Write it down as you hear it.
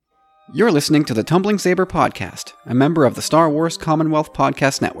You're listening to the Tumbling Saber Podcast, a member of the Star Wars Commonwealth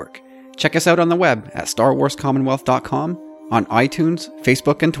Podcast Network. Check us out on the web at starwarscommonwealth.com, on iTunes,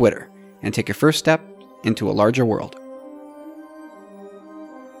 Facebook, and Twitter, and take your first step into a larger world.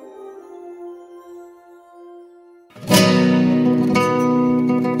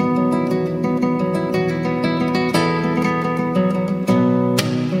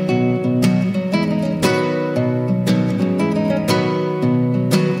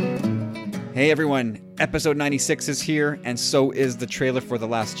 Hey everyone, episode 96 is here, and so is the trailer for The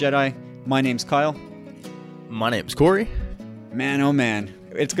Last Jedi. My name's Kyle. My name's Corey. Man, oh man,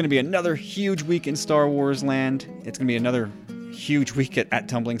 it's going to be another huge week in Star Wars land. It's going to be another huge week at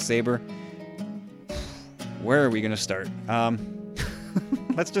Tumbling Saber. Where are we going to start?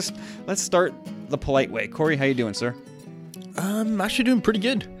 Let's start the polite way. Corey, how you doing, sir? I'm actually doing pretty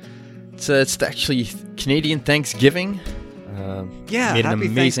good. It's actually Canadian Thanksgiving. Happy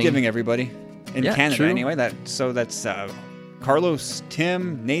Thanksgiving, everybody. In Canada, true. Anyway. That's Carlos,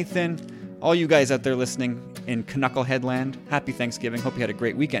 Tim, Nathan, all you guys out there listening in Knucklehead land. Happy Thanksgiving. Hope you had a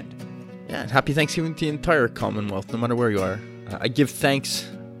great weekend. Yeah, happy Thanksgiving to the entire Commonwealth, no matter where you are. I give thanks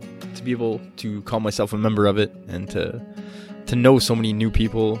to be able to call myself a member of it and to know so many new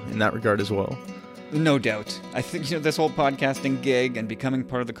people in that regard as well. No doubt. I think this whole podcasting gig and becoming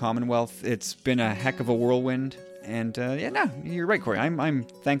part of the Commonwealth, it's been a heck of a whirlwind. And you're right, Corey. I'm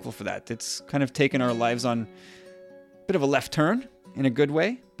thankful for that. It's kind of taken our lives on a bit of a left turn in a good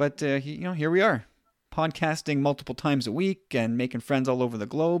way, but here we are, podcasting multiple times a week and making friends all over the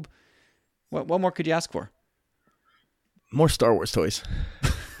globe. What more could you ask for? More Star Wars toys.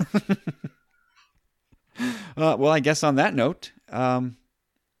 Well, I guess on that note, how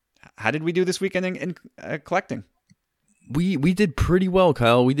did we do this weekend in collecting? We did pretty well,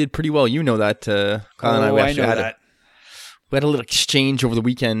 Kyle. We did pretty well. You know that. Kyle and I, we had a little exchange over the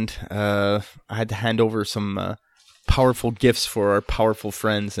weekend. I had to hand over some powerful gifts for our powerful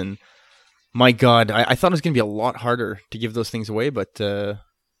friends, and my God, I thought it was going to be a lot harder to give those things away, but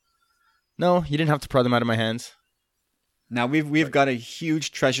no, you didn't have to pry them out of my hands. Now we've got a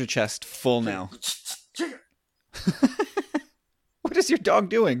huge treasure chest full now. What is your dog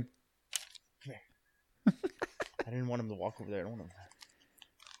doing? I didn't want him to walk over there. I don't want him.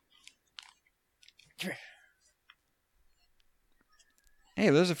 Come here. Hey,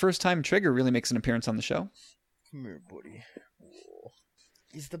 there's the first time Trigger really makes an appearance on the show. Come here, buddy. Whoa.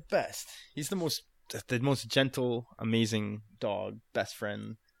 He's the best. He's the most gentle, amazing dog, best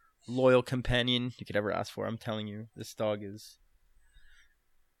friend, loyal companion you could ever ask for. I'm telling you, this dog is.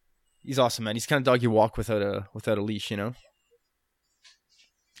 He's awesome, man. He's the kind of dog you walk without a leash, you know.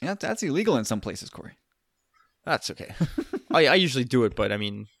 Yeah, that's illegal in some places, Corey. That's okay. I usually do it, but I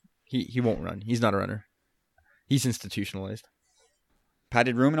mean, he won't run. He's not a runner. He's institutionalized.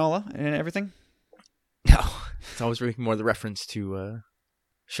 Padded room and all and everything? No, it's always making more the reference to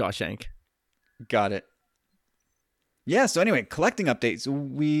Shawshank. Got it. Yeah, so anyway, collecting updates.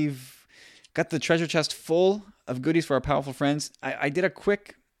 We've got the treasure chest full of goodies for our powerful friends. I did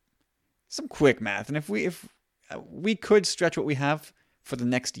some quick math, and if we could stretch what we have for the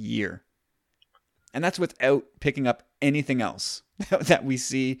next year. And that's without picking up anything else that we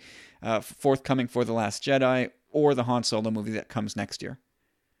see forthcoming for The Last Jedi or the Han Solo movie that comes next year.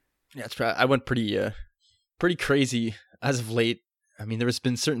 Yeah, it's I went pretty crazy as of late. I mean, there's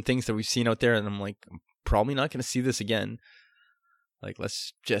been certain things that we've seen out there, and I'm like, I'm probably not going to see this again. Like,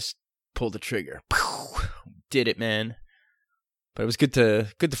 let's just pull the trigger. Did it, man. But it was good to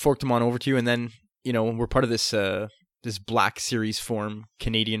fork them on over to you. And then, we're part of this Black Series form,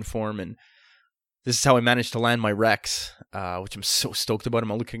 Canadian form, and this is how I managed to land my Rex, which I'm so stoked about.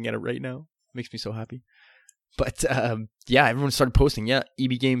 I'm looking at it right now. It makes me so happy. But everyone started posting. Yeah,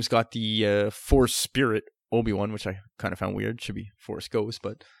 EB Games got the Force Spirit Obi-Wan, which I kind of found weird. Should be Force Ghost.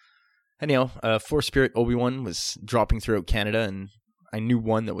 But anyhow, Force Spirit Obi-Wan was dropping throughout Canada, and I knew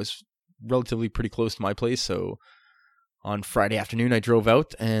one that was relatively pretty close to my place. So on Friday afternoon, I drove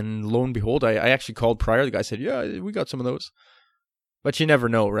out, and lo and behold, I actually called prior. The guy said, yeah, we got some of those. But you never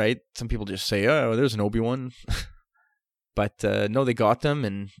know, right? Some people just say, oh, there's an Obi-Wan. But no, they got them,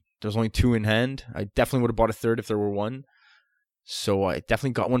 and there's only two in hand. I definitely would have bought a third if there were one. So I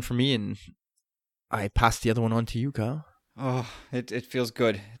definitely got one for me, and I passed the other one on to you, Kyle. Oh, it feels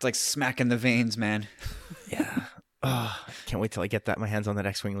good. It's like smacking the veins, man. Yeah. Oh, I can't wait till I get my hands on that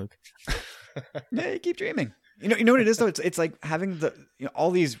X-Wing, Luke. Yeah, you keep dreaming. You know what it is, though? It's like having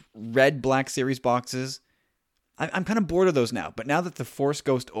all these red Black Series boxes. I'm kind of bored of those now, but now that the Force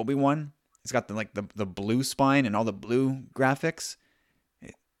Ghost Obi-Wan, it's got the blue spine and all the blue graphics,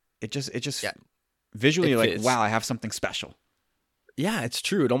 it just visually, like, wow, I have something special. Yeah, it's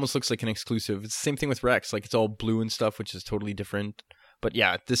true. It almost looks like an exclusive. It's the same thing with Rex. Like, it's all blue and stuff, which is totally different. But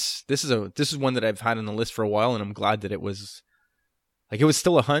yeah, this is one that I've had on the list for a while, and I'm glad that it was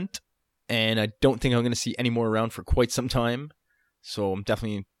still a hunt, and I don't think I'm going to see any more around for quite some time. So I'm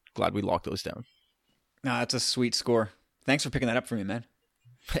definitely glad we locked those down. No, that's a sweet score. Thanks for picking that up for me, man.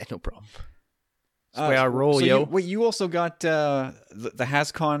 No problem. That's the way I roll, so yo. You also got the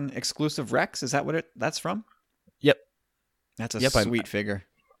HasCon exclusive Rex. Is that what that's from? Yep. That's a sweet figure.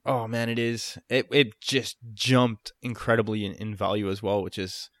 Oh man, it is. It just jumped incredibly in value as well, which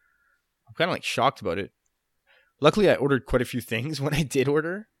is, I'm kind of like shocked about it. Luckily, I ordered quite a few things when I did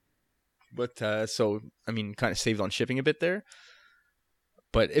order, but so I mean, kind of saved on shipping a bit there.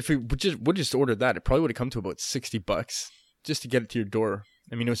 But if we would just ordered that, it probably would have come to about $60 just to get it to your door.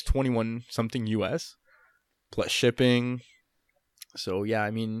 I mean, it was 21 something US plus shipping. So yeah,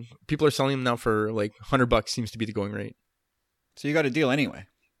 I mean, people are selling them now for like $100 seems to be the going rate. So you got a deal anyway.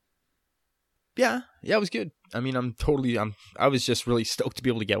 Yeah, it was good. I mean, I was just really stoked to be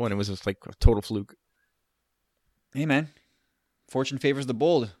able to get one. It was just like a total fluke. Hey man, fortune favors the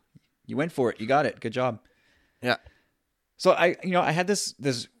bold. You went for it. You got it. Good job. Yeah. So I had this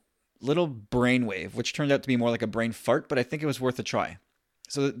little brainwave, which turned out to be more like a brain fart, but I think it was worth a try.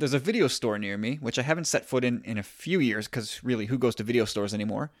 So there's a video store near me, which I haven't set foot in a few years, because really, who goes to video stores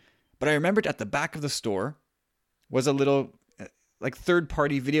anymore? But I remembered at the back of the store was a little like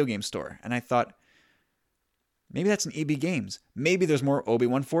third-party video game store, and I thought, maybe that's an EB Games. Maybe there's more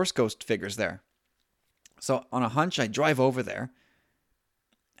Obi-Wan Force Ghost figures there. So on a hunch, I drive over there,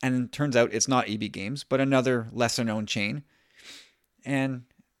 and it turns out it's not EB Games, but another lesser-known chain. And,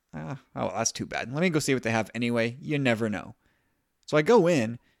 that's too bad. Let me go see what they have anyway. You never know. So I go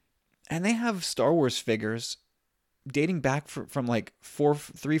in, and they have Star Wars figures dating back from like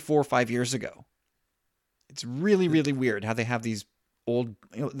 3, 4, 5 years ago. It's really, really weird how they have these old,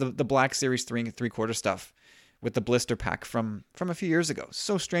 the Black Series 3 3/4 stuff with the blister pack from a few years ago.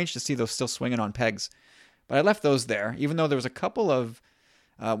 So strange to see those still swinging on pegs. But I left those there, even though there was a couple of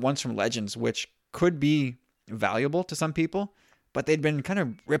ones from Legends, which could be valuable to some people, but they'd been kind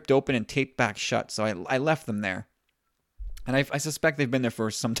of ripped open and taped back shut. So I left them there. And I suspect they've been there for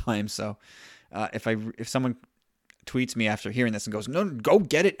some time. So if someone tweets me after hearing this and goes, no, go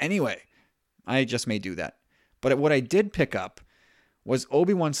get it anyway, I just may do that. But what I did pick up was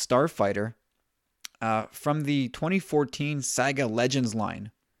Obi-Wan Starfighter from the 2014 Saga Legends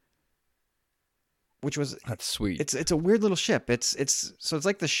line, which was, that's sweet. It's a weird little ship. It's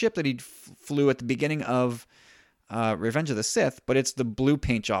like the ship that he flew at the beginning of Revenge of the Sith, but it's the blue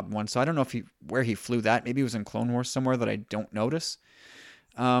paint job one. So I don't know where he flew that. Maybe it was in Clone Wars somewhere that I don't notice.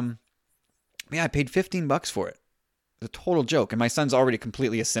 I paid $15 for it. A total joke, and my son's already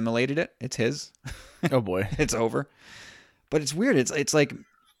completely assimilated it. It's his. Oh boy. It's over. But it's weird. It's like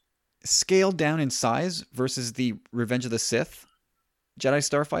scaled down in size versus the Revenge of the Sith Jedi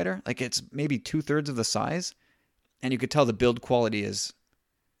Starfighter. Like, it's maybe 2/3 of the size, and you could tell the build quality is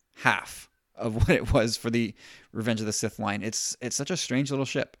half of what it was for the Revenge of the Sith line. It's such a strange little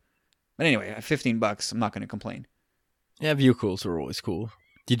ship. But anyway, at $15, I'm not going to complain. Yeah, vehicles are always cool.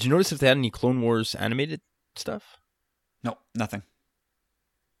 Did you notice if they had any Clone Wars animated stuff? No, nothing.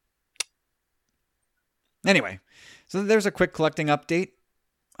 Anyway, so there's a quick collecting update.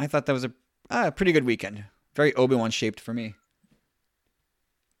 I thought that was a pretty good weekend. Very Obi-Wan shaped for me.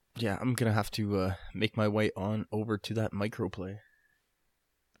 Yeah, I'm going to have to make my way on over to that microplay.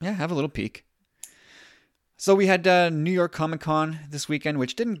 Yeah, have a little peek. So we had New York Comic Con this weekend,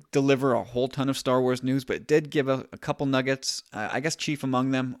 which didn't deliver a whole ton of Star Wars news, but it did give a couple nuggets. I guess chief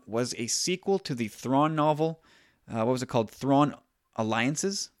among them was a sequel to the Thrawn novel. What was it called? Thrawn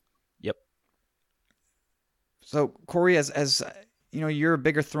Alliances? Yep. So, Corey, as you know, you're a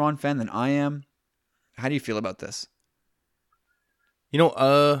bigger Thrawn fan than I am. How do you feel about this?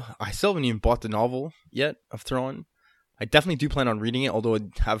 I still haven't even bought the novel yet of Thrawn. I definitely do plan on reading it, although I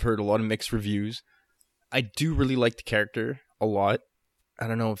have heard a lot of mixed reviews. I do really like the character a lot. I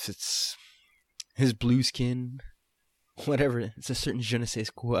don't know if it's his blue skin, whatever. It's a certain je ne sais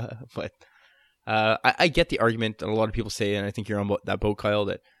quoi, but I get the argument that a lot of people say, and I think you're on that boat, Kyle,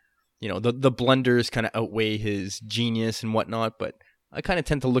 that the blunders kind of outweigh his genius and whatnot, but I kind of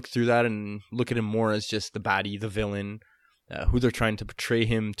tend to look through that and look at him more as just the baddie, the villain, who they're trying to portray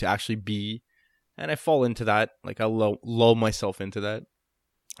him to actually be. And I fall into that. Like, I lull myself into that.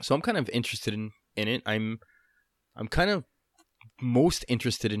 So I'm kind of interested in it. I'm kind of most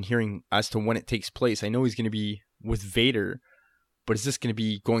interested in hearing as to when it takes place. I know he's going to be with Vader, but is this going to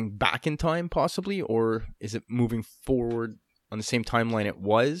be going back in time possibly, or is it moving forward on the same timeline it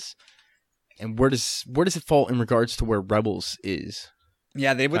was? And where does it fall in regards to where Rebels is?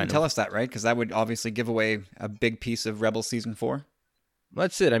 Yeah, they wouldn't tell us that, right? Because that would obviously give away a big piece of Rebels season 4.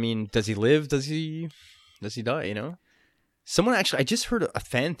 That's it. I mean, does he live? Does he die? You know, someone actually. I just heard a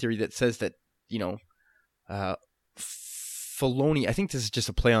fan theory that says that Filoni. I think this is just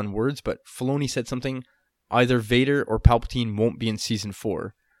a play on words, but Filoni said something. Either Vader or Palpatine won't be in season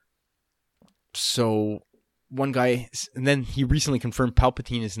 4. So one guy, and then he recently confirmed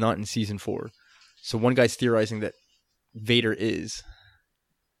Palpatine is not in season 4. So one guy's theorizing that Vader is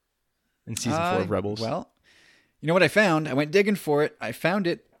in season 4 of Rebels. Well, you know what I found? I went digging for it. I found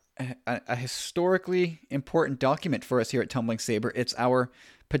it a historically important document for us here at Tumbling Saber. It's our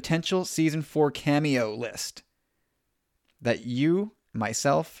potential season 4 cameo list that you,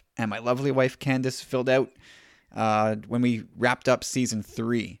 myself, and my lovely wife Candace filled out when we wrapped up season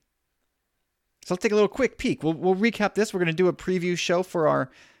 3. So let's take a little quick peek. We'll recap this. We're going to do a preview show for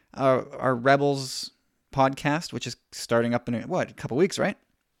our Rebels podcast, which is starting up in a couple weeks, right?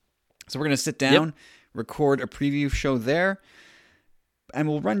 So we're going to sit down, record a preview show there, and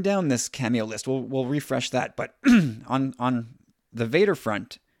we'll run down this cameo list. We'll refresh that. But on the Vader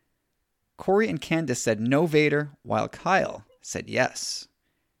front, Corey and Candace said no Vader, while Kyle said yes.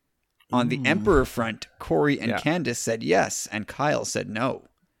 On the Emperor front, Corey and Candace said yes, and Kyle said no.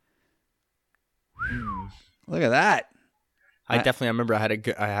 Look at that. I remember I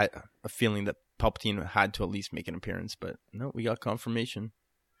had a feeling that Palpatine had to at least make an appearance, but no, we got confirmation.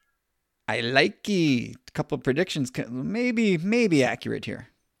 I like a couple of predictions, maybe accurate here.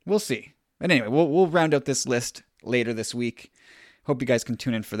 We'll see. But anyway, we'll round out this list later this week. Hope you guys can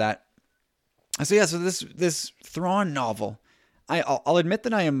tune in for that. So this Thrawn novel, I'll admit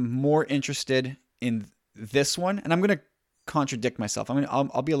that I am more interested in this one, and I'm going to contradict myself.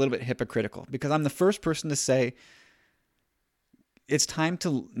 I'll be a little bit hypocritical because I'm the first person to say it's time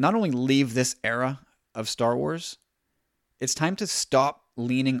to not only leave this era of Star Wars, it's time to stop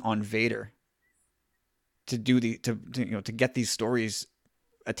leaning on Vader to get these stories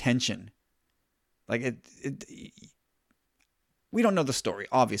attention. Like we don't know the story,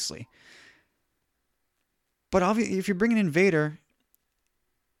 obviously. But obviously, if you're bringing in Vader,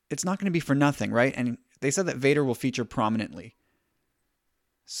 it's not going to be for nothing, right? And they said that Vader will feature prominently.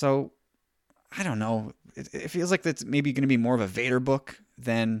 So, I don't know. It feels like that's maybe going to be more of a Vader book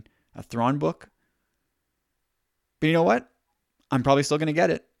than a Thrawn book. But you know what? I'm probably still going to get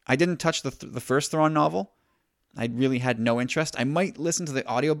it. I didn't touch the first Thrawn novel. I really had no interest. I might listen to the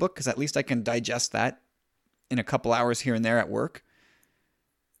audiobook because at least I can digest that in a couple hours here and there at work.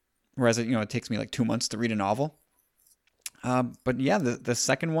 Whereas it takes me like 2 months to read a novel. But yeah, the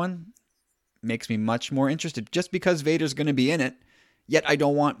second one makes me much more interested just because Vader's going to be in it. Yet I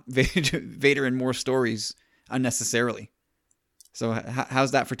don't want Vader in more stories unnecessarily. So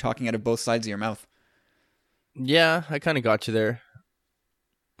how's that for talking out of both sides of your mouth? Yeah, I kind of got you there.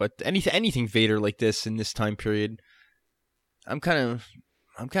 But anything Vader like this in this time period, I'm kind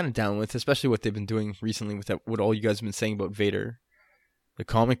of down with, especially what they've been doing recently with what all you guys have been saying about Vader. The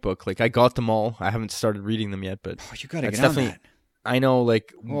comic book, like I got them all. I haven't started reading them yet, but you gotta get on that. I know,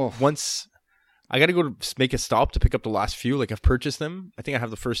 like once I gotta go to make a stop to pick up the last few. Like I've purchased them. I think I have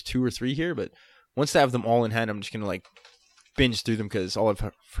the first 2 or 3 here, but once I have them all in hand, I'm just gonna like binge through them because all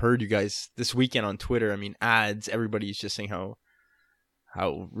I've heard you guys this weekend on Twitter. I mean, ads. Everybody's just saying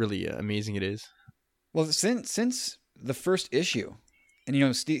how really amazing it is. Well, since the first issue,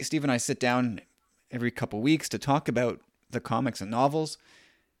 and Steve and I sit down every couple weeks to talk about the comics and novels,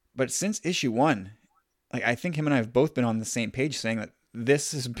 but since issue 1, like I think him and I have both been on the same page saying that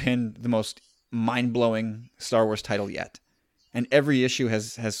this has been the most mind-blowing Star Wars title yet, and every issue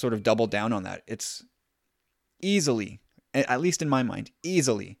has sort of doubled down on that. It's easily, at least in my mind,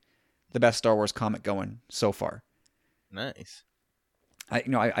 easily the best Star Wars comic going so far. Nice.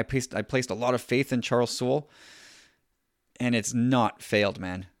 I placed a lot of faith in Charles Soule, and it's not failed,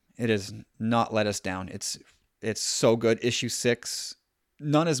 man. It has not let us down. It's so good. Issue 6,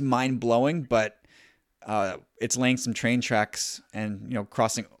 not as mind-blowing, but it's laying some train tracks and,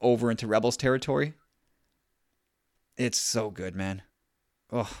 crossing over into Rebels territory. It's so good, man.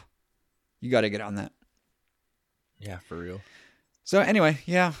 Oh, you got to get on that. Yeah, for real. So anyway,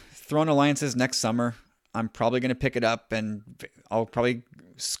 yeah, Throne Alliances next summer. I'm probably going to pick it up, and I'll probably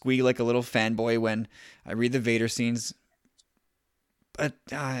squeal like a little fanboy when I read the Vader scenes. But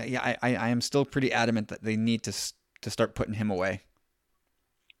I am still pretty adamant that they need to start putting him away.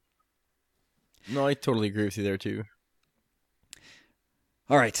 No, I totally agree with you there too.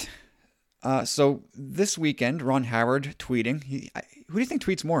 All right. So this weekend, Ron Howard tweeting. Who do you think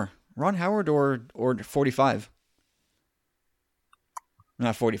tweets more, Ron Howard or 45?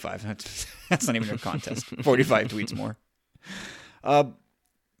 Not 45. That's not even a contest. 45 tweets more.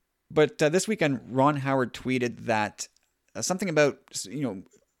 But this weekend, Ron Howard tweeted that something about,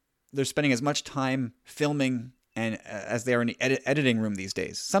 they're spending as much time filming and as they are in the editing room these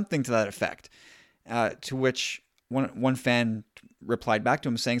days. Something to that effect. To which one fan replied back to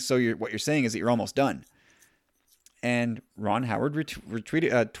him saying, "So what you're saying is that you're almost done." And Ron Howard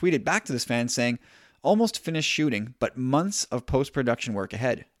tweeted back to this fan saying, "Almost finished shooting, but months of post-production work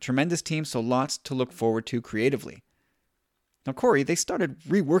ahead. Tremendous team, so lots to look forward to creatively." Now, Corey, they started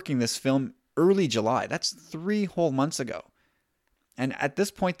reworking this film early July. That's 3 whole months ago. And at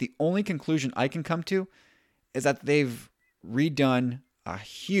this point, the only conclusion I can come to is that they've redone a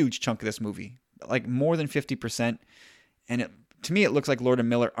huge chunk of this movie, like more than 50%. And to me, it looks like Lord and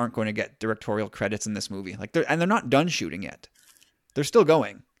Miller aren't going to get directorial credits in this movie. They're not done shooting yet. They're still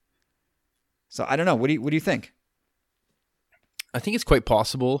going. So I don't know. What do you think? I think it's quite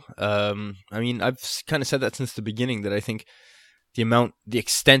possible. I've kind of said that since the beginning, that I think the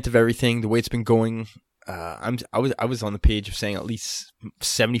extent of everything, the way it's been going, I was on the page of saying at least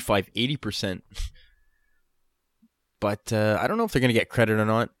 75-80%. But I don't know if they're going to get credit or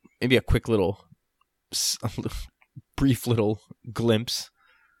not. Maybe a quick brief little glimpse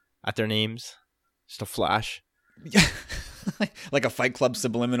at their names, just a flash. Like a Fight Club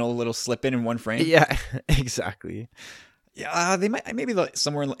subliminal little slip in one frame. Yeah, exactly. Yeah, they might, maybe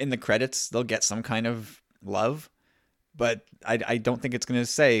somewhere in the credits they'll get some kind of love, but I don't think it's going to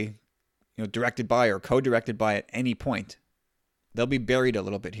say, directed by or co-directed by at any point. They'll be buried a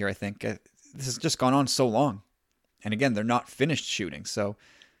little bit here, I think. This has just gone on so long, and again, they're not finished shooting, so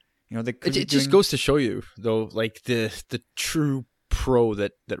they could. It just goes to show you, though, like the true pro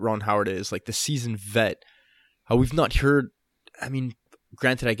that Ron Howard is, like the seasoned vet. How we've not heard. I mean,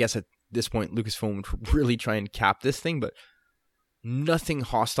 granted, I guess at this point, Lucasfilm would really try and cap this thing, but nothing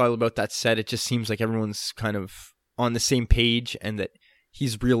hostile about that set. It just seems like everyone's kind of on the same page, and that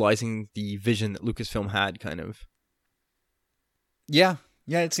he's realizing the vision that Lucasfilm had, kind of. Yeah,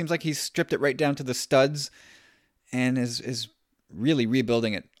 it seems like he's stripped it right down to the studs, and is really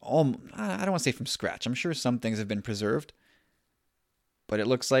rebuilding it all. I don't want to say from scratch. I'm sure some things have been preserved, but it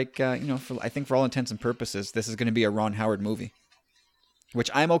looks like I think for all intents and purposes, this is going to be a Ron Howard movie, which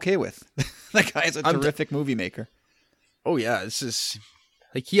I'm okay with. That guy is a terrific movie maker. Oh yeah, this is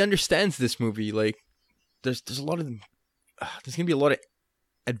like, he understands this movie. Like there's a lot of there's gonna be a lot of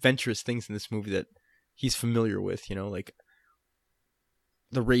adventurous things in this movie that he's familiar with. Like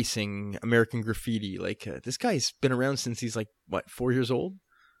the racing, American Graffiti. Like this guy's been around since he's like 4 years old.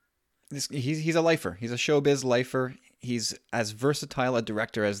 He's a lifer. He's a showbiz lifer. He's as versatile a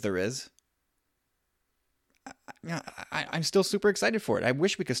director as there is. I'm still super excited for it. I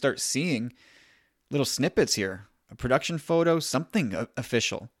wish we could start seeing little snippets here, a production photo, something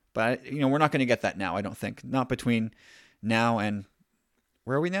official. But we're not going to get that now. I don't think. Not between now and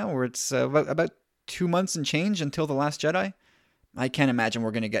where are we now? Where it's about 2 months and change until The Last Jedi. I can't imagine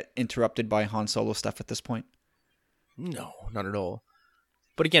we're going to get interrupted by Han Solo stuff at this point. No, not at all.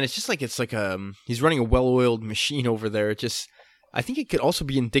 But again, it's like he's running a well-oiled machine over there. I think it could also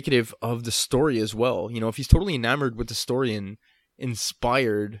be indicative of the story as well. If he's totally enamored with the story and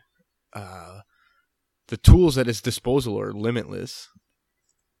inspired, the tools at his disposal are limitless.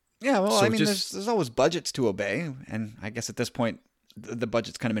 Yeah, well, so there's always budgets to obey, and I guess at this point, the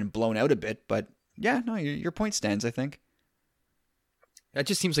budget's kind of been blown out a bit. But yeah, no, your point stands, I think. It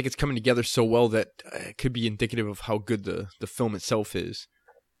just seems like it's coming together so well that it could be indicative of how good the film itself is.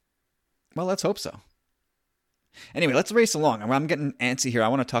 Well, let's hope so. Anyway, let's race along. I'm getting antsy here. I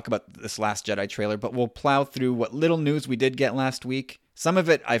want to talk about this Last Jedi trailer, but we'll plow through what little news we did get last week. Some of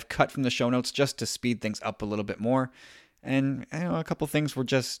it I've cut from the show notes just to speed things up a little bit more. And a couple things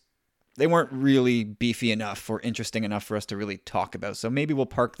they weren't really beefy enough or interesting enough for us to really talk about. So maybe we'll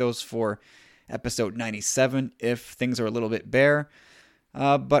park those for episode 97 if things are a little bit bare.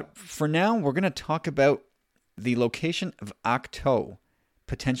 But for now, we're going to talk about the location of Ahch-To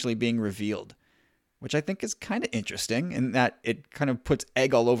potentially being revealed, which I think is kind of interesting in that it kind of puts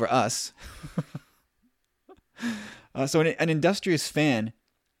egg all over us. So an industrious fan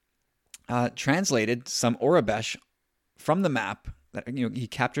translated some Aurebesh from the map. That he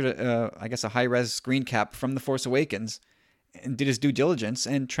captured a high-res screen cap from The Force Awakens and did his due diligence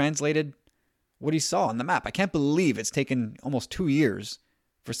and translated what he saw on the map. I can't believe it's taken almost 2 years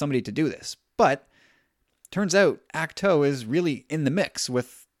for somebody to do this. But turns out Ahch-To is really in the mix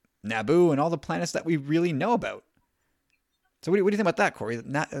with Naboo and all the planets that we really know about. So what do you think about that, Corey?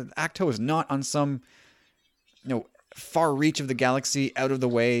 Ahch-To is not on some far reach of the galaxy, out of the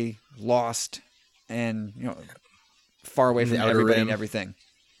way, lost, and far away In from the Outer everybody Rim. and everything.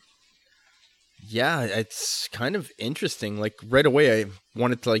 Yeah, it's kind of interesting. Like right away, I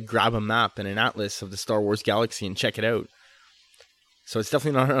wanted to like grab a map and an atlas of the Star Wars galaxy and check it out. So it's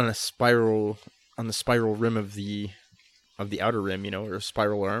definitely not on a spiral, on the spiral rim of the Outer Rim, or a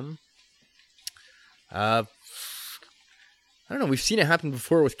spiral arm. I don't know. We've seen it happen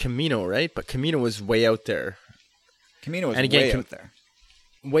before with Camino, right? But Camino was way out there, Camino was And again,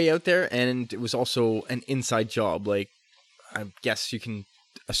 way out there. and it was also an inside job. Like, I guess you can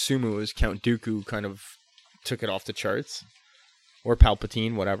assume it was Count Dooku kind of took it off the charts, or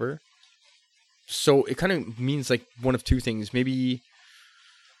Palpatine, whatever. So it kind of means like one of two things. Maybe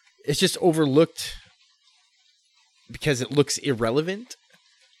it's just overlooked because it looks irrelevant.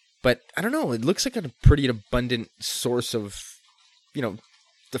 But I don't know. It looks like a pretty abundant source of,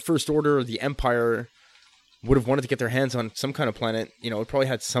 the First Order or the Empire would have wanted to get their hands on some kind of planet. It probably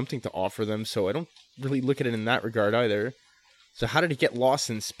had something to offer them. So I don't really look at it in that regard either. So how did it get lost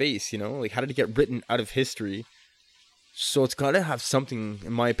in space? Like how did it get written out of history? So it's got to have something,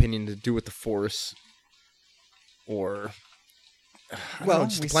 in my opinion, to do with the Force, or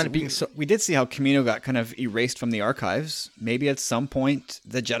just the planet being so. We did see how Camino got kind of erased from the archives. Maybe at some point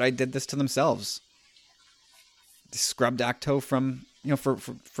the Jedi did this to themselves. They scrubbed Acto from,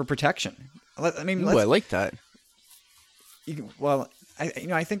 for protection. I mean, Ooh, I like that.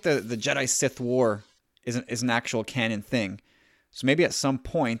 I think the Jedi Sith War is an actual canon thing. So maybe at some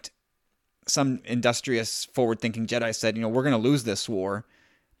point, some industrious, forward-thinking Jedi said, we're going to lose this war.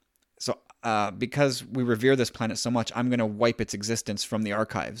 So because we revere this planet so much, I'm going to wipe its existence from the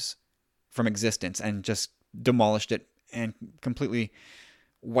archives, from existence, and just demolished it and completely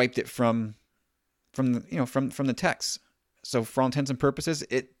wiped it from the text. So for all intents and purposes,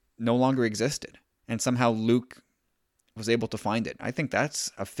 it no longer existed, and somehow Luke was able to find it. I think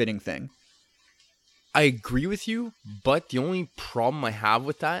that's a fitting thing. I agree with you, but the only problem I have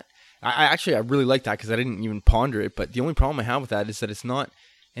with that, I really like that because I didn't even ponder it, but the only problem I have with that is that it's not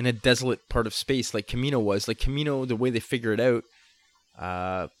in a desolate part of space like Camino was. Like Camino, the way they figure it out,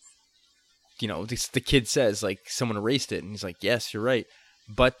 the kid says, like, someone erased it, and he's like, yes, you're right.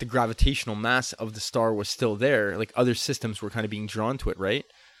 But the gravitational mass of the star was still there. Like, other systems were kind of being drawn to it, right?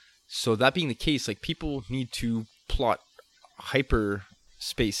 So that being the case, like, people need to plot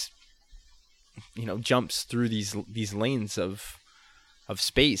hyperspace, jumps through these lanes of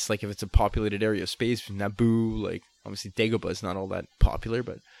space. Like, if it's a populated area of space, Naboo, like, obviously Dagobah is not all that popular,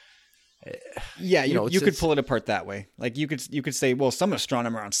 but yeah, you could pull it apart that way. Like, you could say, well, some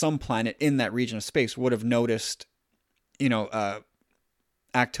astronomer on some planet in that region of space would have noticed,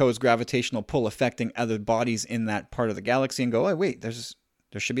 Acto's gravitational pull affecting other bodies in that part of the galaxy, and go, oh wait, there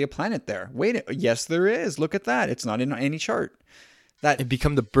should be a planet there. Wait, yes, there is. Look at that. It's not in any chart. That it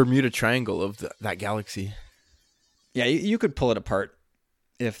become the Bermuda Triangle of that galaxy. Yeah, you could pull it apart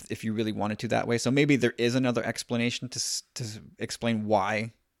if you really wanted to that way. So maybe there is another explanation to explain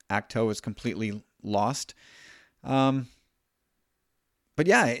why Acto is completely lost. But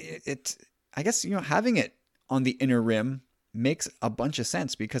yeah, I guess having it on the inner rim makes a bunch of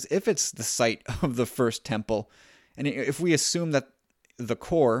sense, because if it's the site of the first temple, and if we assume that the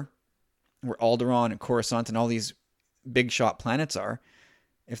core, where Alderaan and Coruscant and all these big shot planets are,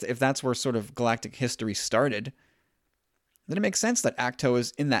 if that's where sort of galactic history started, then it makes sense that Acto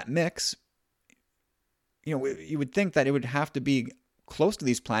is in that mix. You would think that it would have to be close to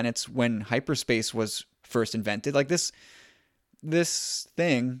these planets when hyperspace was first invented. Like this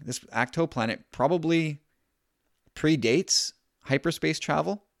Acto planet probably predates hyperspace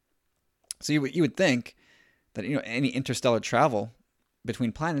travel. So you would think that any interstellar travel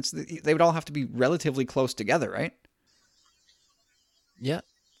between planets, they would all have to be relatively close together, right? Yeah,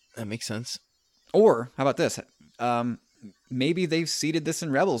 that makes sense. Or how about this? Maybe they've seeded this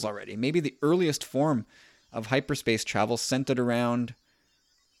in Rebels already. Maybe the earliest form of hyperspace travel centered around,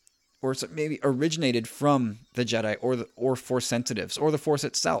 or maybe originated from the Jedi or Force sensitives or the Force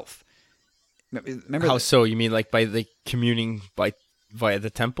itself. Remember how so? You mean like by the communing via the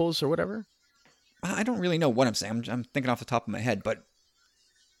temples or whatever? I don't really know what I'm saying. I'm thinking off the top of my head, but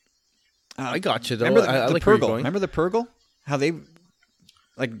I got you though. Remember I the like where you're Purgle? going. Remember the Purgle? How they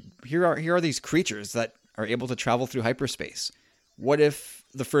here are these creatures that are able to travel through hyperspace. What if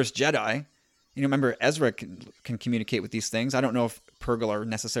the first Jedi? Remember Ezra can communicate with these things. I don't know if Purgle are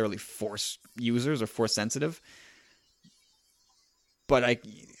necessarily Force users or Force sensitive, but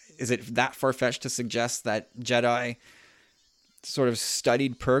is it that far-fetched to suggest that Jedi sort of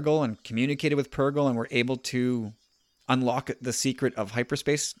studied Purgle and communicated with Purgle and were able to unlock the secret of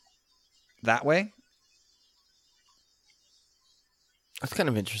hyperspace that way? That's kind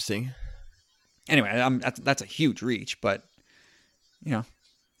of interesting. Anyway, that's a huge reach, but you know,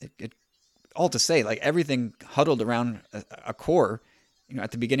 it all to say, like everything huddled around a core, you know,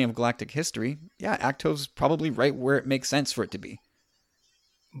 at the beginning of galactic history. Yeah, Acto's probably right where it makes sense for it to be.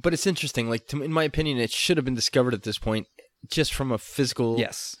 But it's interesting. Like, in my opinion, it should have been discovered at this point, just from a physical,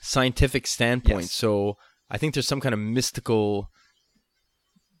 Yes. scientific standpoint. Yes. So I think there's some kind of mystical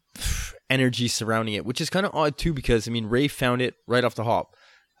energy surrounding it, which is kind of odd too, because I mean, Rey found it right off the hop.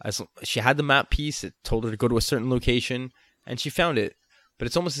 As she had the map piece, it told her to go to a certain location, and she found it. But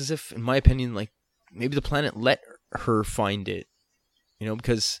it's almost as if, in my opinion, like maybe the planet let her find it, you know,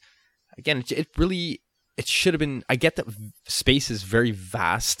 because again, it really, it should have been. I get that space is very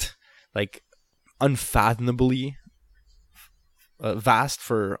vast, like unfathomably vast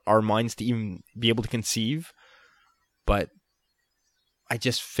for our minds to even be able to conceive. But I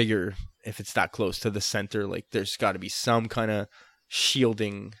just figure if it's that close to the center, like there's got to be some kind of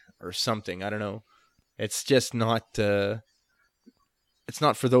shielding or something. I don't know. It's just not. It's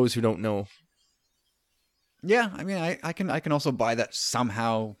not for those who don't know. Yeah, I mean, I can also buy that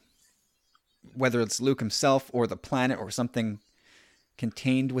somehow, whether it's Luke himself or the planet or something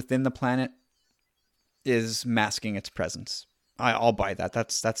contained within the planet is masking its presence. I'll buy that.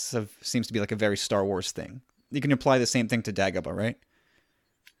 That's seems to be like a very Star Wars thing. You can apply the same thing to Dagobah, right?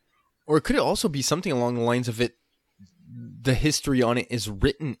 Or could it also be something along the lines of it? The history on it is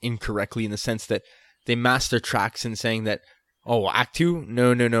written incorrectly in the sense that they mask their tracks in saying that, oh, Act 2?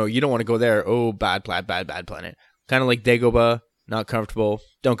 No, you don't want to go there. Oh, bad planet. Kind of like Dagobah, not comfortable.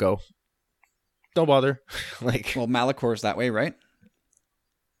 Don't go. Don't bother. Like, well, Malakor's that way, right?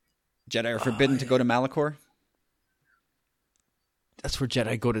 Jedi are forbidden to go to Malachor. That's where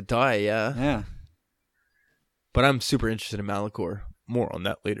Jedi go to die, yeah. Yeah. But I'm super interested in Malachor. More on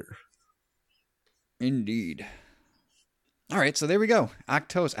that later. Indeed. All right, so there we go.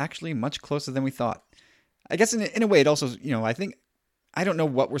 Acto is actually much closer than we thought. I guess in a way, it also, you know, I don't know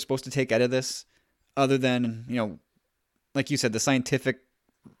what we're supposed to take out of this other than, you know, like you said, the scientific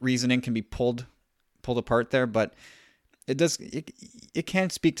reasoning can be pulled apart there, but it can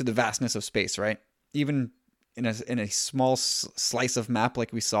speak to the vastness of space, right? Even in a small slice of map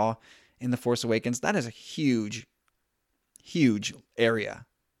like we saw in The Force Awakens, that is a huge area.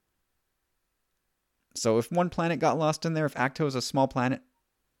 So if one planet got lost in there, if Acto is a small planet,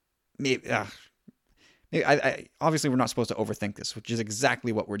 maybe I obviously we're not supposed to overthink this, which is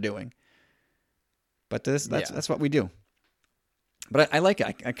exactly what we're doing. But that's what we do. But I like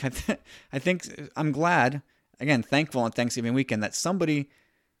it. I think I'm glad, again, thankful on Thanksgiving weekend that somebody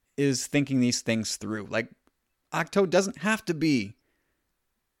is thinking these things through. Like, Acto doesn't have to be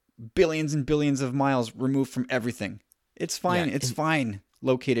billions and billions of miles removed from everything. It's fine. Yeah, it's fine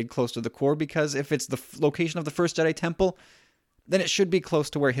located close to the core, because if it's the location of the first Jedi Temple, then it should be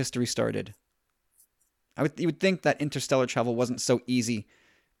close to where history started. You would think that interstellar travel wasn't so easy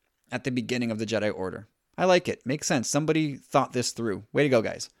at the beginning of the Jedi Order. I like it. Makes sense. Somebody thought this through. Way to go,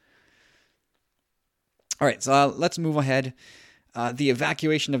 guys. All right, so let's move ahead. The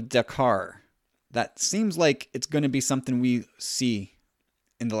evacuation of Dakar. That seems like it's going to be something we see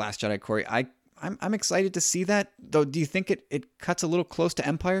in The Last Jedi, Corey. I'm excited to see that, though. Do you think it cuts a little close to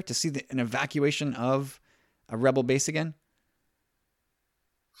Empire to see an evacuation of a rebel base again?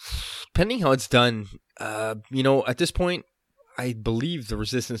 Depending how it's done, you know, at this point, I believe the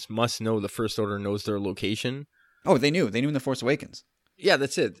Resistance must know the First Order knows their location. Oh, they knew in The Force Awakens. Yeah,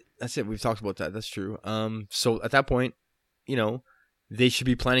 that's it. We've talked about that. That's true. So at that point, you know, they should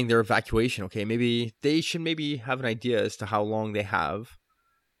be planning their evacuation. Okay, maybe they should have an idea as to how long they have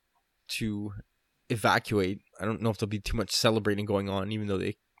to evacuate. I don't know if there'll be too much celebrating going on, even though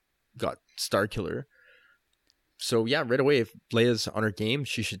they got Starkiller. So yeah, right away, if Leia's on her game,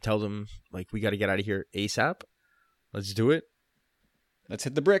 she should tell them, like, we got to get out of here ASAP. Let's do it. Let's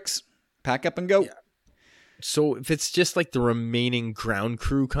hit the bricks. Pack up and go. Yeah. So if it's just like the remaining ground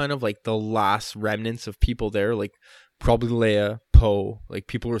crew, kind of like the last remnants of people there, like probably Leia, Poe, like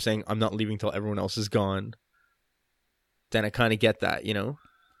people were saying, I'm not leaving till everyone else is gone. Then I kind of get that, you know?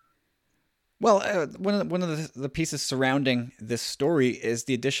 Well, one of the pieces surrounding this story is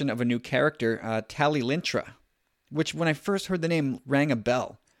the addition of a new character, Tali Lintra, which when I first heard the name rang a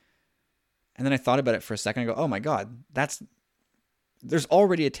bell. And then I thought about it for a second. I go, oh my God, there's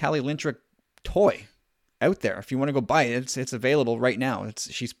already a Tali Lintra toy out there. If you want to go buy it, it's available right now.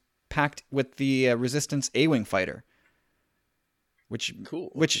 She's packed with the Resistance A-Wing fighter,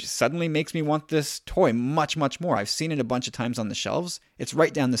 which suddenly makes me want this toy much, much more. I've seen it a bunch of times on the shelves. It's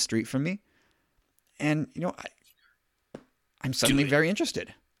right down the street from me. And, you know, I'm suddenly very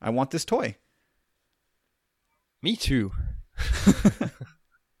interested. I want this toy. Me too.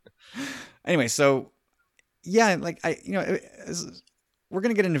 Anyway, so yeah, like we're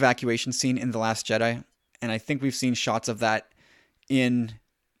gonna get an evacuation scene in The Last Jedi, and I think we've seen shots of that in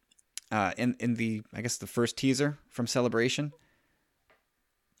the I guess the first teaser from Celebration.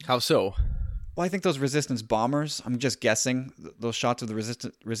 How so? Well, I think those Resistance bombers, I'm just guessing, those shots of the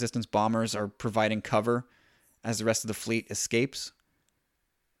Resistance bombers are providing cover as the rest of the fleet escapes.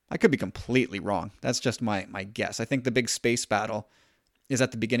 I could be completely wrong. That's just my guess. I think the big space battle is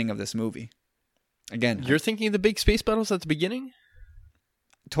at the beginning of this movie. Again, You're thinking the big space battles at the beginning?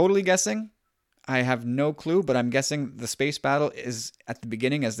 totally guessing. I have no clue, but I'm guessing the space battle is at the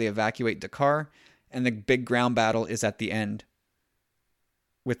beginning as they evacuate Dakar, and the big ground battle is at the end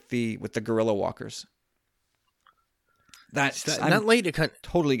with the guerrilla walkers. That late it kind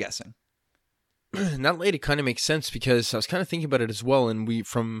totally guessing. Not late it kind of makes sense, because I was kind of thinking about it as well, and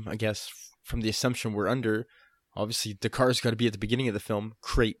from the assumption we're under, obviously Dakar's got to be at the beginning of the film,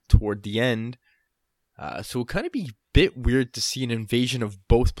 Crate toward the end. So it would kind of be a bit weird to see an invasion of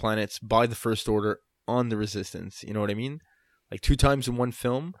both planets by the First Order on the Resistance. You know what I mean? Like 2 times in one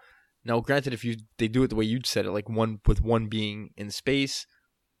film. Now, granted, if they do it the way you'd said it, like one being in space,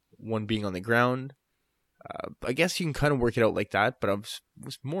 one being on the ground, I guess you can kind of work it out like that. But I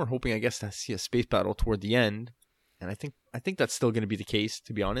was more hoping, I guess, to see a space battle toward the end, and I think that's still going to be the case,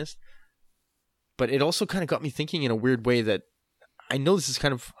 to be honest. But it also kind of got me thinking in a weird way that I know this is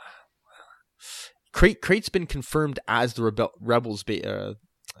kind of. Crate's been confirmed as the Rebels, the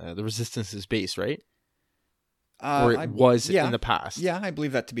Resistance's base, right? Or it was in the past. Yeah, I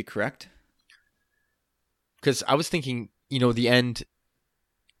believe that to be correct. Because I was thinking, the end,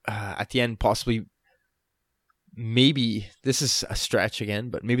 at the end, possibly, maybe, this is a stretch again,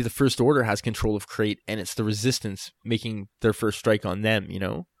 but maybe the First Order has control of Crate, and it's the Resistance making their first strike on them,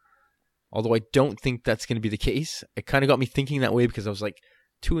 Although I don't think that's going to be the case. It kind of got me thinking that way, because I was like,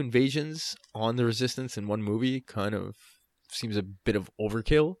 2 invasions on the Resistance in one movie kind of seems a bit of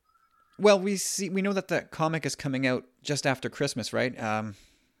overkill. Well, we know that the comic is coming out just after Christmas, right? I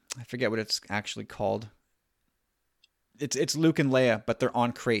forget what it's actually called. It's Luke and Leia, but they're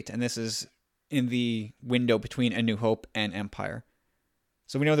on Crate, and this is in the window between A New Hope and Empire.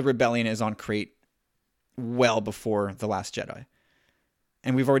 So we know the rebellion is on Crate well before The Last Jedi,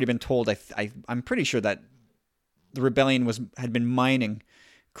 and we've already been told. I'm pretty sure that the rebellion had been mining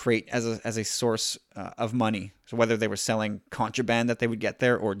Crate as a source of money. So whether they were selling contraband that they would get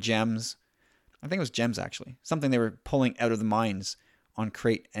there or gems, I think it was gems actually, something they were pulling out of the mines on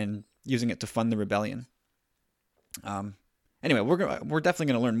Crate and using it to fund the rebellion. Anyway, we're definitely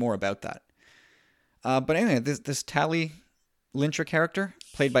going to learn more about that. But anyway, this Tali Lintra character,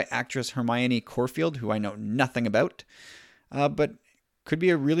 played by actress Hermione Corfield, who I know nothing about, but could be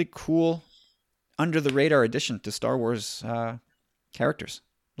a really cool under the radar addition to Star Wars characters.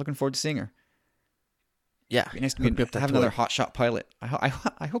 Looking forward to seeing her. Yeah, it'd be nice to have another hotshot pilot.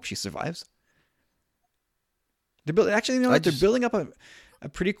 I hope she survives. They're building up a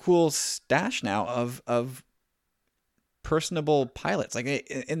pretty cool stash now of personable pilots. Like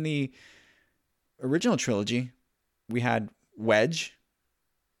in the original trilogy, we had Wedge,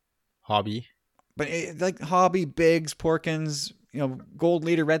 Hobby, but like Hobby, Biggs, Porkins, Gold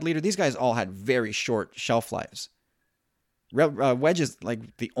Leader, Red Leader. These guys all had very short shelf lives. Wedge is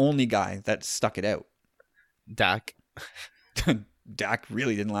like the only guy that stuck it out. Dak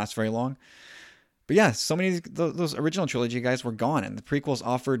really didn't last very long. But yeah, so many of those original trilogy guys were gone, and the prequels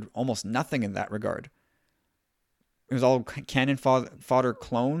offered almost nothing in that regard. It was all cannon fodder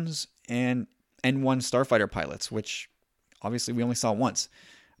clones and N1 starfighter pilots, which obviously we only saw once.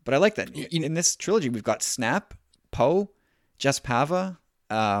 But I like that. In this trilogy, we've got Snap, Poe, Jess Pava,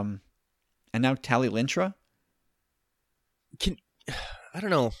 and now Tali Lintra. I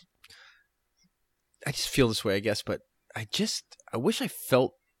don't know. I just feel this way, I guess, but I wish I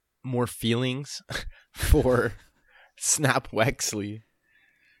felt more feelings for Snap Wexley.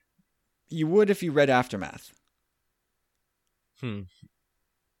 You would if you read Aftermath.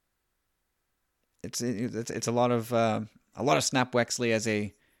 It's a lot of Snap Wexley as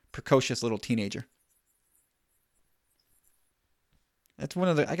a precocious little teenager. It's one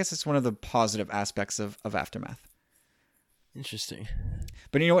of the positive aspects of Aftermath. Interesting.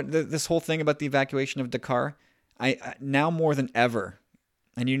 But you know what? This whole thing about the evacuation of Dakar, I now more than ever,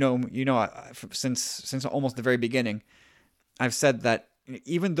 and since almost the very beginning, I've said that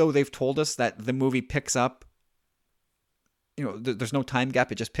even though they've told us that the movie picks up, there's no time gap.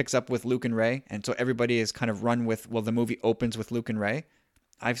 It just picks up with Luke and Rey, and so everybody is kind of run with, well, the movie opens with Luke and Rey.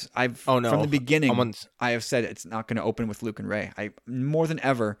 From the beginning, I have said it's not going to open with Luke and Rey. More than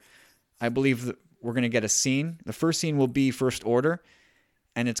ever, I believe that we're going to get a scene. The first scene will be First Order,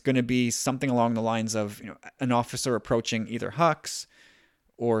 and it's going to be something along the lines of an officer approaching either Hux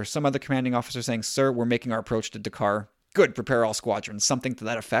or some other commanding officer saying, "Sir, we're making our approach to Dakar. Good, prepare all squadrons." Something to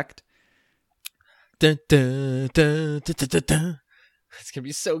that effect. Dun, dun, dun, dun, dun, dun, dun. It's gonna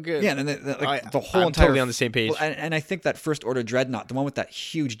be so good. Yeah, and the whole I'm entire totally on the same page. Well, and I think that First Order dreadnought, the one with that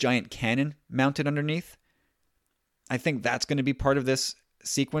huge giant cannon mounted underneath, I think that's going to be part of this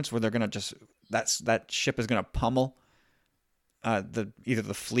sequence where they're going to just that ship is going to pummel either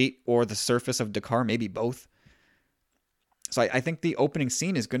the fleet or the surface of Dakar, maybe both. So I think the opening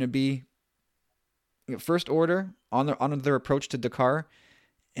scene is going to be First Order on their approach to Dakar,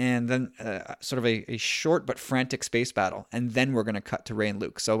 and then sort of a short but frantic space battle, and then we're going to cut to Rey and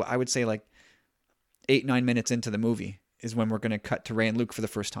Luke. So I would say like 8-9 minutes into the movie is when we're going to cut to Rey and Luke for the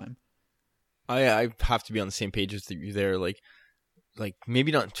first time. I have to be on the same page as you there. Like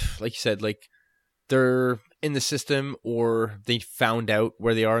maybe not like you said, like they're in the system or they found out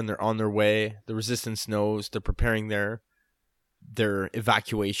where they are and they're on their way. The Resistance knows they're preparing their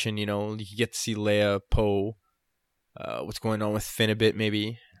evacuation. You get to see Leia, Poe, what's going on with Finn a bit,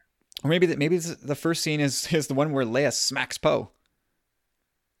 maybe. Or maybe the first scene is the one where Leia smacks Poe.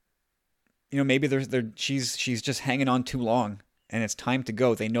 Maybe she's just hanging on too long, and it's time to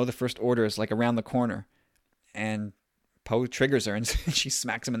go. They know the First Order is like around the corner, and Poe triggers her and she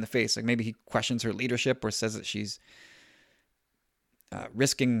smacks him in the face. Like maybe he questions her leadership or says that she's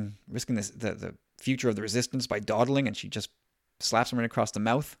risking the future of the Resistance by dawdling, and she just slaps him right across the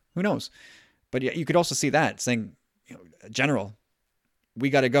mouth. Who knows? But yeah, you could also see that saying, General, we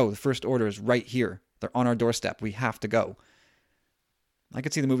got to go. The First Order is right here. They're on our doorstep. We have to go. I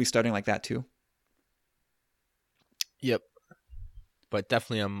could see the movie starting like that too. Yep. But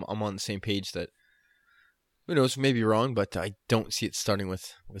definitely I'm on the same page that, who knows, maybe wrong, but I don't see it starting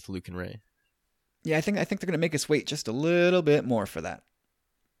with Luke and Rey. Yeah, I think they're going to make us wait just a little bit more for that.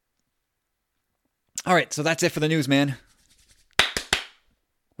 All right, so that's it for the news, man.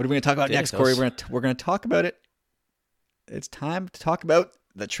 What are we going to talk about next, Corey? We're going to talk about it. It's time to talk about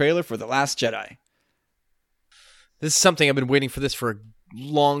the trailer for The Last Jedi. This is something I've been waiting for this for a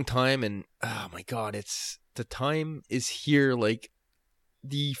long time, and oh my god, the time is here. Like,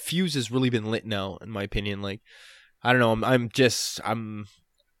 the fuse has really been lit now, in my opinion. Like, I don't know, I'm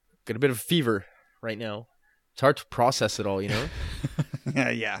got a bit of a fever right now. It's hard to process it all,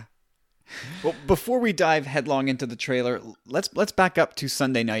 Yeah. Well, before we dive headlong into the trailer, let's back up to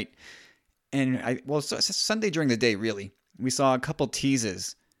Sunday night. And it's Sunday during the day, really. We saw a couple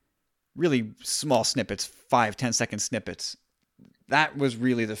teases, really small snippets, 5-10 second snippets. That was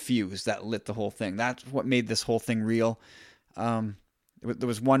really the fuse that lit the whole thing. That's what made this whole thing real. There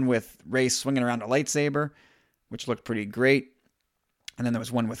was one with Rey swinging around a lightsaber, which looked pretty great. And then there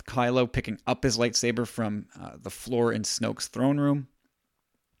was one with Kylo picking up his lightsaber from the floor in Snoke's throne room.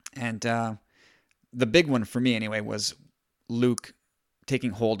 And the big one for me, anyway, was Luke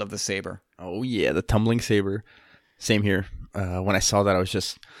taking hold of the saber. Oh, yeah, the tumbling saber. Same here. When I saw that, I was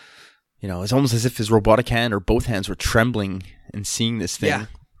just, it's almost as if his robotic hand or both hands were trembling in seeing this thing.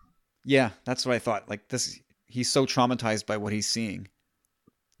 Yeah, that's what I thought. Like this, he's so traumatized by what he's seeing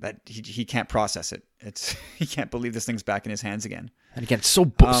that he can't process it. He can't believe this thing's back in his hands again. And again, so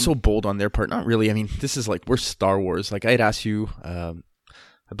bold on their part. Not really. I mean, this is like, we're Star Wars. Like, I had asked you, I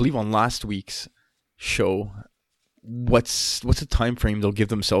believe on last week's show, what's the time frame they'll give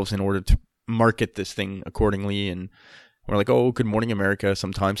themselves in order to market this thing accordingly. And we're like, oh, Good Morning America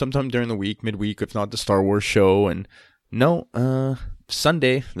sometime during the week, midweek, if not the Star Wars show. And no,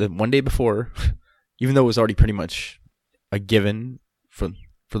 Sunday, the one day before, even though it was already pretty much a given for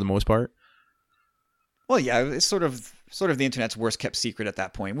the most part. Well, yeah, it's sort of the internet's worst kept secret at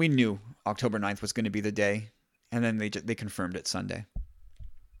that point. We knew October 9th was going to be the day, and then they confirmed it Sunday.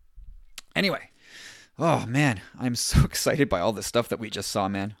 Anyway, oh man, I'm so excited by all this stuff that we just saw,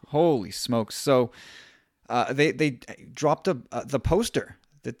 man. Holy smokes. So they dropped the poster,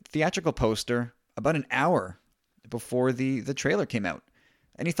 the theatrical poster, about an hour before the trailer came out.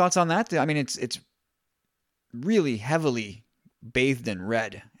 Any thoughts on that? I mean, it's really heavily bathed in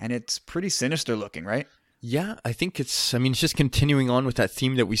red, and it's pretty sinister looking, right? Yeah, I think it's just continuing on with that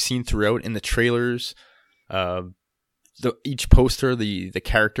theme that we've seen throughout in the trailers. Each poster, the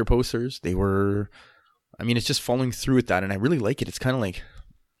character posters, it's just following through with that, and I really like it. It's kind of like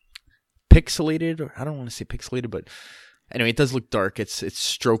pixelated, or I don't want to say pixelated, but anyway, it does look dark. It's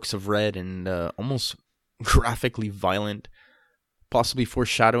strokes of red and almost graphically violent, possibly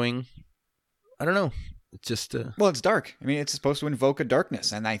foreshadowing. I don't know. It's just well, it's dark. I mean, it's supposed to invoke a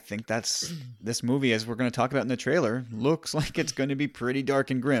darkness, and I think that's this movie, as we're going to talk about in the trailer, looks like it's going to be pretty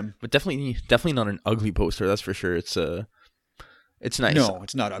dark and grim. But definitely not an ugly poster, that's for sure. It's It's nice. No,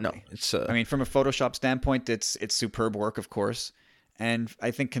 it's not ugly. No, it's I mean, from a Photoshop standpoint, it's superb work, of course, and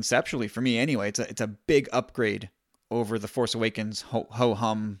I think conceptually, for me anyway, it's a big upgrade over the Force Awakens ho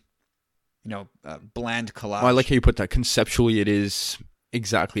hum, bland collage. well, I like how you put that. Conceptually, it is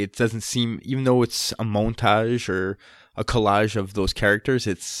exactly. It doesn't seem, even though it's a montage or a collage of those characters,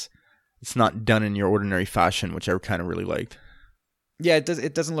 it's not done in your ordinary fashion, which I kind of really liked. Yeah,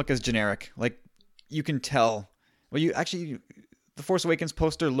 it doesn't look as generic. Like, you can tell. Well, the Force Awakens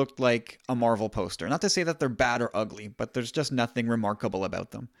poster looked like a Marvel poster. Not to say that they're bad or ugly, but there's just nothing remarkable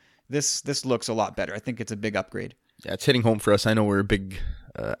about them. This looks a lot better. I think it's a big upgrade. Yeah, it's hitting home for us. I know we're big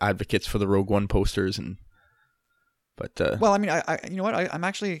advocates for the Rogue One posters, but well, I mean, I you know what?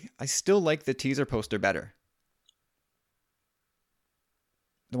 I still like the teaser poster better.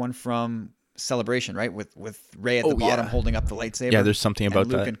 The one from Celebration, right? With Rey at the bottom holding up the lightsaber. Yeah, there's something about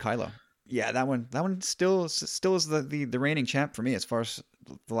Luke that. and Kylo. Yeah, that one still is the reigning champ for me as far as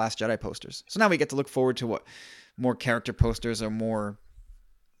the Last Jedi posters. So now we get to look forward to what more character posters or more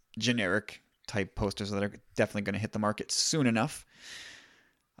generic type posters that are definitely going to hit the market soon enough.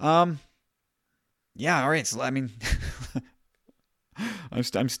 Yeah, all right. So I mean,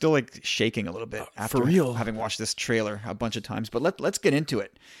 I'm still like shaking a little bit after for real, having watched this trailer a bunch of times. But let's get into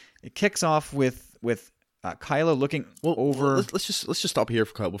it. It kicks off with Kylo looking over. Let's just stop here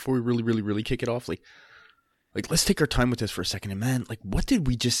for Kylo before we really kick it off. Like let's take our time with this for a second. And man, like, what did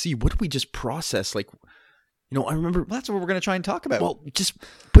we just see? What did we just process? Like, I remember. Well, that's what we're going to try and talk about. Well, just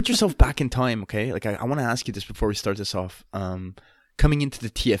put yourself back in time, okay? Like, I want to ask you this before we start this off. Coming into the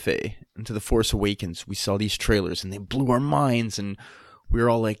TFA, into the Force Awakens, we saw these trailers and they blew our minds, and we were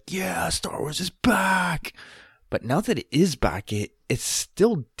all like, "Yeah, Star Wars is back." But now that it is back, it's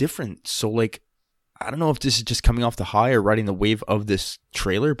still different. So, like, I don't know if this is just coming off the high or riding the wave of this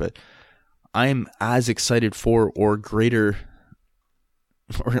trailer, but I'm as excited for, or greater,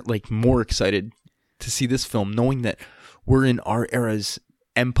 or like more excited to see this film, knowing that we're in our era's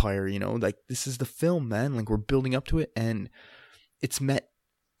empire, like, this is the film, man. Like, we're building up to it, and it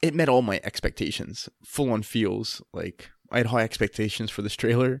met all my expectations. Full on feels like I had high expectations for this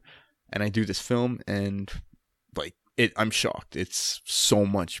trailer, and I do this film, and like, I'm shocked. It's so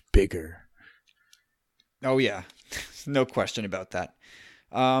much bigger. Oh yeah, no question about that.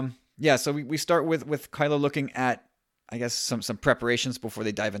 Yeah, so we start with Kylo looking at, I guess, some preparations before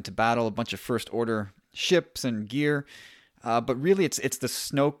they dive into battle, a bunch of First Order ships and gear, but really it's the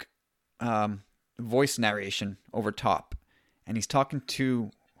Snoke voice narration over top, and he's talking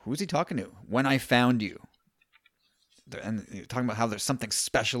to, who's he talking to? When I found you, and talking about how there's something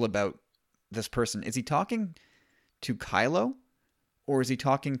special about this person. Is he talking to Kylo, or is he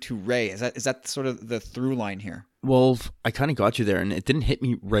talking to Rey? Is that sort of the through line here? Well, I kind of got you there, and it didn't hit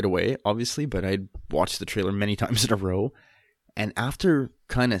me right away, obviously, but I'd watched the trailer many times in a row, and after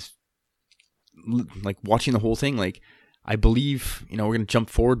kind of like watching the whole thing, like, I believe, we're going to jump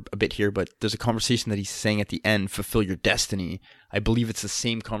forward a bit here, but there's a conversation that he's saying at the end, fulfill your destiny. I believe it's the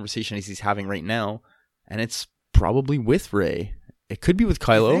same conversation as he's having right now, and it's probably with Rey. It could be with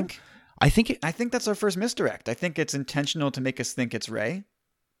Kylo. I think that's our first misdirect. I think it's intentional to make us think it's Rey,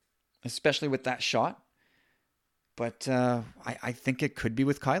 especially with that shot. But I think it could be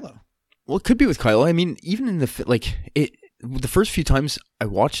with Kylo. Well, it could be with Kylo. I mean, even in the first few times I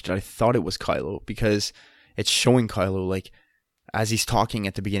watched it, I thought it was Kylo, because it's showing Kylo, like, as he's talking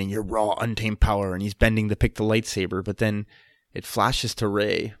at the beginning, your raw, untamed power, and he's bending to pick the lightsaber, but then it flashes to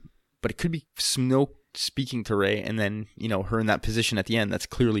Rey. But it could be Snoke speaking to Rey, and then, her in that position at the end. That's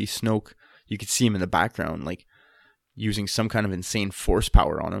clearly Snoke. You could see him in the background, like, using some kind of insane force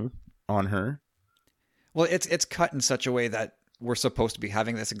power on her. Well, it's cut in such a way that we're supposed to be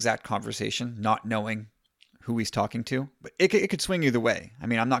having this exact conversation, not knowing who he's talking to. But it could swing either way. I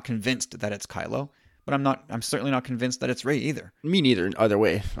mean, I'm not convinced that it's Kylo, but I'm certainly not convinced that it's Rey either. Me neither. Either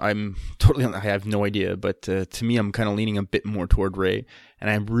way, I have no idea. But to me, I'm kind of leaning a bit more toward Rey, and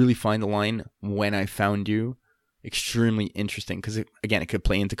I really find the line "when I found you" extremely interesting, because it could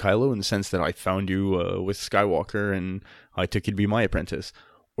play into Kylo in the sense that I found you with Skywalker, and I took you to be my apprentice.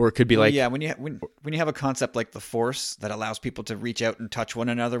 Or it could be like, when you have a concept like the Force that allows people to reach out and touch one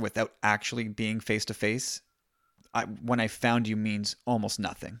another without actually being face to face, when I found you means almost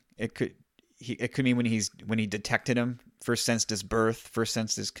nothing. It could mean when he detected him, first sensed his birth, first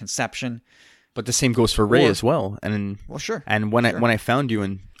sensed his conception. But the same goes for Rey as well. And well, sure. And when I found you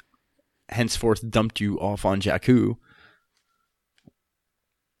and henceforth dumped you off on Jakku,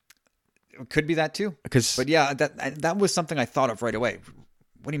 it could be that too. But yeah, that was something I thought of right away.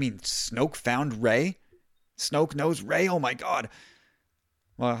 What do you mean, Snoke found Rey? Snoke knows Rey? Oh my god.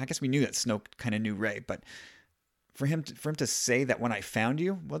 Well, I guess we knew that Snoke kind of knew Rey, but for him to say that when I found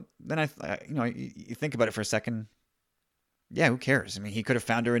you, well, then you think about it for a second. Yeah, who cares? I mean, he could have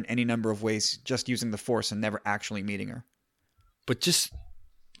found her in any number of ways just using the Force and never actually meeting her. But just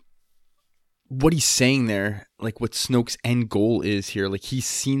what he's saying there, like what Snoke's end goal is here, like he's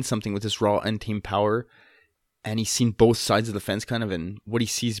seen something with this raw, untamed power, and he's seen both sides of the fence kind of, and what he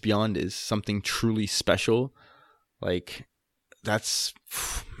sees beyond is something truly special. Like, that's,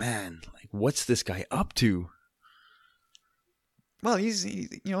 man, like what's this guy up to? Well, he's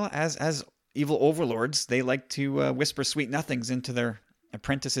as evil overlords, they like to whisper sweet nothings into their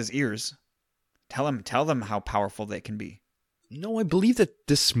apprentices' ears. Tell them how powerful they can be. No, I believe that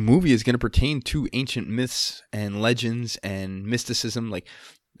this movie is going to pertain to ancient myths and legends and mysticism. Like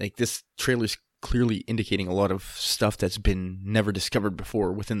this trailer's clearly indicating a lot of stuff that's been never discovered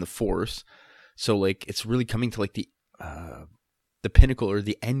before within the Force. So like it's really coming to like the pinnacle or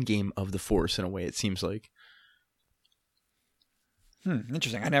the end game of the Force in a way, it seems like.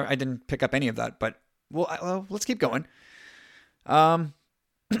 Interesting. I didn't pick up any of that, but well, let's keep going. Where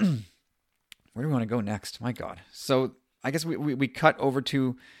do we want to go next? My God. So I guess we cut over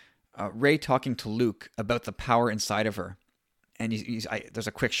to Rey talking to Luke about the power inside of her, and there's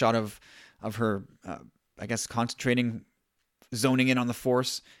a quick shot of her, I guess, concentrating, zoning in on the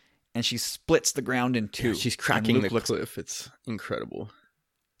Force, and she splits the ground in two. Yeah, she's cracking the cliff. It's incredible.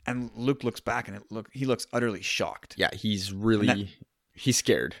 And Luke looks back, and he looks utterly shocked. Yeah, he's really. He's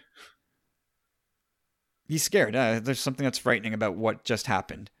scared. He's scared. There's something that's frightening about what just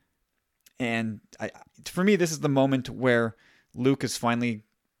happened. And for me, this is the moment where Luke has finally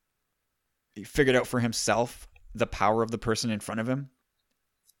figured out for himself the power of the person in front of him.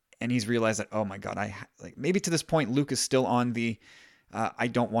 And he's realized that, oh my God, maybe to this point, Luke is still on the I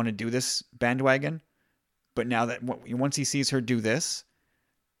don't want to do this bandwagon. But now that once he sees her do this,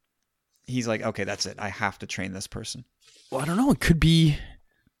 he's like, okay, that's it. I have to train this person. Well, I don't know. It could be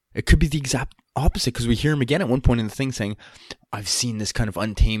the exact opposite, because we hear him again at one point in the thing saying, I've seen this kind of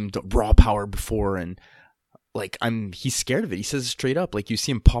untamed raw power before, and like he's scared of it. He says it straight up. Like you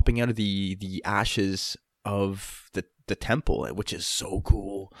see him popping out of the ashes of the temple, which is so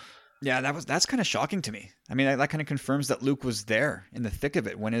cool. Yeah, that's kind of shocking to me. I mean, that kind of confirms that Luke was there in the thick of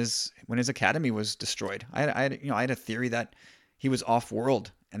it when his academy was destroyed. I had a theory that he was off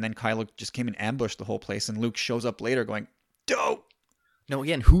world, and then Kylo just came and ambushed the whole place, and Luke shows up later going, dope. No,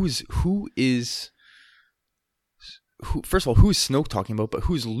 again, who is first of all, who is Snoke talking about, but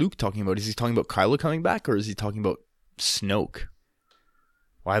who's Luke talking about? Is he talking about Kylo coming back, or is he talking about Snoke?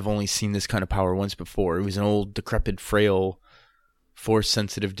 Well, I've only seen this kind of power once before. He was an old, decrepit, frail,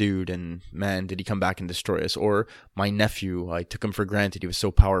 Force-sensitive dude, and man, did he come back and destroy us. Or my nephew, I took him for granted. He was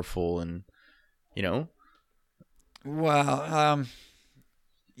so powerful, and, you know? Well,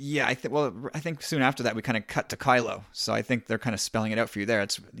 yeah, I think soon after that we kind of cut to Kylo. So I think they're kind of spelling it out for you there.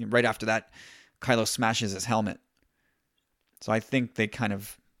 It's right after that, Kylo smashes his helmet. So I think they kind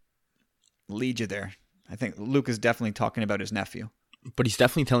of lead you there. I think Luke is definitely talking about his nephew. But he's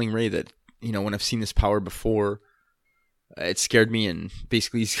definitely telling Rey that, when I've seen this power before, it scared me, and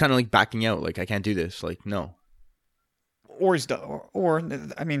basically he's kind of like backing out, like, I can't do this, like, no. Or he's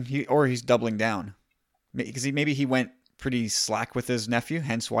doubling down, because maybe he went pretty slack with his nephew,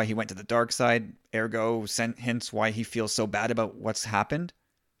 hence why he went to the dark side. Ergo, hence why he feels so bad about what's happened,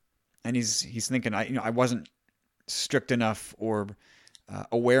 and he's thinking, I wasn't strict enough or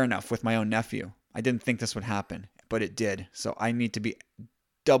aware enough with my own nephew. I didn't think this would happen, but it did. So I need to be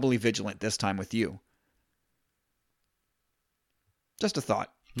doubly vigilant this time with you. Just a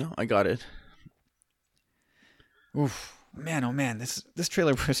thought. No, I got it. Oof, man, oh man, this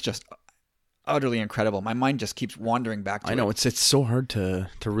trailer was just utterly incredible. My mind just keeps wandering back to it. I know, it's so hard to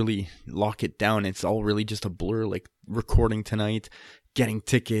really lock it down. It's all really just a blur, like recording tonight, getting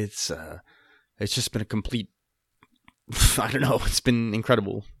tickets. It's just been a complete, I don't know, it's been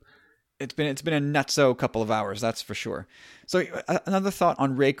incredible. It's been a nutso couple of hours, that's for sure. So another thought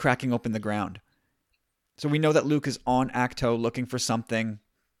on Rey cracking open the ground. So we know that Luke is on Ahch-To looking for something,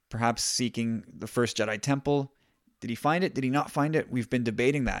 perhaps seeking the first Jedi Temple. Did he find it? Did he not find it? We've been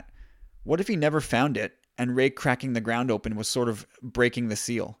debating that. What if he never found it, and Rey cracking the ground open was sort of breaking the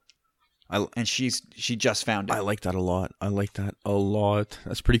seal? And she just found it. I like that a lot.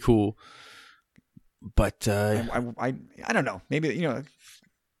 That's pretty cool. But I don't know. Maybe, it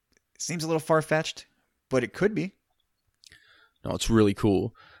seems a little far-fetched, but it could be. No, it's really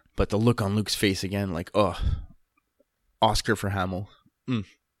cool. But the look on Luke's face again, like, Oscar for Hamill.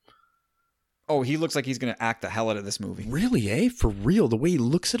 Oh, he looks like he's going to act the hell out of this movie. Really, eh? For real? The way he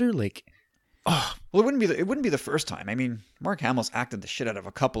looks at her, like, oh. Well, it wouldn't be the first time. I mean, Mark Hamill's acted the shit out of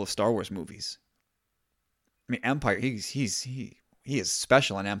a couple of Star Wars movies. I mean, Empire. He is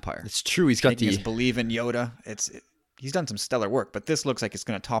special in Empire. It's true. He's got Making us believe in Yoda. He's done some stellar work, but this looks like it's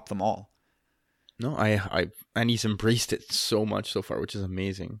going to top them all. No, and he's embraced it so much so far, which is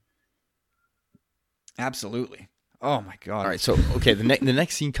amazing. Absolutely. Oh my god. All right, so okay, the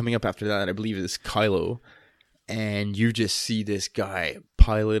next scene coming up after that, I believe, is Kylo, and you just see this guy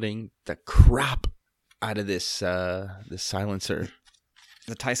piloting the crap out of this silencer.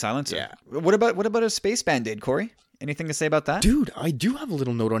 The TIE silencer. Yeah. What about a space band-aid, Corey? Anything to say about that? Dude, I do have a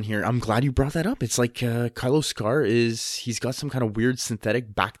little note on here. I'm glad you brought that up. It's like Kylo Scar he's got some kind of weird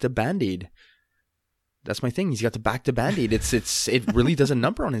synthetic Bacta Band-Aid. That's my thing. He's got the Bacta Band-Aid. It really does a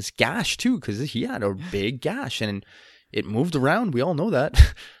number on his gash too, because he had a big gash and it moved around. We all know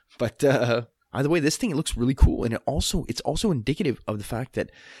that. But either way, this thing, it looks really cool, and it's also indicative of the fact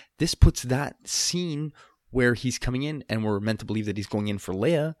that this puts that scene where he's coming in, and we're meant to believe that he's going in for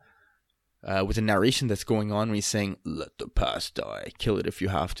Leia. With a narration that's going on when he's saying, "Let the past die, kill it if you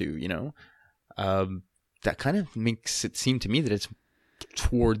have to," that kind of makes it seem to me that it's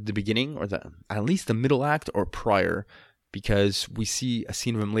toward the beginning or at least the middle act or prior, because we see a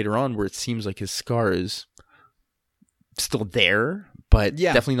scene of him later on where it seems like his scar is still there, but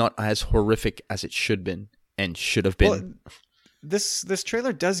definitely not as horrific as it should have been. Well, this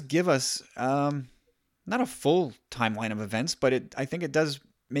trailer does give us not a full timeline of events, but I think it does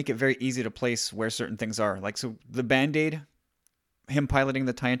make it very easy to place where certain things are. Like, so the Band-Aid, him piloting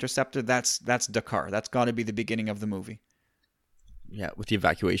the TIE Interceptor, that's Dakar. That's got to be the beginning of the movie. Yeah, with the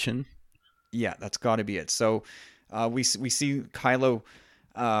evacuation. Yeah, that's got to be it. So we see Kylo,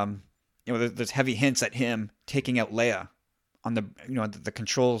 there's heavy hints at him taking out Leia on the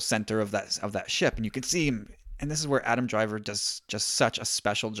control center of that ship, and you can see him. And this is where Adam Driver does just such a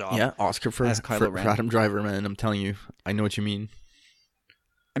special job. Yeah, Oscar for Adam Driver, man. I'm telling you, I know what you mean.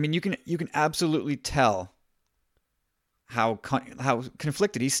 I mean, you can absolutely tell how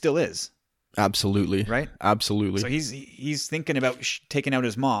conflicted he still is. Absolutely. Right? Absolutely. So he's thinking about taking out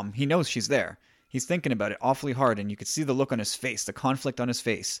his mom. He knows she's there. He's thinking about it awfully hard, and you could see the look on his face, the conflict on his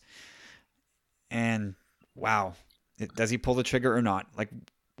face. And wow, does he pull the trigger or not? Like,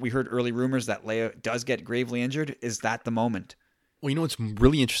 we heard early rumors that Leia does get gravely injured. Is that the moment? Well, you know what's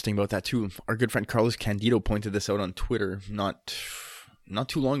really interesting about that too? Our good friend Carlos Candido pointed this out on Twitter not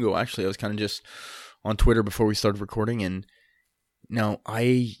too long ago, actually. I was kind of just on Twitter before we started recording, and now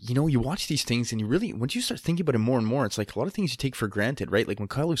you watch these things and you really, once you start thinking about it more and more, it's like a lot of things you take for granted, right? Like when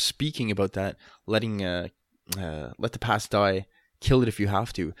Kylo's speaking about that, letting let the past die, kill it if you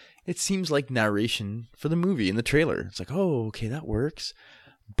have to, it seems like narration for the movie in the trailer. It's like, oh, okay, that works.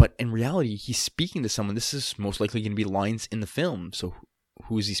 But in reality, he's speaking to someone. This is most likely going to be lines in the film. So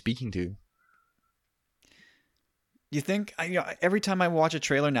who is he speaking to? You think? Every time I watch a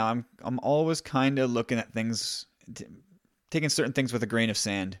trailer now, I'm always kind of looking at things, taking certain things with a grain of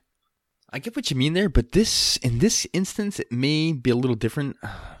sand. I get what you mean there, but in this instance, it may be a little different.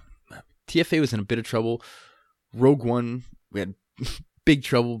 TFA was in a bit of trouble. Rogue One, we had big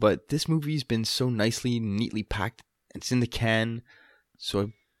trouble, but this movie's been so neatly packed. It's in the can.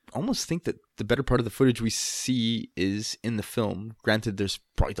 So I almost think that the better part of the footage we see is in the film. Granted, there's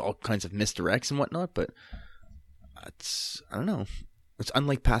probably all kinds of misdirects and whatnot, but I don't know. It's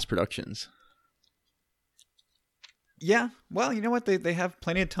unlike past productions. Yeah, well, you know what? They have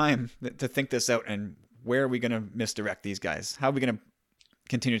plenty of time to think this out. And where are we going to misdirect these guys? How are we going to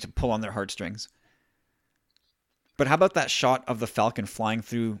continue to pull on their heartstrings? But how about that shot of the Falcon flying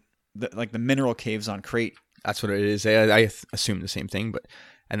through the mineral caves on Crate? That's what it is. I assume the same thing,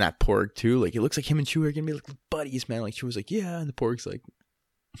 and that Porg too. Like, it looks like him and Chewie are gonna be like buddies, man. Like, Chewie's like, yeah, and the Porg's like,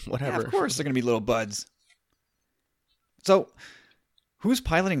 whatever. Yeah, of course they're gonna be little buds. So, who's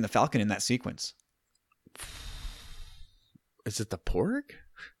piloting the Falcon in that sequence? Is it the Porg?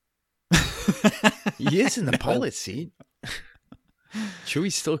 He is in the pilot seat.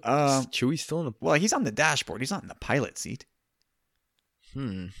 Chewie's still in the. Well, he's on the dashboard. He's not in the pilot seat.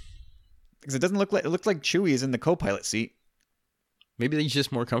 Because it doesn't look like, it looks like Chewie is in the co-pilot seat. Maybe he's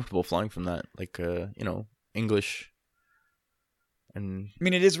just more comfortable flying from that, like English. And I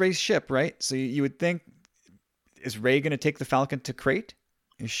mean, it is Rey's ship, right? So you would think, is Rey going to take the Falcon to Crate?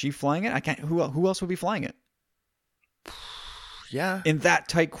 Is she flying it? I can't. Who else would be flying it? Yeah, in that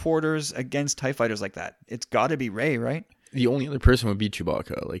tight quarters against TIE fighters like that, it's got to be Rey, right? The only other person would be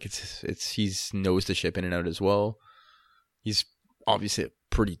Chewbacca. Like, he's knows the ship in and out as well. He's obviously a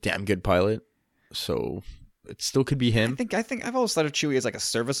pretty damn good pilot, so it still could be him. I think I've always thought of Chewie as like a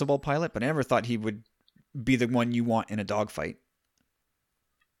serviceable pilot, but I never thought he would be the one you want in a dogfight.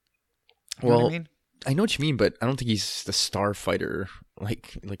 You know what I mean? I know what you mean, but I don't think he's the star fighter,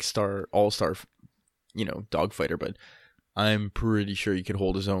 like star all-star dogfighter, but I'm pretty sure he could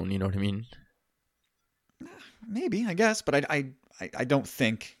hold his own. You know what I mean? Maybe, I guess, but I don't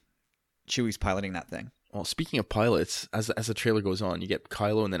think Chewie's piloting that thing. Well, speaking of pilots, as the trailer goes on, you get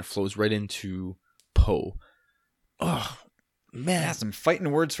Kylo, and then it flows right into Poe. Oh, man. Yeah, some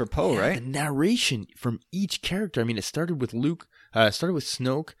fighting words for Poe, right? The narration from each character. I mean, it started with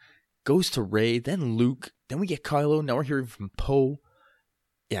Snoke, goes to Rey, then Luke, then we get Kylo, now we're hearing from Poe.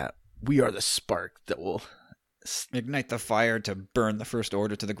 Yeah, we are the spark that will ignite the fire to burn the First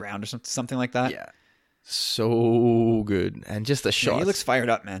Order to the ground or something like that. Yeah. So good. And just the shot. Yeah, he looks fired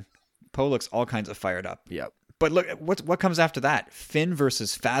up, man. Poe looks all kinds of fired up. Yeah. But look, what comes after that? Finn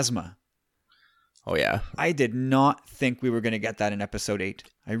versus Phasma. Oh, yeah. I did not think we were going to get that in episode 8.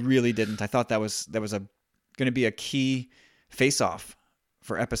 I really didn't. I thought that was going to be a key face-off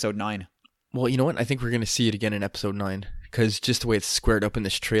for episode 9. Well, you know what? I think we're going to see it again in episode 9. Because just the way it's squared up in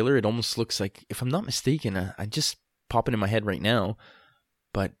this trailer, it almost looks like, if I'm not mistaken, I just pop it in my head right now,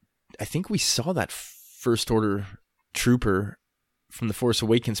 but I think we saw that First Order trooper from The Force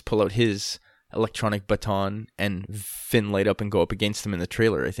Awakens pull out his electronic baton and Finn light up and go up against him in the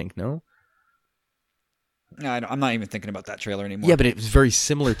trailer, I think, no? No, I'm not even thinking about that trailer anymore. Yeah, but it was very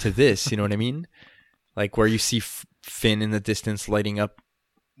similar to this, you know what I mean? Like where you see Finn in the distance lighting up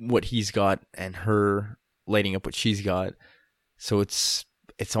what he's got and her lighting up what she's got. So it's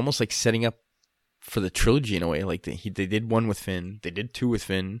almost like setting up for the trilogy in a way. Like they did one with Finn, they did 2 with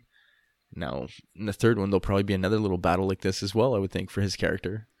Finn. Now, in the third one, there'll probably be another little battle like this as well, I would think, for his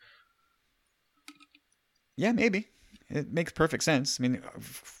character. Yeah, maybe. It makes perfect sense. I mean,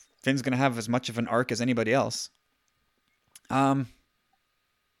 Finn's going to have as much of an arc as anybody else. So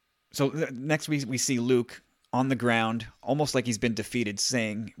next we see Luke on the ground, almost like he's been defeated,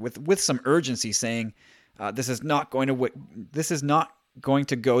 saying, with some urgency, saying, this is not going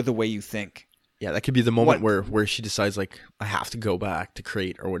to go the way you think. Yeah, that could be the moment where she decides, like, I have to go back to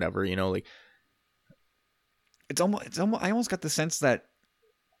Crate or whatever, like. It's almost. I almost got the sense that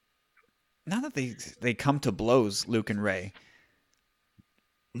now that they come to blows, Luke and Rey,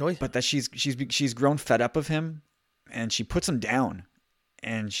 but that she's grown fed up of him, and she puts him down,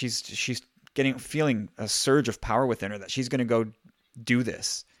 and she's feeling a surge of power within her that she's going to go do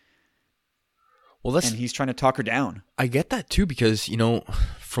this. Well, and he's trying to talk her down. I get that too because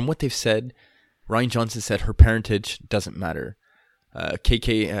from what they've said. Rian Johnson said her parentage doesn't matter.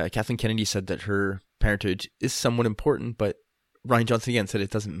 Kathleen Kennedy said that her parentage is somewhat important, but Rian Johnson again said it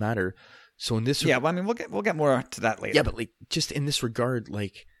doesn't matter. So in this, well, I mean, we'll get more to that later. Yeah, but like just in this regard,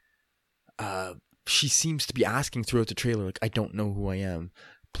 like, she seems to be asking throughout the trailer, like, I don't know who I am.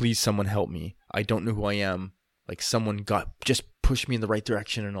 Please, someone help me. I don't know who I am. Like, someone just push me in the right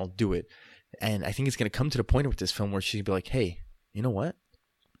direction, and I'll do it. And I think it's gonna come to the point with this film where she's gonna be like, hey, you know what?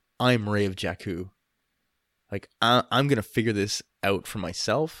 I'm Rey of Jakku. Like, I'm going to figure this out for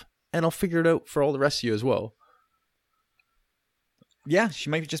myself, and I'll figure it out for all the rest of you as well. Yeah,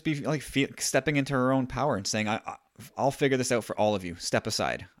 she might just be like stepping into her own power and saying, I'll figure this out for all of you. Step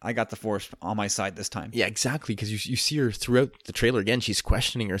aside. I got the Force on my side this time. Yeah, exactly, because you see her throughout the trailer again. She's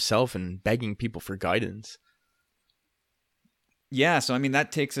questioning herself and begging people for guidance. Yeah, so I mean,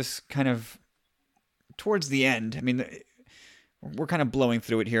 that takes us kind of towards the end. I mean, we're kind of blowing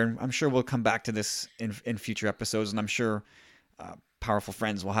through it here, and I'm sure we'll come back to this in future episodes, and I'm sure powerful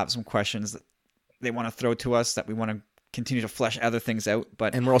friends will have some questions that they want to throw to us that we want to continue to flesh other things out.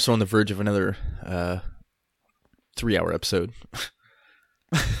 And we're also on the verge of another 3-hour episode.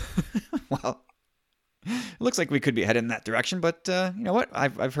 Well, it looks like we could be headed in that direction, but you know what?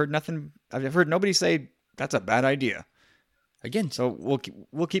 I've heard nothing. I've heard nobody say that's a bad idea. Again, so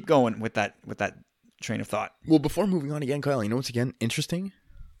we'll keep going with that train of thought. Well, before moving on again, Kyle, you know what's again interesting?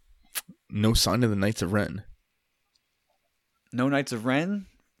 No sign of the Knights of Ren. No Knights of Ren?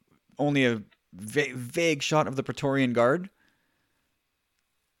 Only a vague shot of the Praetorian Guard?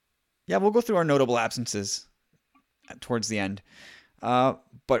 Yeah, we'll go through our notable absences towards the end.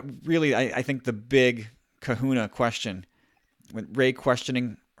 But really, I think the big kahuna question, with Rey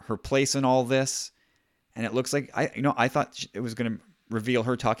questioning her place in all this, and it looks like, I thought it was going to reveal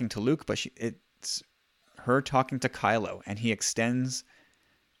her talking to Luke, but it's her talking to Kylo, and he extends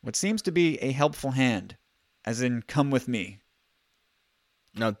what seems to be a helpful hand, as in, come with me.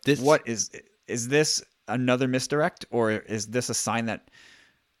 Now, what is this another misdirect, or is this a sign that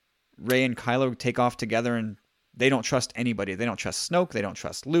Rey and Kylo take off together and they don't trust anybody? They don't trust Snoke, they don't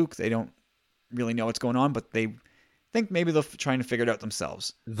trust Luke, they don't really know what's going on, but they think maybe they're trying to figure it out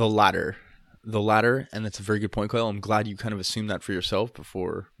themselves. The latter, and that's a very good point, Kyle. I'm glad you kind of assumed that for yourself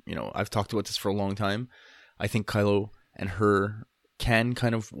before. I've talked about this for a long time. I think Kylo and her can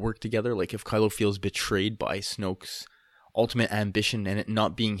kind of work together. Like if Kylo feels betrayed by Snoke's ultimate ambition and it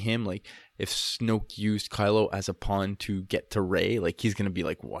not being him, like if Snoke used Kylo as a pawn to get to Rey, like he's gonna be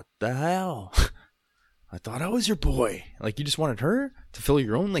like, what the hell? I thought I was your boy. Like you just wanted her to fill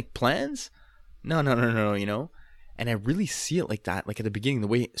your own like plans? No, you know? And I really see it like that. Like at the beginning, the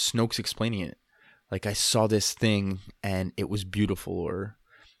way Snoke's explaining it, like I saw this thing and it was beautiful. Or,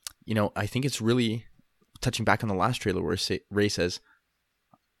 you know, I think it's really touching back on the last trailer where Rey says,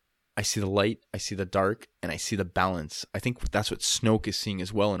 I see the light, I see the dark, and I see the balance. I think that's what Snoke is seeing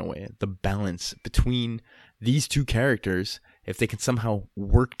as well in a way. The balance between these two characters, if they can somehow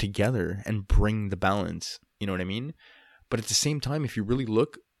work together and bring the balance, you know what I mean? But at the same time, if you really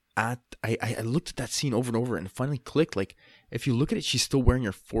look at, I looked at that scene over and over and it finally clicked. Like, if you look at it, she's still wearing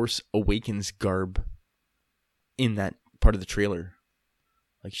her Force Awakens garb in that part of the trailer.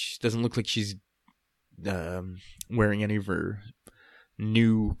 Like, she doesn't look like she's wearing any of her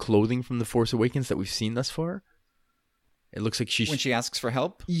new clothing from the Force Awakens that we've seen thus far. It looks like when she asks for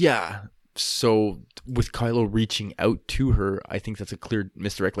help. Yeah. So with Kylo reaching out to her, I think that's a clear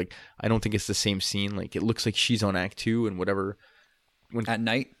misdirect. Like, I don't think it's the same scene. Like, it looks like she's on Act 2 and whatever. At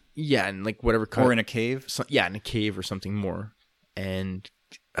night. Yeah, and like whatever. Or in a cave. In a cave or something more. And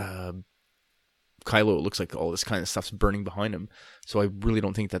Kylo, it looks like all this kind of stuff's burning behind him. So I really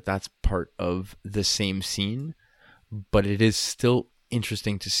don't think that that's part of the same scene. But it is still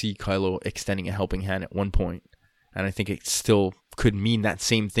interesting to see Kylo extending a helping hand at one point. And I think it still could mean that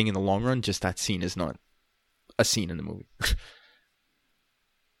same thing in the long run, just that scene is not a scene in the movie.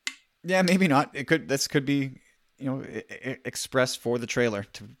 Yeah, maybe not. This could be, you know, expressed for the trailer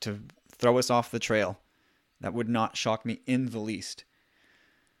to throw us off the trail. That would not shock me in the least.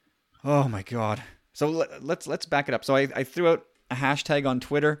 Oh my god. So let's back it up. So I threw out a hashtag on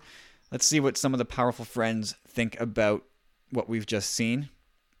Twitter. Let's see what some of the powerful friends think about what we've just seen.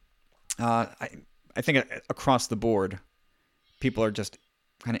 I think across the board, people are just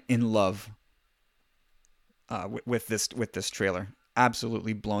kind of in love with this trailer.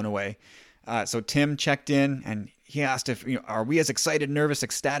 Absolutely blown away. So Tim checked in and he asked if, you know, are we as excited, nervous,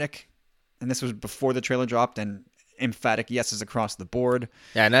 ecstatic? And this was before the trailer dropped, and emphatic yeses across the board.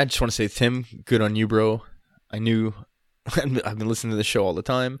 Yeah, and I just want to say, Tim, good on you, bro. I knew I've been listening to the show all the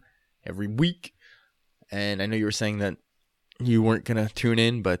time, every week, and I know you were saying that you weren't gonna tune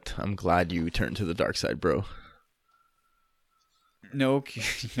in, but I'm glad you turned to the dark side, bro. No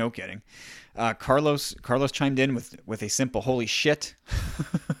kidding. Carlos chimed in with a simple "holy shit."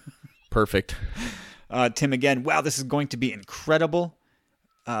 Perfect. Tim again. Wow, this is going to be incredible.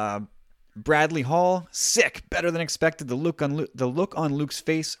 Bradley Hall, sick, better than expected. The look on Luke's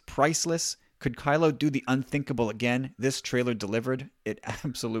face, priceless. Could Kylo do the unthinkable again? This trailer delivered. It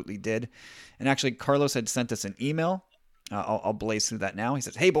absolutely did. And actually, Carlos had sent us an email. I'll blaze through that now. He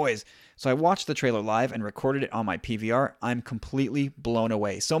says, "Hey boys, so I watched the trailer live and recorded it on my PVR. I'm completely blown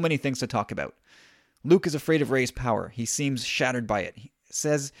away. So many things to talk about. Luke is afraid of Rey's power. He seems shattered by it. He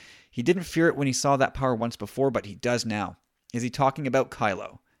says he didn't fear it when he saw that power once before, but he does now. Is he talking about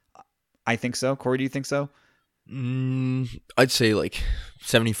Kylo? I think so. Corey, do you think so? I'd say like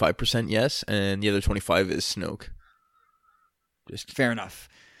 75% yes, and the other 25 is Snoke. Just fair enough.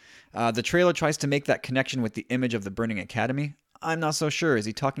 The trailer tries to make that connection with the image of the Burning Academy. I'm not so sure. Is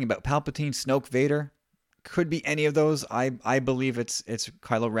he talking about Palpatine, Snoke, Vader? Could be any of those. I believe it's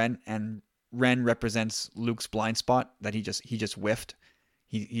Kylo Ren, and Ren represents Luke's blind spot that he just whiffed.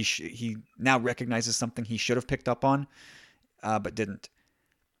 He now recognizes something he should have picked up on, but didn't.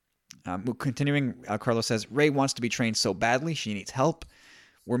 Continuing, Carlos says, Rey wants to be trained so badly, she needs help.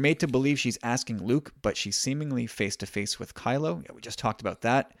 We're made to believe she's asking Luke, but she's seemingly face-to-face with Kylo. Yeah, we just talked about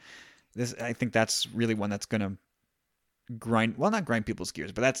that. I think that's really one that's going to not grind people's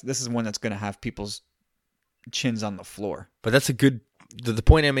gears, but this is one that's going to have people's chins on the floor. But that's a good, the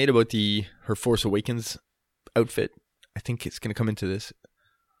point I made about her Force Awakens outfit, I think it's going to come into this.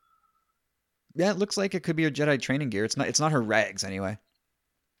 Yeah, it looks like it could be her Jedi training gear. It's not her rags anyway.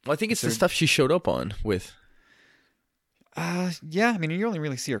 Well, I think it's the stuff she showed up on with. Yeah, I mean, you only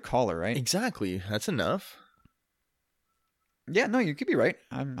really see her collar, right? Exactly. That's enough. Yeah, no, you could be right.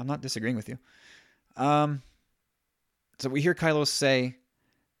 I'm not disagreeing with you. So we hear Kylo say,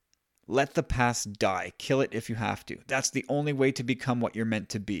 "Let the past die. Kill it if you have to. That's the only way to become what you're meant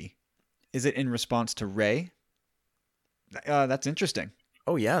to be." Is it in response to Rey? That's interesting.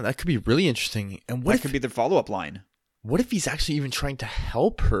 Oh yeah, that could be really interesting. And that could be the follow-up line. What if he's actually even trying to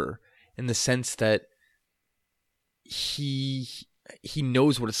help her in the sense that he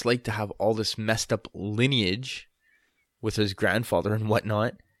knows what it's like to have all this messed up lineage with his grandfather and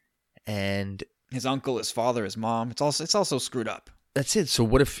whatnot, and his uncle, his father, his mom. It's also screwed up. that's it. So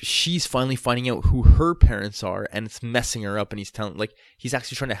what if she's finally finding out who her parents are and it's messing her up, and he's telling, like, he's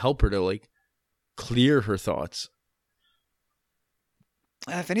actually trying to help her to, like, clear her thoughts.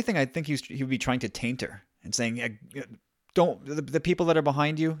 If anything, I think he would be trying to taint her and saying, "Don't the people that are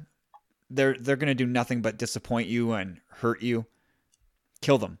behind you, they're going to do nothing but disappoint you and hurt you.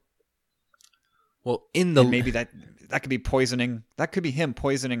 Kill them." Well, and maybe that could be poisoning. That could be him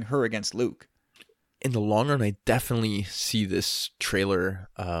poisoning her against Luke. In the long run, I definitely see this trailer.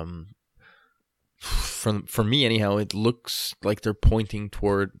 For me, anyhow, it looks like they're pointing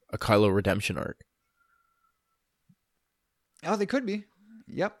toward a Kylo redemption arc. Oh, they could be.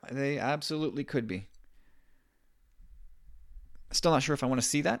 Yep, they absolutely could be. Still not sure if I want to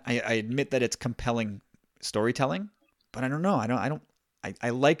see that. I admit that it's compelling storytelling, but I don't know. I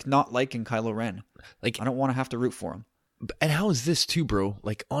like not liking Kylo Ren. Like, I don't want to have to root for him. And how is this too, bro?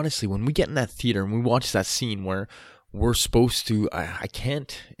 Like, honestly, when we get in that theater and we watch that scene where we're supposed to, I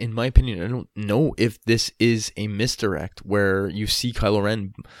can't, in my opinion, I don't know if this is a misdirect where you see Kylo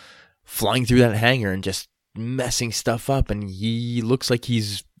Ren flying through that hangar and just messing stuff up, and he looks like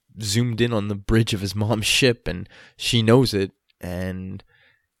he's zoomed in on the bridge of his mom's ship, and she knows it, and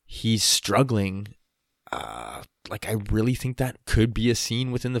he's struggling. Like, I really think that could be a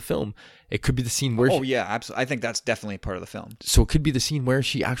scene within the film. It could be the scene where yeah, absolutely. I think that's definitely part of the film. So it could be the scene where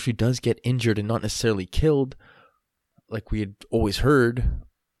she actually does get injured and not necessarily killed, like we had always heard.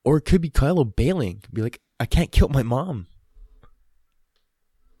 Or it could be Kylo bailing, be like, I can't kill my mom.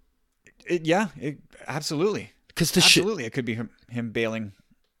 Absolutely. Absolutely, it could be him bailing.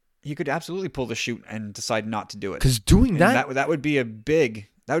 He could absolutely pull the chute and decide not to do it. Because doing that would be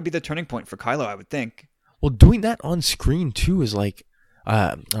that would be the turning point for Kylo, I would think. Well, doing that on screen too is like,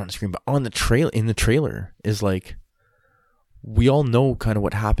 not on screen, but in the trailer is like, we all know kind of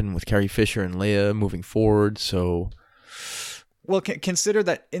what happened with Carrie Fisher and Leia moving forward. So, well, consider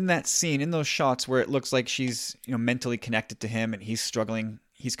that in that scene, in those shots where it looks like she's mentally connected to him and he's struggling,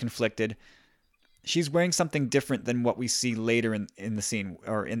 he's conflicted. She's wearing something different than what we see later in the scene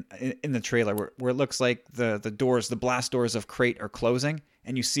or in the trailer, where it looks like the blast doors of Crate are closing,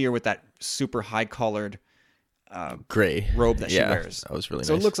 and you see her with that super high collared gray robe that she wears. That was really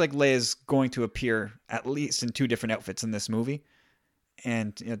so nice. It looks like Leia's going to appear at least in 2 different outfits in this movie,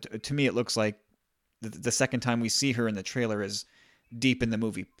 and to me it looks like the second time we see her in the trailer is deep in the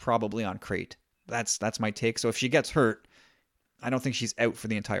movie, probably on Crate. That's my take. So if she gets hurt, I don't think she's out for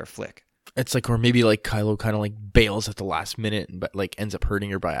the entire flick. It's like, or maybe like Kylo kind of like bails at the last minute, but like ends up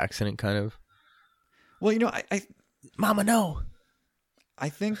hurting her by accident, kind of. Well, Mama, no. I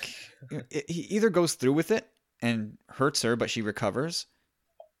think he either goes through with it and hurts her, but she recovers,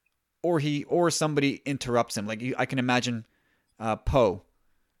 or somebody interrupts him. Like, I can imagine Poe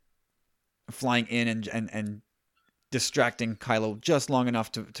flying in and distracting Kylo just long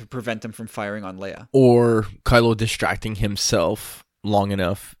enough to prevent him from firing on Leia, or Kylo distracting himself long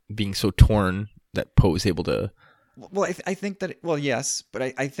enough, being so torn that Poe is able to. Well, I think that. Well, yes,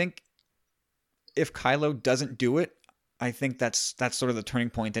 but I think if Kylo doesn't do it, I think that's sort of the turning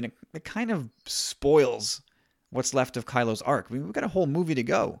point, and it kind of spoils what's left of Kylo's arc. We've got a whole movie to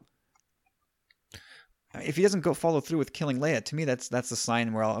go. If he doesn't follow through with killing Leia, to me that's a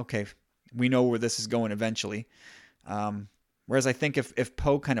sign where okay, we know where this is going eventually. Whereas I think if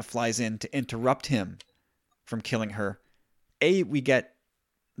Poe kind of flies in to interrupt him from killing her, we get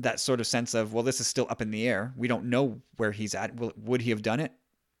that sort of sense of, well, this is still up in the air. We don't know where he's at. Would he have done it?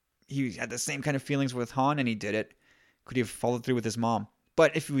 He had the same kind of feelings with Han, and he did it. Could he have followed through with his mom?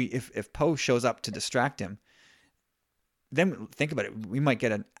 But if Poe shows up to distract him, then think about it. We might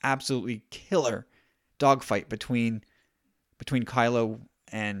get an absolutely killer dogfight between Kylo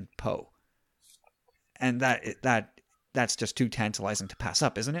and Poe, and that's just too tantalizing to pass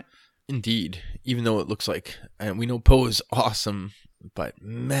up, isn't it? Indeed, even though it looks like, and we know Poe is awesome, but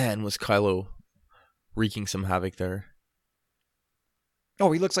man, was Kylo wreaking some havoc there.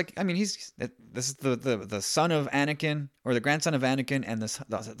 Oh, he looks like, this is the son of Anakin, or the grandson of Anakin, and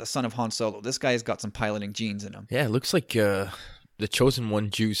the son of Han Solo. This guy's got some piloting genes in him. Yeah, it looks like the Chosen One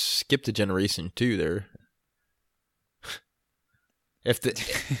juice skipped a generation too there.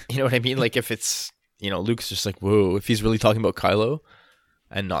 You know what I mean? Like, if it's, Luke's just like, whoa, if he's really talking about Kylo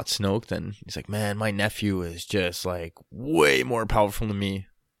and not Snoke, then he's like, man, my nephew is just like way more powerful than me.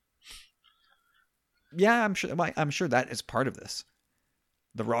 Yeah, I'm sure that is part of this.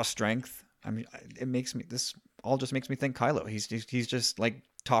 The raw strength. This all just makes me think Kylo. He's just like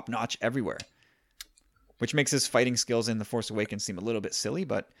top notch everywhere, which makes his fighting skills in The Force Awakens seem a little bit silly.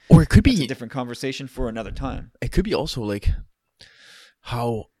 But or it could be a different conversation for another time. It could be also like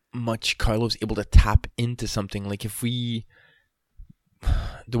how much Kylo's able to tap into something. Like if we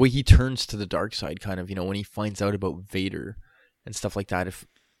the way he turns to the dark side, kind of, when he finds out about Vader and stuff like that. If,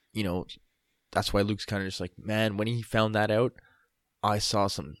 that's why Luke's kind of just like, man, when he found that out, I saw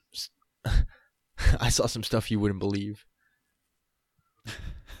some stuff you wouldn't believe.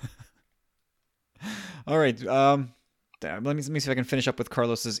 All right. Let me see if I can finish up with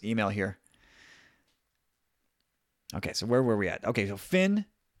Carlos's email here. Okay, so where were we at? Okay, so Finn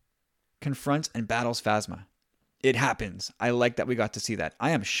confronts and battles Phasma. It happens. I like that we got to see that. I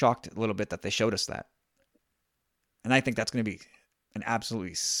am shocked a little bit that they showed us that. And I think that's going to be an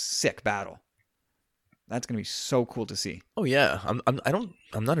absolutely sick battle. That's going to be so cool to see. Oh yeah, I'm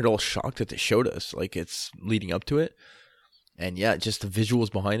not at all shocked that they showed us. Like, it's leading up to it. And yeah, just the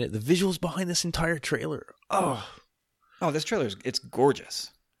visuals behind it. The visuals behind this entire trailer. Oh, this trailer it's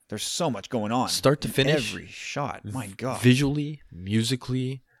gorgeous. There's so much going on. Start to finish. Every shot. My God. Visually,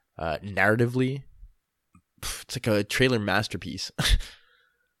 musically, narratively. It's like a trailer masterpiece.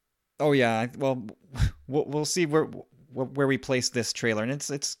 Oh yeah. Well, we'll see where we place this trailer, and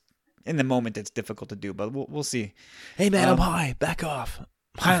it's in the moment it's difficult to do, but we'll see. Hey man, I'm high. Back off.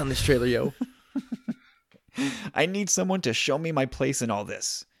 I'm high on this trailer, yo. I need someone to show me my place in all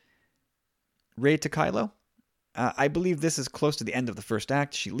this. Rey to Kylo. I believe this is close to the end of the first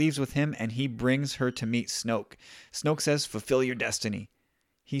act. She leaves with him, and he brings her to meet Snoke. Snoke says, "Fulfill your destiny."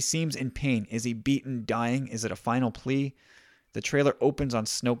 He seems in pain. Is he beaten, dying? Is it a final plea? The trailer opens on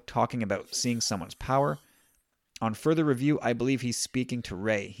Snoke talking about seeing someone's power. On further review, I believe he's speaking to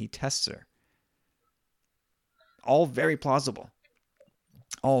Rey. He tests her. All very plausible.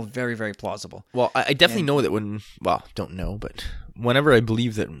 All very, very plausible. Well, I definitely know that don't know, but whenever I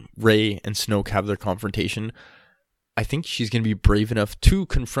believe that Rey and Snoke have their confrontation, I think she's going to be brave enough to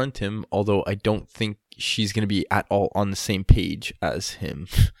confront him, although I don't think she's going to be at all on the same page as him.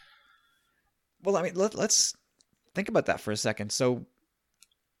 Well, I mean, let's think about that for a second. So,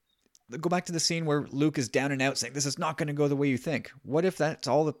 go back to the scene where Luke is down and out saying, this is not going to go the way you think. What if that's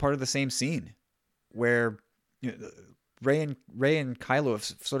all the part of the same scene? Where Rey and Kylo have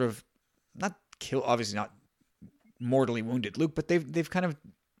sort of not killed, obviously not mortally wounded Luke, but they've kind of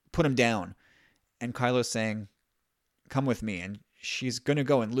put him down. And Kylo's saying, come with me. And she's going to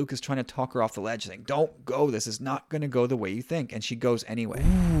go. And Luke is trying to talk her off the ledge, saying, don't go. This is not going to go the way you think. And she goes anyway.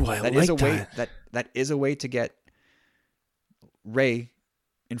 Ooh, that is a way. That is a way to get Rey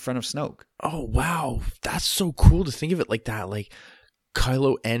in front of Snoke. Oh, wow. That's so cool to think of it like that. Like,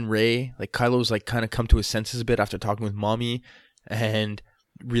 Kylo and Rey, like, Kylo's like kind of come to his senses a bit after talking with Mommy and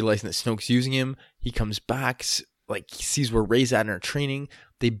realizing that Snoke's using him. He comes back, like, he sees where Rey's at in her training.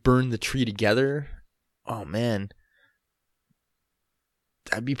 They burn the tree together. Oh, man.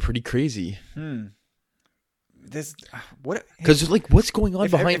 That'd be pretty crazy. This what? Because like, what's going on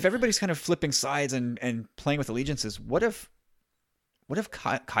behind? If everybody's kind of flipping sides and playing with allegiances, what if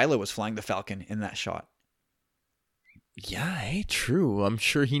Kylo was flying the Falcon in that shot? Yeah, hey, true. I'm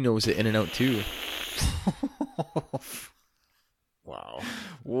sure he knows it in and out too.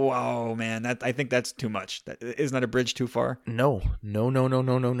 Wow, man. I think that's too much. Isn't that a bridge too far? No.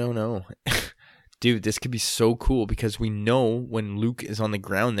 Dude, this could be so cool because we know when Luke is on the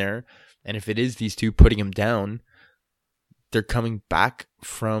ground there, and if it is these two putting him down, they're coming back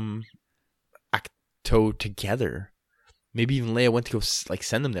from Acto together. Maybe even Leia went to go like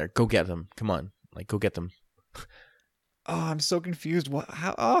send them there. Go get them. Come on, like go get them. Oh, I'm so confused. What?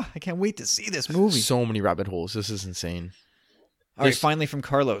 How? Oh, I can't wait to see this movie. So many rabbit holes. This is insane. All right, finally from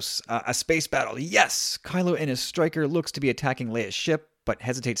Carlos. A space battle. Yes! Kylo and his striker looks to be attacking Leia's ship, but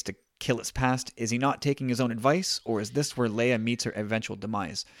hesitates to kill its past. Is he not taking his own advice, or is this where Leia meets her eventual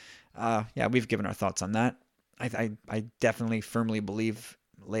demise? Yeah, we've given our thoughts on that. I definitely firmly believe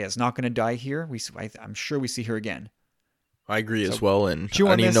Leia's not going to die here. I'm sure we see her again. I agree as well, and I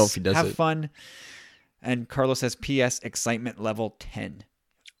don't even know if he does it. Have fun. And Carlos says, P.S. excitement level 10.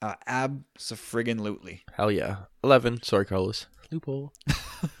 Abso-friggin-lutely. Hell yeah. 11. Sorry, Carlos. Loophole.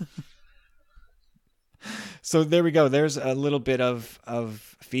 So there we go. There's a little bit of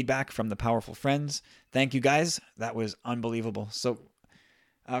feedback from the powerful friends. Thank you guys. That was unbelievable. So,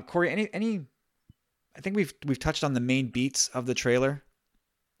 Corey, any? I think we've touched on the main beats of the trailer.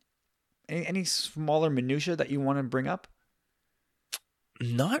 Any smaller minutia that you want to bring up?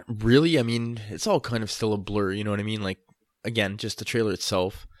 Not really. I mean, it's all kind of still a blur. You know what I mean? Like, again, just the trailer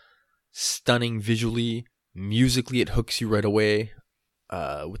itself, stunning visually, musically, it hooks you right away.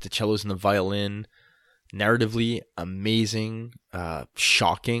 With the cellos and the violin. Narratively, amazing,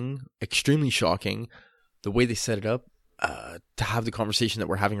 shocking, extremely shocking. The way they set it up, to have the conversation that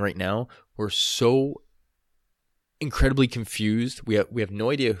we're having right now, we're so incredibly confused. We have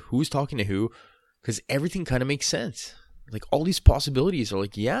no idea who's talking to who, because everything kind of makes sense. Like all these possibilities are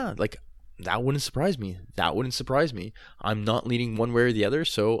like, yeah, like that wouldn't surprise me. That wouldn't surprise me. I'm not leaning one way or the other,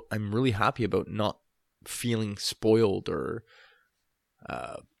 so I'm really happy about not feeling spoiled or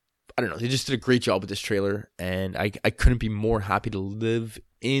I don't know. They just did a great job with this trailer, and I couldn't be more happy to live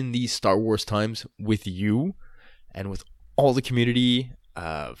in these Star Wars times with you and with all the community.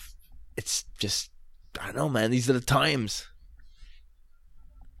 It's just, I don't know, man. These are the times.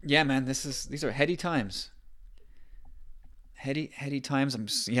 Yeah, man. These are heady times. Heady times. I'm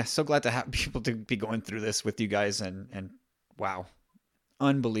so glad to have people to be going through this with you guys, and wow,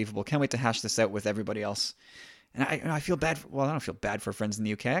 unbelievable. Can't wait to hash this out with everybody else. And I feel bad. Well, I don't feel bad for friends in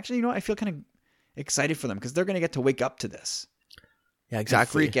the UK. Actually, I feel kind of excited for them because they're going to get to wake up to this. Yeah,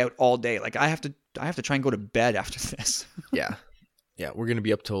 exactly. Freak out all day. Like I have to try and go to bed after this. Yeah, we're gonna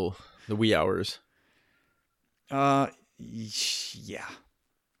be up till the wee hours. Yeah.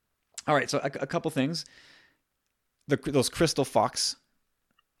 All right. So a couple things. Those Crystal Fox.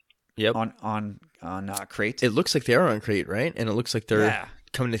 Yep. On Crate. It looks like they are on Crate, right? And it looks like they're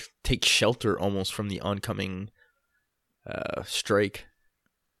coming to take shelter almost from the oncoming strike.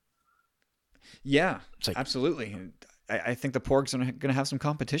 Yeah, absolutely. I think the Porgs are going to have some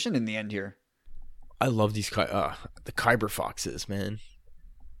competition in the end here. I love these the Kyber foxes, man.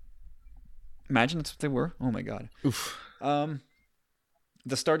 Imagine that's what they were. Oh my god. Oof. The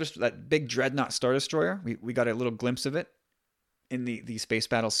that big dreadnought Star Destroyer. We got a little glimpse of it in the space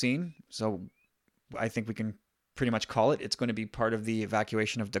battle scene. So I think we can pretty much call it. It's going to be part of the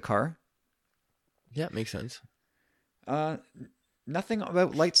evacuation of Dakar. Yeah, it makes sense. Nothing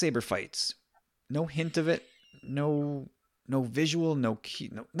about lightsaber fights. No hint of it. No visual. No key.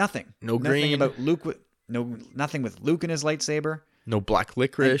 No nothing. No nothing green. About Luke. Nothing with Luke and his lightsaber. No black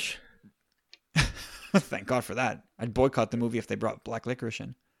licorice. Thank God for that. I'd boycott the movie if they brought black licorice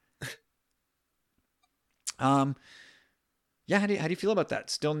in. Yeah. How do you feel about that?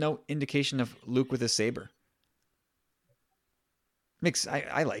 Still no indication of Luke with his saber.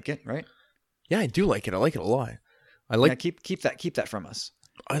 I like it, right? Yeah, I do like it. I like it a lot. I like keep that from us.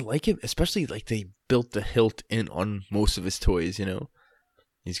 I like it, especially like they built the hilt in on most of his toys.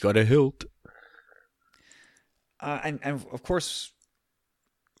 He's got a hilt. And of course,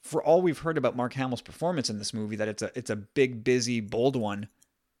 for all we've heard about Mark Hamill's performance in this movie, that it's a big, busy, bold one.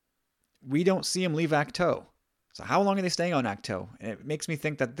 We don't see him leave Acto. So how long are they staying on Acto? And it makes me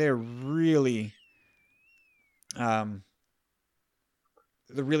think that they're really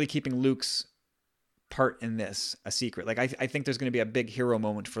keeping Luke's part in this a secret. Like I think there's going to be a big hero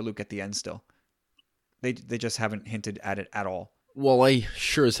moment for Luke at the end still. They just haven't hinted at it at all. Well, I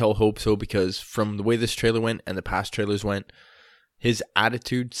sure as hell hope so, because from the way this trailer went and the past trailers went, his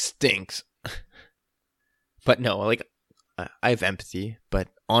attitude stinks. But no, like I have empathy, but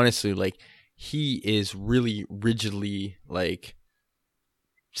honestly, like he is really rigidly like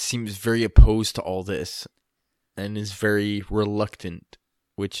seems very opposed to all this and is very reluctant,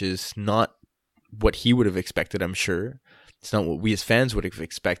 which is not what he would have expected, I'm sure. It's not what we as fans would have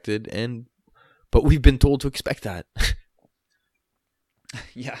expected, but we've been told to expect that.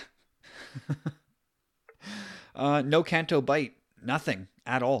 Yeah. No Canto Bight. Nothing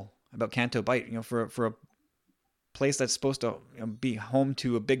at all about Canto Bight. For a place that's supposed to be home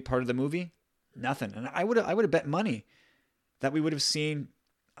to a big part of the movie, nothing. And I would have bet money that we would have seen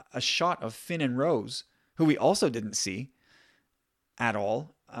a shot of Finn and Rose, who we also didn't see at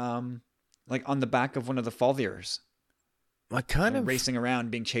all. Like on the back of one of the Falthiers. Racing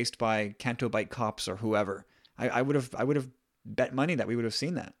around being chased by Canto Bight cops or whoever. I would have bet money that we would have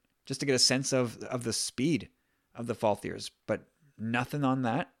seen that just to get a sense of the speed of the Falthiers, but nothing on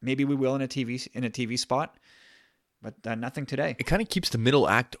that. Maybe we will in a TV spot, but nothing today. It kind of keeps the middle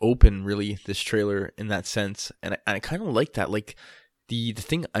act open, really, this trailer in that sense, and I kind of like that. Like the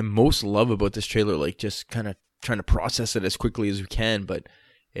thing I most love about this trailer, like just kind of trying to process it as quickly as we can, but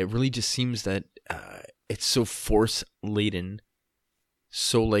it really just seems that it's so force laden,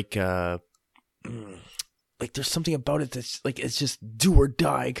 so like there's something about it that's like it's just do or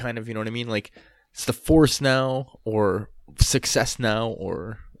die kind of, you know what I mean? Like it's the force now or success now,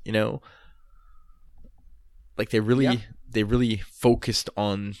 or like they really focused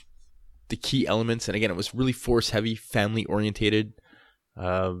on the key elements, and again it was really force heavy, family orientated.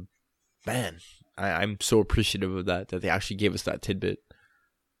 Man, I'm so appreciative of that they actually gave us that tidbit.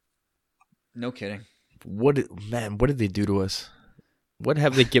 No kidding. What did they do to us? What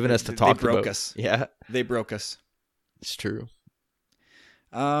have they given us to talk about? They broke us. Yeah. They broke us. It's true.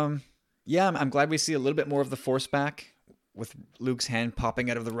 Yeah, I'm glad we see a little bit more of the Force back with Luke's hand popping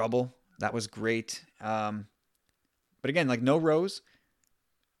out of the rubble. That was great. But again, like no Rose,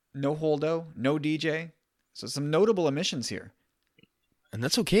 no Holdo, no DJ. So some notable omissions here. And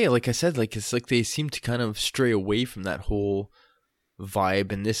that's okay. Like I said, like it's like they seem to kind of stray away from that whole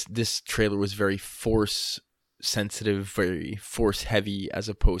vibe. And this trailer was very force sensitive, very force heavy, as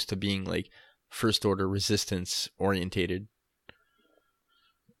opposed to being like first order resistance orientated.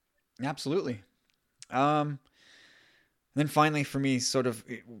 Absolutely. Then finally, for me, sort of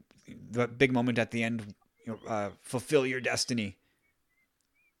the big moment at the end, fulfill your destiny.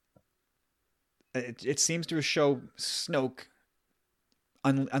 It seems to show Snoke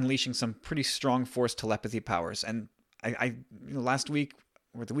unleashing some pretty strong force telepathy powers. And I last week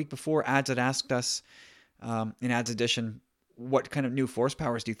or the week before, Ads had asked us in Ads Edition, what kind of new force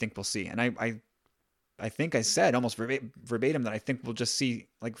powers do you think we'll see? And I think I said almost verbatim that I think we'll just see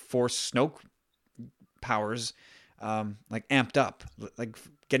like force Snoke powers, like amped up, like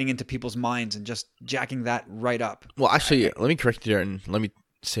getting into people's minds and just jacking that right up. Well, actually, let me correct you there, and let me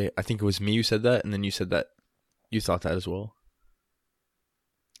say, I think it was me who said that, and then you said that you thought that as well.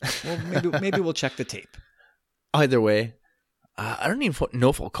 Well, maybe we'll check the tape. Either way, I don't even know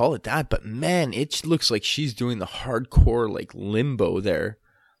if I'll call it that, but man, it looks like she's doing the hardcore like limbo there.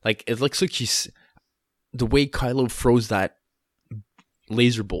 Like it looks like she's the way Kylo froze that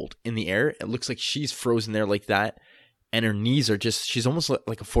laser bolt in the air. It looks like she's frozen there like that, and her knees are she's almost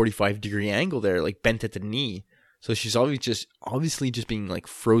like a 45-degree angle there, like bent at the knee. So she's obviously just being like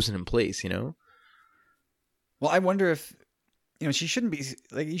frozen in place, you know. Well, I wonder if she shouldn't be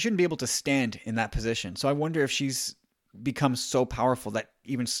like, you shouldn't be able to stand in that position. So I wonder if she's become so powerful that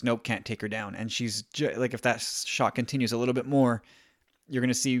even Snoke can't take her down. And she's like, if that shot continues a little bit more, you're going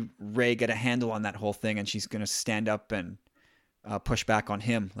to see Rey get a handle on that whole thing, and she's going to stand up and push back on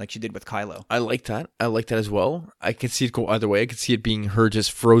him like she did with Kylo. I like that. I like that as well. I could see it go either way. I could see it being her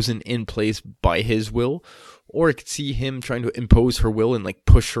just frozen in place by his will, or I could see him trying to impose her will and like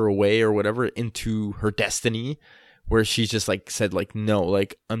push her away or whatever into her destiny, where she's just like said like, no,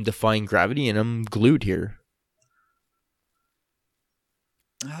 like I'm defying gravity and I'm glued here.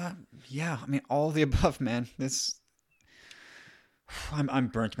 Yeah, I mean, all the above, man. I'm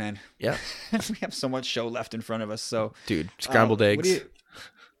burnt, man. Yeah. We have so much show left in front of us. So, dude, scrambled eggs.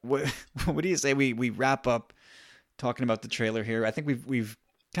 What do you say we wrap up talking about the trailer here? I think we've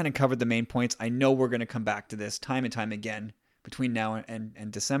kind of covered the main points. I know we're going to come back to this time and time again between now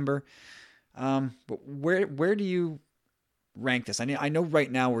and December. But where do you rank this? I know right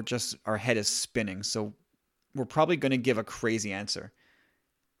now our head is spinning, so we're probably going to give a crazy answer.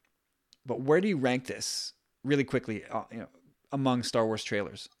 But where do you rank this really quickly? Among Star Wars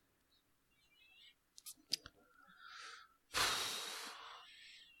trailers.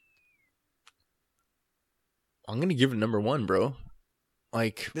 I'm going to give it number 1, bro.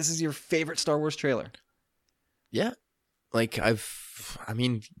 Like, this is your favorite Star Wars trailer? Yeah. Like,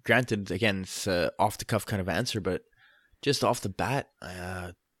 granted, again, it's off the cuff kind of answer, but just off the bat,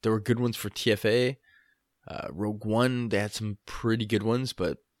 there were good ones for TFA. Rogue One, they had some pretty good ones,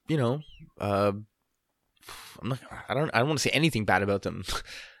 but, I don't want to say anything bad about them,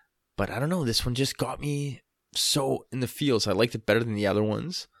 but I don't know. This one just got me so in the feels. I liked it better than the other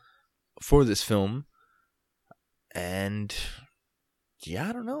ones for this film. And yeah,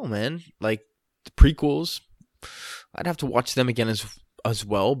 I don't know, man. Like the prequels, I'd have to watch them again as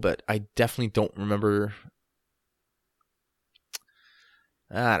well, but I definitely don't remember.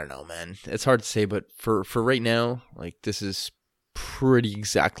 I don't know, man. It's hard to say, but for right now, like this is pretty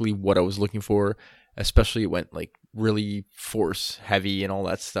exactly what I was looking for. Especially it went like really force heavy and all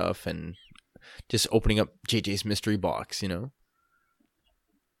that stuff, and just opening up JJ's mystery box,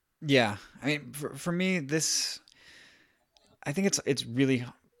 Yeah, I mean, for me, this, I think it's really,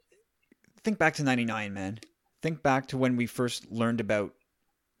 think back to '99, man. Think back to when we first learned about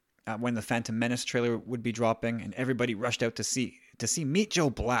when the Phantom Menace trailer would be dropping, and everybody rushed out to see Meet Joe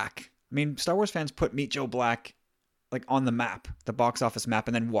Black. I mean, Star Wars fans put Meet Joe Black like on the map, the box office map,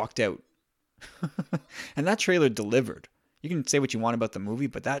 and then walked out. And that trailer delivered. You can say what you want about the movie,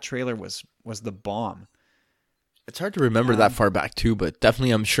 but that trailer was the bomb. It's hard to remember that far back too, but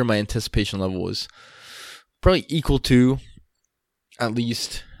definitely I'm sure my anticipation level was probably equal to, at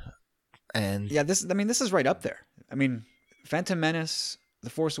least. And yeah, this is right up there. I mean, Phantom Menace,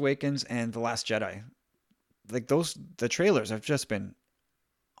 The Force Awakens, and The Last Jedi. Like the trailers have just been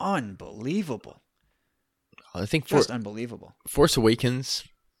unbelievable. I think just unbelievable. Force Awakens,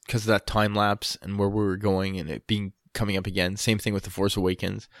 because of that time lapse and where we were going and it being coming up again. Same thing with The Force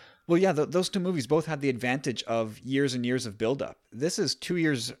Awakens. Well, yeah, those two movies both had the advantage of years and years of buildup. This is 2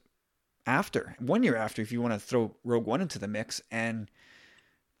 years after, 1 year after, if you want to throw Rogue One into the mix. And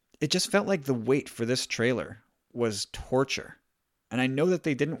it just felt like the wait for this trailer was torture. And I know that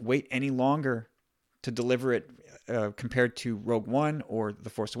they didn't wait any longer to deliver it compared to Rogue One or The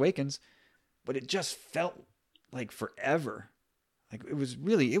Force Awakens, but it just felt like forever. Like it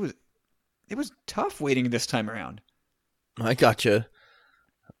was tough waiting this time around. I gotcha.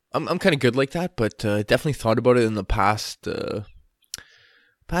 I'm kind of good like that, but definitely thought about it in the past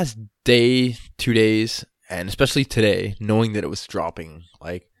day, 2 days, and especially today, knowing that it was dropping.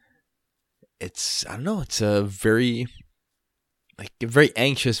 Like, it's, I don't know, it's a very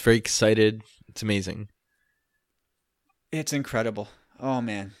anxious, very excited. It's amazing. It's incredible. Oh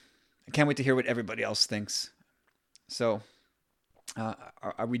man, I can't wait to hear what everybody else thinks. So,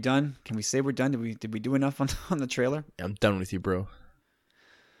 are we done? Can we say we're done? Did we do enough on the trailer? Yeah, I'm done with you, bro.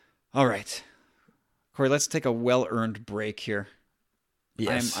 All right, Corey, let's take a well-earned break here.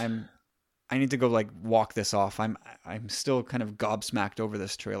 Yes. I need to go like walk this off. I'm still kind of gobsmacked over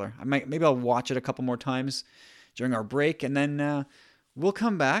this trailer. Maybe I'll watch it a couple more times during our break, and then we'll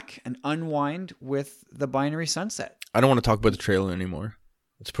come back and unwind with The Binary Sunset. I don't want to talk about the trailer anymore.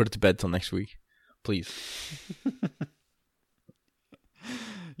 Let's put it to bed till next week, please.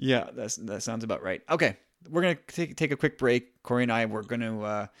 Yeah, that sounds about right. Okay, we're gonna take a quick break. Corey and I, we're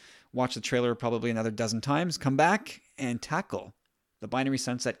gonna watch the trailer probably another dozen times. Come back and tackle The Binary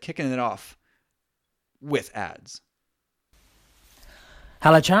Sunset, kicking it off with ads.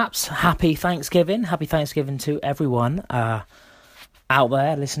 Hello, chaps. Happy Thanksgiving. Happy Thanksgiving to everyone out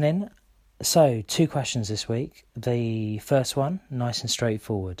there listening. So, 2 questions this week. The first one, nice and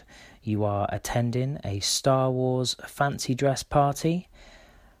straightforward. You are attending a Star Wars fancy dress party.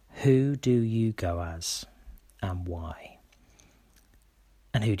 Who do you go as and why?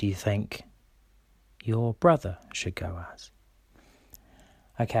 And who do you think your brother should go as?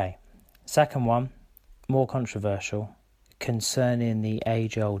 Okay, second one, more controversial, concerning the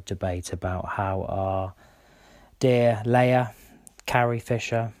age-old debate about how our dear Leia, Carrie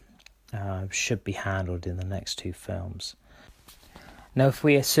Fisher, should be handled in the next 2 films. Now, if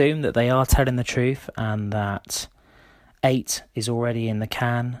we assume that they are telling the truth and that 8 is already in the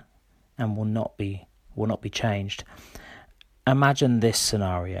can and will not be changed, imagine this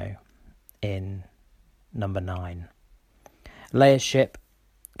scenario in number 9. Leia's ship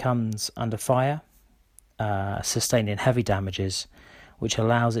comes under fire, sustaining heavy damages, which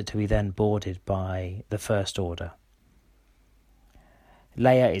allows it to be then boarded by the First Order.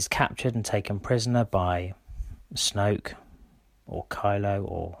 Leia is captured and taken prisoner by Snoke or Kylo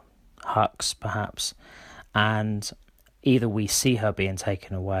or Hux perhaps, and either we see her being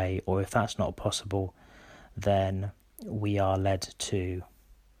taken away, or if that's not possible, then we are led to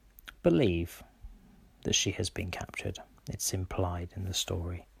believe that she has been captured. It's implied in the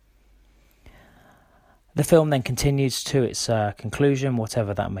story. The film then continues to its conclusion,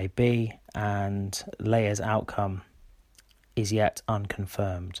 whatever that may be, and Leia's outcome is yet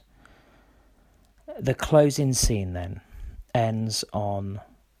unconfirmed. The closing scene then ends on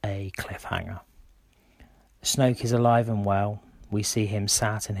a cliffhanger. Snoke is alive and well. We see him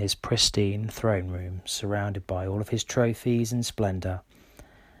sat in his pristine throne room, surrounded by all of his trophies and splendour.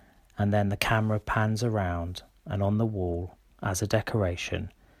 And then the camera pans around, and on the wall, as a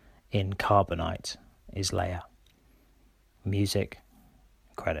decoration, in carbonite, is Leia. Music,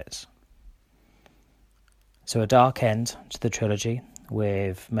 credits. So a dark end to the trilogy,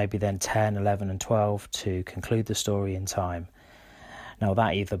 with maybe then 10, 11 and 12 to conclude the story in time. Now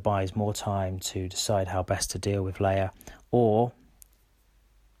that either buys more time to decide how best to deal with Leia, or,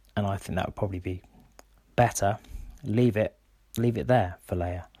 and I think that would probably be better, leave it there for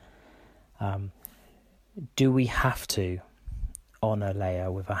Leia. Do we have to honour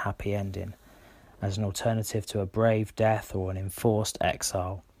Leia with a happy ending as an alternative to a brave death or an enforced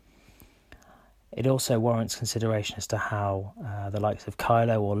exile? It also warrants consideration as to how the likes of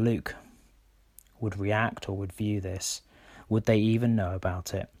Kylo or Luke would react or would view this. Would they even know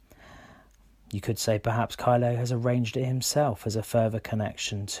about it? You could say perhaps Kylo has arranged it himself as a further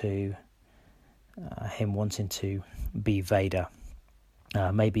connection to him wanting to be Vader.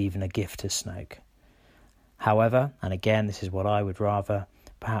 Maybe even a gift to Snoke. However, and again this is what I would rather,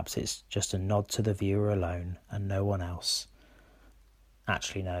 perhaps it's just a nod to the viewer alone and no one else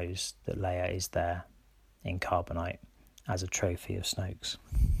actually knows that Leia is there in carbonite as a trophy of Snoke's.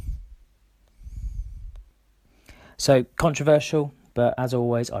 So, controversial, but as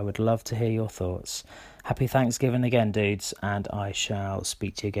always, I would love to hear your thoughts. Happy Thanksgiving again, dudes, and I shall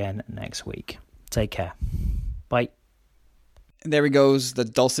speak to you again next week. Take care. Bye. And there he goes, the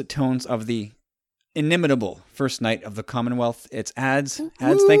dulcet tones of the inimitable first night of the Commonwealth. It's ads.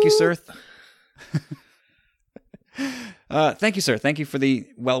 Ads, thank you, sir. Thank you, sir. Thank you for the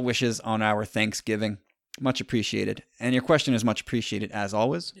well wishes on our Thanksgiving. Much appreciated. And your question is much appreciated as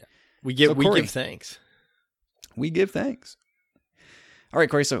always. Yeah. We So, Corey, give thanks. We give thanks. All right,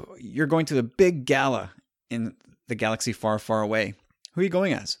 Corey. So you're going to the big gala in the galaxy far, far away. Who are you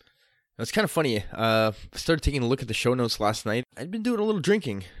going as? It's kind of funny. I started taking a look at the show notes last night. I'd been doing a little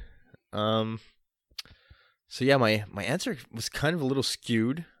drinking. So yeah, my answer was kind of a little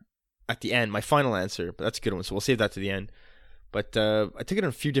skewed at the end. My final answer, but that's a good one. So we'll save that to the end. But I took it in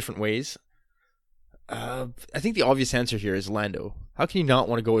a few different ways. I think the obvious answer here is Lando. How can you not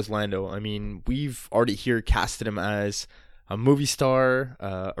want to go as Lando? I mean, we've already here casted him as a movie star,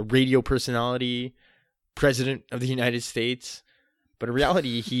 a radio personality, president of the United States. But in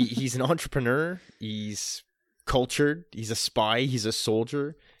reality, he's an entrepreneur. He's cultured. He's a spy. He's a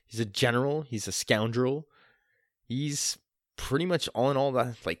soldier. He's a general. He's a scoundrel. He's pretty much all in all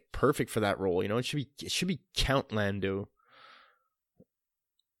that like perfect for that role. You know, it should be Count Lando.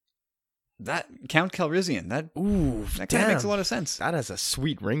 That Count Calrissian. That kind of makes a lot of sense. That has a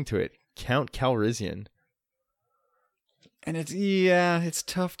sweet ring to it. Count Calrissian. And it's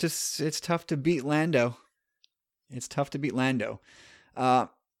tough to beat Lando. It's tough to beat Lando. I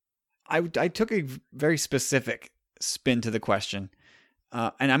took a very specific spin to the question,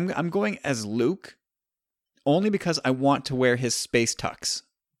 and I'm going as Luke, only because I want to wear his space tux.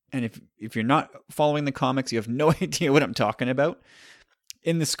 And if you're not following the comics, you have no idea what I'm talking about.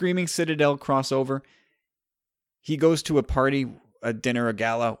 In the Screaming Citadel crossover, he goes to a party, a dinner, a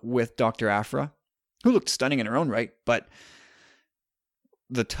gala with Dr. Aphra, who looked stunning in her own right, but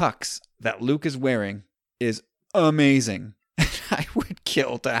the tux that Luke is wearing is amazing. I would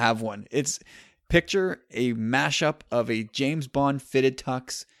kill to have one. Picture a mashup of a James Bond fitted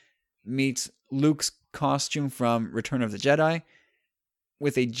tux meets Luke's costume from Return of the Jedi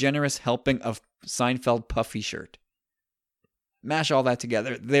with a generous helping of Seinfeld puffy shirt. Mash all that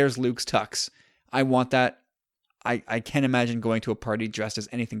together. There's Luke's tux. I want that. I can't imagine going to a party dressed as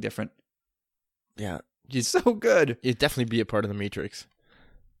anything different. Yeah. It's so good. It'd definitely be a part of the Matrix.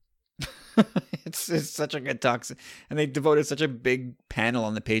 It's such a good tux. And they devoted such a big panel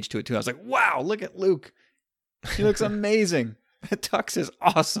on the page to it too. I was like, wow, look at Luke. He looks amazing. The tux is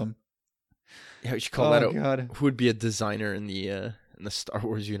awesome. Yeah, we should call that out. God. Who would be a designer in the Star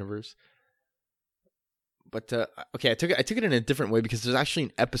Wars universe? But okay, I took it in a different way because there's actually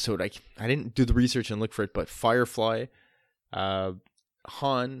an episode. I didn't do the research and look for it, but Firefly, Han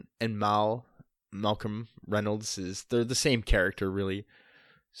and Malcolm Reynolds they're the same character really.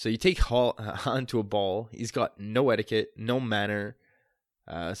 So you take Han to a ball. He's got no etiquette, no manner.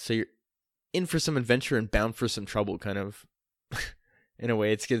 So you're in for some adventure and bound for some trouble, kind of. In a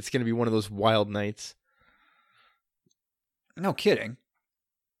way, it's going to be one of those wild nights. No kidding.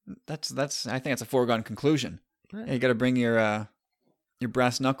 That's. I think that's a foregone conclusion. Yeah, you got to bring your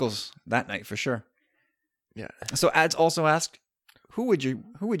brass knuckles that night for sure. Yeah. So ads also asked, who would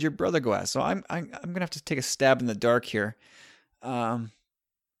your brother go as? So I'm gonna have to take a stab in the dark here.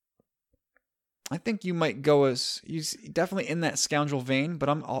 I think you might go as he's definitely in that scoundrel vein, but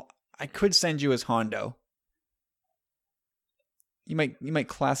I could send you as Hondo. You might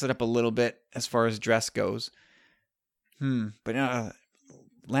class it up a little bit as far as dress goes. But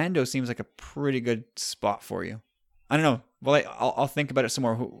Lando seems like a pretty good spot for you. I don't know. Well, I'll think about it some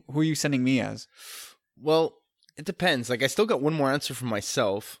more. Who are you sending me as? Well, it depends. Like I still got one more answer for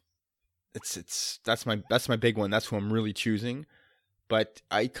myself. That's my big one. That's who I'm really choosing. But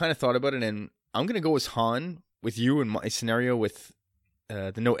I kind of thought about it, and I'm gonna go as Han with you in my scenario with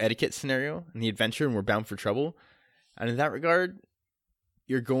the no etiquette scenario and the adventure, and we're bound for trouble. And in that regard,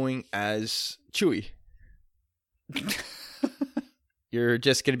 you're going as Chewie. You're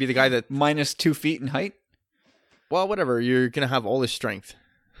just going to be the guy that... Minus 2 feet in height? Well, whatever. You're going to have all his strength.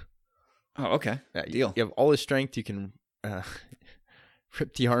 Oh, okay. Yeah, Deal. You have all his strength. You can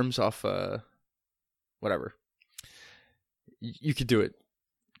rip the arms off... whatever. You could do it.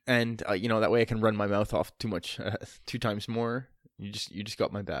 And, that way I can run my mouth off 2 times more. You just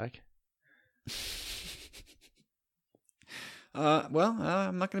got my back. I'm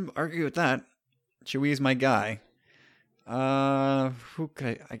not going to argue with that. Chewie is my guy. Who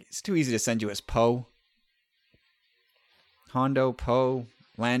could I? It's too easy to send you as Poe. Hondo, Poe,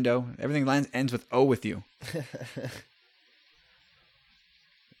 Lando. Everything ends with O with you.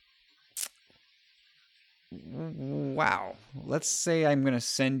 Wow. Let's say I'm going to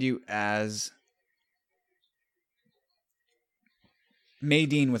send you as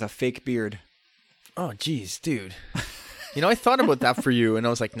Maydeen with a fake beard. Oh, geez, dude. I thought about that for you, and I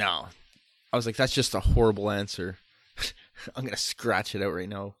was like, no. I was like, that's just a horrible answer. I'm going to scratch it out right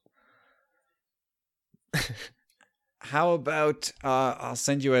now. How about I'll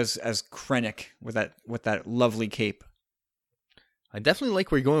send you as Krennic with that lovely cape. I definitely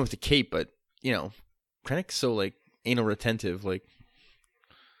like where you're going with the cape, but Krennic's so like anal retentive. Like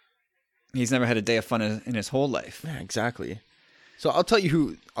He's never had a day of fun in his whole life. yeah, exactly. So I'll tell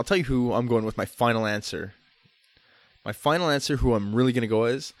you who I'm going with my final answer. My final answer, who I'm really gonna go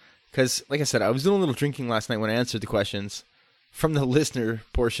is, because like I said, I was doing a little drinking last night when I answered the questions from the listener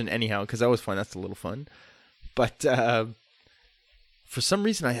portion, anyhow, because I always find that's a little fun. But for some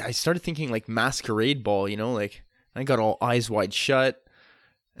reason, I started thinking like Masquerade Ball. Like I got all Eyes Wide Shut.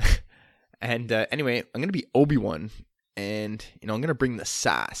 And anyway, I'm gonna be Obi-Wan, and I'm gonna bring the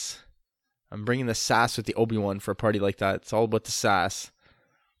sass. I'm bringing the sass with the Obi-Wan for a party like that. It's all about the sass.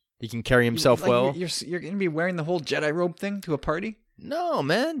 He can carry himself well. You're going to be wearing the whole Jedi robe thing to a party? No,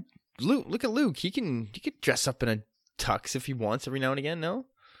 man. Luke, look at Luke. He can dress up in a tux if he wants every now and again. No,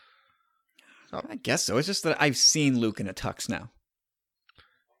 I guess so. It's just that I've seen Luke in a tux now.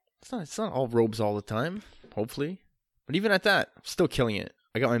 It's not all robes all the time. Hopefully, but even at that, I'm still killing it.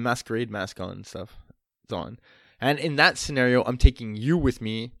 I got my masquerade mask on and stuff. It's on, and in that scenario, I'm taking you with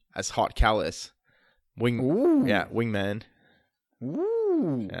me as Hot Callus, wingman.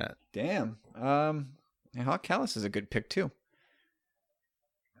 Ooh, yeah, damn. Hot Callus is a good pick too.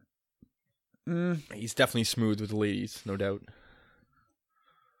 He's definitely smooth with the ladies, no doubt.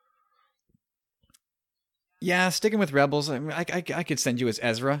 Yeah, sticking with Rebels, I could send you as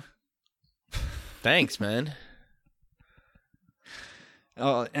Ezra. Thanks, man.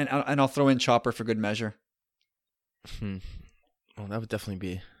 And I'll throw in Chopper for good measure. Well, that would definitely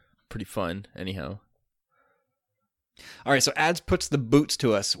be pretty fun, anyhow. All right, so Ads puts the boots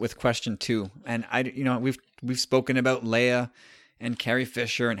to us with question 2, and we've spoken about Leia and Carrie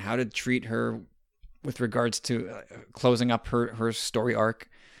Fisher and how to treat her with regards to closing up her story arc.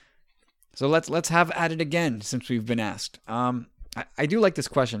 So let's have at it again since we've been asked. I do like this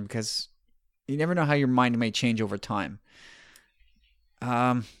question because you never know how your mind may change over time.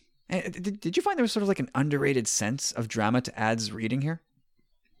 Did you find there was sort of like an underrated sense of drama to Ads reading here?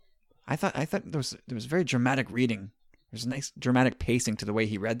 I thought there was very dramatic reading. There's a nice dramatic pacing to the way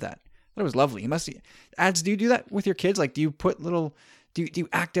he read that. That was lovely. Ads, do you do that with your kids? Like, do you put little, do you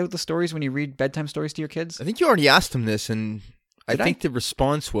act out the stories when you read bedtime stories to your kids? I think you already asked him this, and I think the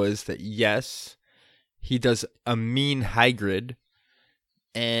response was that yes, he does a mean Hagrid,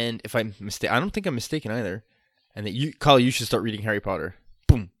 and if I'm mistaken, I don't think I'm mistaken either, and that Kyle, you should start reading Harry Potter.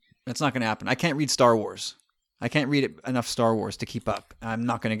 Boom. That's not going to happen. I can't read Star Wars. I can't read enough Star Wars to keep up. I'm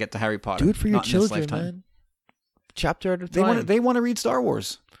not going to get to Harry Potter. Do it for your children, man. Chapter at a time. They want to read Star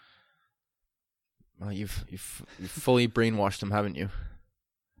Wars. Well, you've fully brainwashed them, haven't you?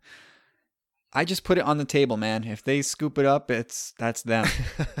 I just put it on the table, man. If they scoop it up, that's them.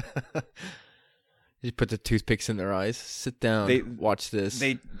 You put the toothpicks in their eyes. Sit down. Watch this.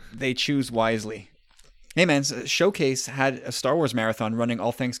 They choose wisely. Hey, man, Showcase had a Star Wars marathon running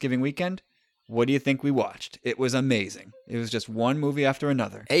all Thanksgiving weekend. What do you think we watched? It was amazing. It was just one movie after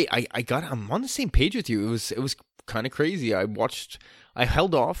another. Hey, I'm on the same page with you. It was kind of crazy. I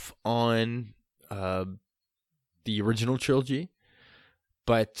held off on the original trilogy,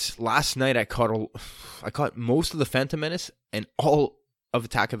 but last night I caught most of the Phantom Menace and all of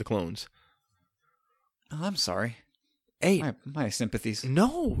Attack of the Clones. Oh, I'm sorry. Hey, my sympathies.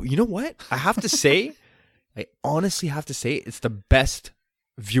 No, you know what? I have to say, I honestly have to say, it's the best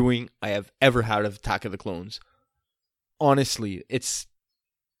viewing I have ever had of Attack of the Clones. Honestly, it's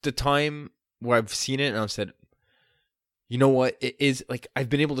the time where I've seen it and I've said, you know what? It is like I've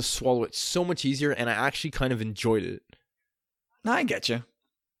been able to swallow it so much easier, and I actually kind of enjoyed it. No, I get you.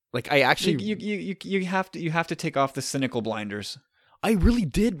 Like I actually, you have to take off the cynical blinders. I really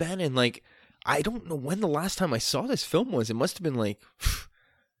did, man, and like I don't know when the last time I saw this film was. It must have been like,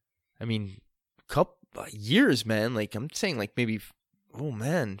 I mean, couple years, man. Like I'm saying, like maybe,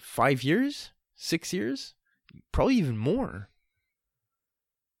 5 years, 6 years, probably even more.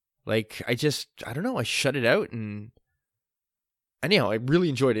 Like I don't know. I shut it out, and anyhow, I really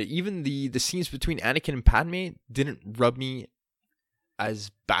enjoyed it. Even the scenes between Anakin and Padme didn't rub me as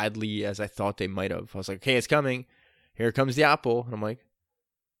badly as I thought they might have. I was like, okay, it's coming. Here comes the apple. And I'm like,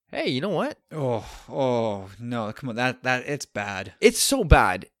 hey, you know what? Oh no, come on. That it's bad. It's so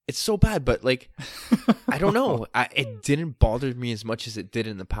bad. It's so bad, but like, I don't know. It didn't bother me as much as it did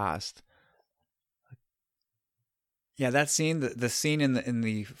in the past. Yeah, that scene, the scene in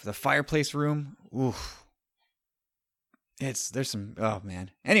the fireplace room. Oof. There's some, oh man.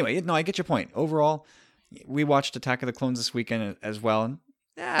 Anyway, no, I get your point. Overall, we watched Attack of the Clones this weekend as well,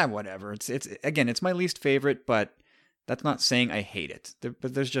 and whatever. It's my least favorite, but that's not saying I hate it.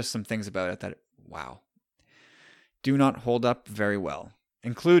 But there's just some things about it that, wow, do not hold up very well,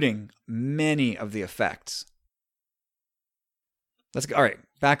 including many of the effects. let's go. All right,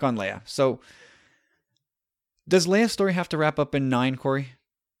 back on Leia. So, does Leia's story have to wrap up in 9, Corey?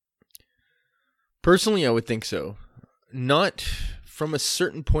 Personally, I would think so. Not from a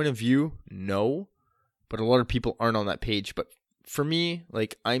certain point of view, no. But a lot of people aren't on that page. But for me,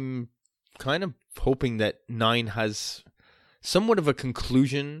 like, I'm kind of hoping that 9 has somewhat of a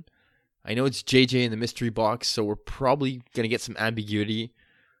conclusion. I know it's JJ in the mystery box, so we're probably going to get some ambiguity.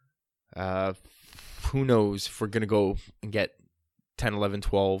 Who knows if we're going to go and get 10, 11,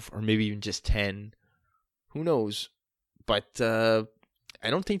 12, or maybe even just 10. Who knows? But I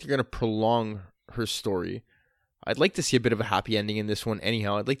don't think they're going to prolong her story. I'd like to see a bit of a happy ending in this one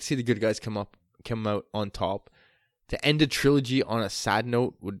anyhow. I'd like to see the good guys come out on top. To end a trilogy on a sad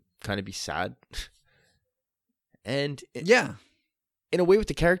note would kind of be sad. And yeah, in a way with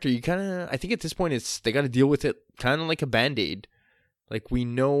the character, you kind of, I think at this point they got to deal with it kind of like a Band-Aid. Like, we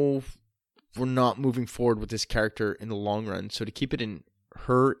know we're not moving forward with this character in the long run. So to keep it in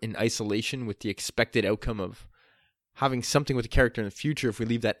isolation with the expected outcome of having something with the character in the future, if we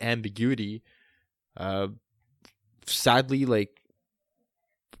leave that ambiguity, sadly, like,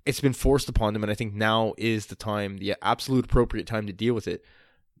 it's been forced upon them, and I think now is the absolute appropriate time to deal with it.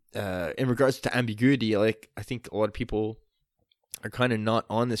 In regards to ambiguity, like, I think a lot of people are kind of not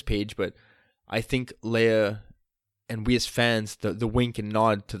on this page, but I think Leia, and we as fans, the wink and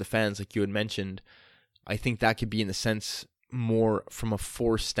nod to the fans, like you had mentioned, I think that could be in the sense more from a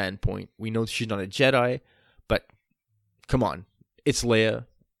Force standpoint. We know she's not a Jedi, but come on, it's Leia.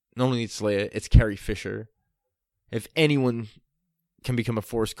 Not only it's Leia, it's Carrie Fisher. If anyone can become a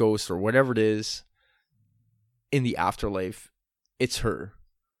Force ghost or whatever it is in the afterlife, it's her.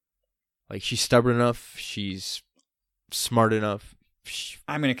 Like, she's stubborn enough, she's smart enough.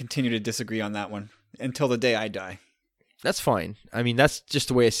 I'm going to continue to disagree on that one until the day I die. That's fine. I mean, that's just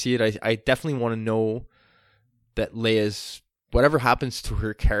the way I see it. I definitely want to know that Leia's, whatever happens to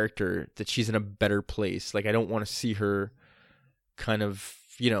her character, that she's in a better place. Like, I don't want to see her kind of,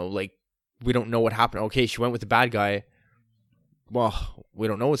 like, we don't know what happened. Okay, she went with the bad guy. Well, we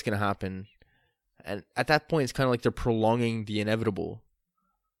don't know what's going to happen. And at that point, it's kind of like they're prolonging the inevitable.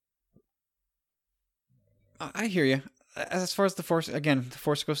 I hear you. As far as the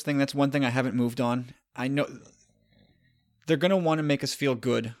Force Ghost thing, that's one thing I haven't moved on. I know they're going to want to make us feel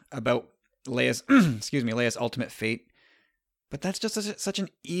good about Leia's ultimate fate. But that's just such an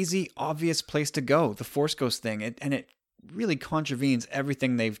easy, obvious place to go, the Force Ghost thing. It really contravenes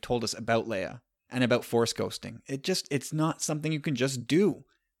everything they've told us about Leia and about Force ghosting. It's not something you can just do.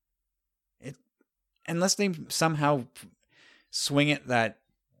 Unless they somehow swing it that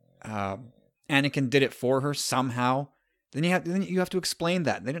Anakin did it for her somehow, then you have to explain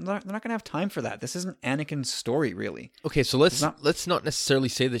that. They're not going to have time for that. This isn't Anakin's story, really. Okay, so let's not necessarily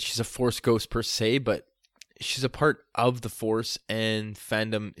say that she's a Force ghost per se, but she's a part of the Force, and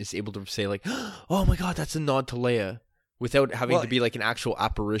fandom is able to say, like, oh my god, that's a nod to Leia, without having to be like an actual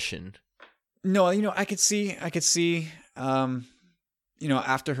apparition. No, I could see,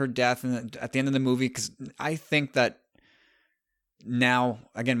 after her death and at the end of the movie, because I think that now,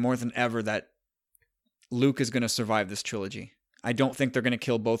 again, more than ever, that Luke is going to survive this trilogy. I don't think they're going to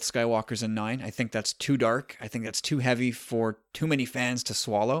kill both Skywalkers in 9. I think that's too dark. I think that's too heavy for too many fans to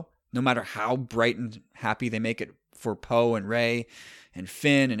swallow, no matter how bright and happy they make it for Poe and Rey and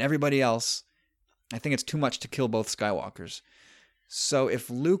Finn and everybody else. I think it's too much to kill both Skywalkers. So if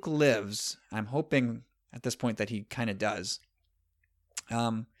Luke lives, I'm hoping at this point that he kind of does.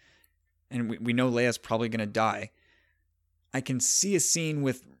 And we know Leia's probably going to die. I can see a scene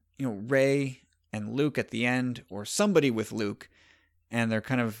with, Rey and Luke at the end, or somebody with Luke, and they're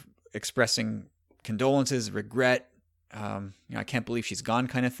kind of expressing condolences, regret. I can't believe she's gone,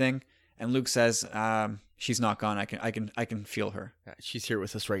 kind of thing. And Luke says, "She's not gone. I can feel her. She's here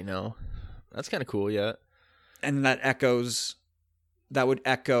with us right now." That's kind of cool, yeah. And that would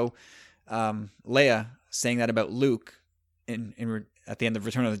echo Leia saying that about Luke at the end of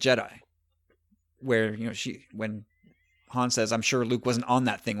Return of the Jedi, where when Han says, "I'm sure Luke wasn't on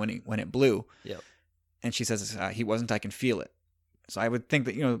that thing when it blew." Yeah. And she says, "He wasn't. I can feel it." So I would think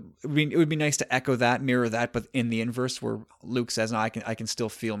that it would be nice to echo that, mirror that, but in the inverse, where Luke says, "No, I can still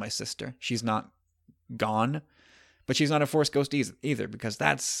feel my sister. She's not gone, but she's not a Force ghost either." Because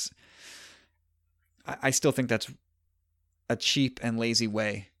I still think that's a cheap and lazy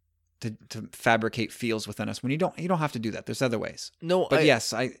way to fabricate feels within us when you don't have to do that. There's other ways. No, but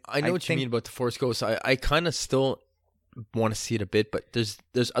yes, I know what you mean about the Force ghost. I kind of still want to see it a bit, but there's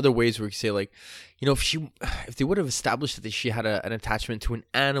other ways where you say, like, if they would have established that she had an attachment to an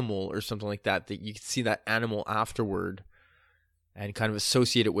animal or something like that you could see that animal afterward and kind of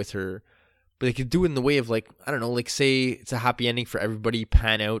associate it with her. but they could do it in the way of like, I don't know, like say it's a happy ending for everybody,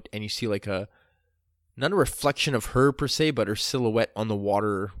 pan out, and you see like not a reflection of her per se, but her silhouette on the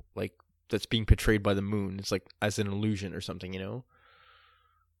water, like that's being portrayed by the moon. It's like as an illusion or something, you know?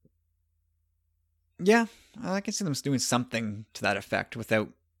 Yeah, I can see them doing something to that effect without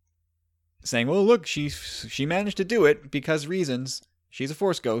saying, well, look, she managed to do it because reasons. She's a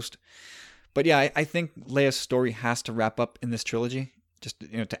Force ghost. But yeah, I think Leia's story has to wrap up in this trilogy. Just,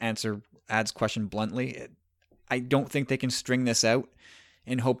 to answer Ad's question bluntly, I don't think they can string this out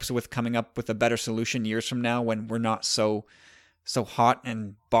in hopes with coming up with a better solution years from now when we're not so hot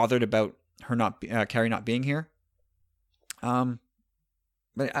and bothered about her Carrie not being here. But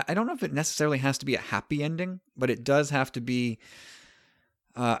I don't know if it necessarily has to be a happy ending, but it does have to be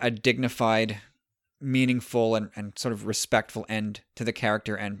a dignified, meaningful, and sort of respectful end to the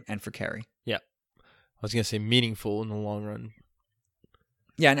character and for Carrie. Yeah. I was going to say meaningful in the long run.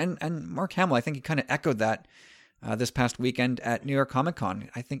 Yeah, and Mark Hamill, I think he kind of echoed that this past weekend at New York Comic Con.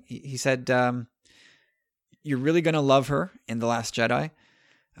 I think he said, you're really going to love her in The Last Jedi.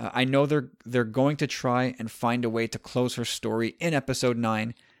 I know they're going to try and find a way to close her story in Episode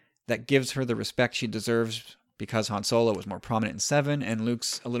 9 that gives her the respect she deserves because Han Solo was more prominent in 7 and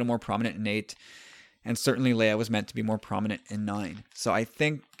Luke's a little more prominent in 8. And certainly Leia was meant to be more prominent in 9. So I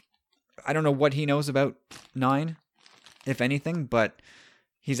don't know what he knows about 9, if anything, but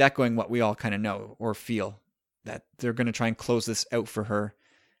he's echoing what we all kind of know or feel, that they're going to try and close this out for her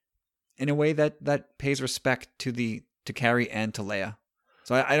in a way that pays respect to Carrie and to Leia.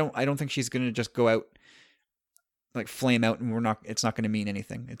 So I don't think she's going to just go out, like flame out, and it's not going to mean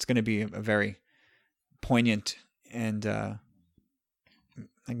anything. It's going to be a very poignant and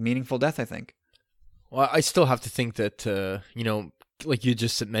like meaningful death, I think. Well, I still have to think that, like you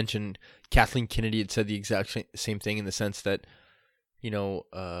just mentioned, Kathleen Kennedy had said the exact same thing in the sense that,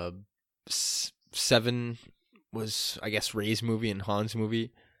 7 was, I guess, Rey's movie and Han's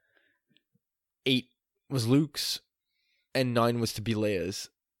movie. 8 was Luke's, and 9 was to be Leia's.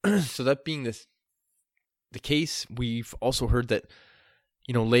 So that being the case, we've also heard that,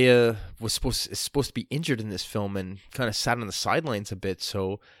 Leia is supposed to be injured in this film and kind of sat on the sidelines a bit.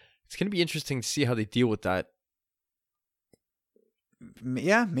 So it's going to be interesting to see how they deal with that.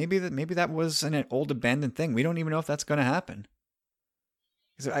 Yeah, maybe that was an old abandoned thing. We don't even know if that's going to happen.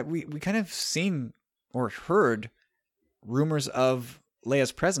 We kind of seen or heard rumors of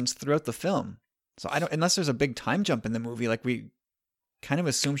Leia's presence throughout the film. So unless there's a big time jump in the movie, like we kind of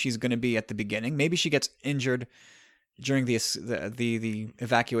assume she's going to be at the beginning. Maybe she gets injured during the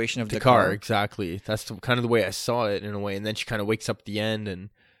evacuation of Dakar. Exactly. That's kind of the way I saw it in a way. And then she kind of wakes up at the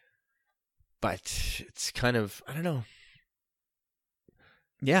end, but it's kind of, I don't know.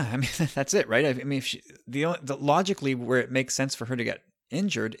 Yeah, I mean that's it, right? I mean, if logically where it makes sense for her to get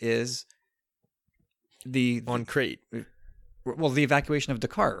injured is on Crate. Well, the evacuation of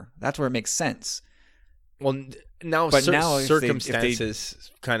Dakar. That's where it makes sense. Well, now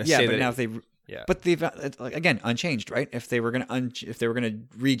circumstances kind of say that. Now if they, but again, unchanged, right? If they were gonna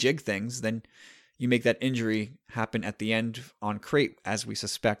rejig things, then you make that injury happen at the end on Crate, as we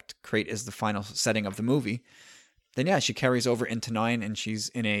suspect Crate is the final setting of the movie. Then yeah, she carries over into 9, and she's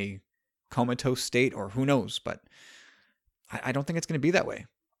in a comatose state, or who knows? But I don't think it's going to be that way.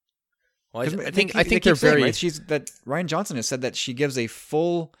 Well, I think they're very. Right? Rian Johnson has said that she gives a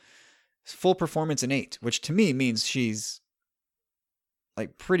full performance in 8, which to me means she's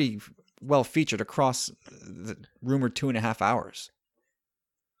like pretty well featured across the rumored 2.5 hours.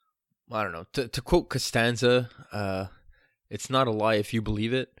 I don't know. To quote Costanza, it's not a lie if you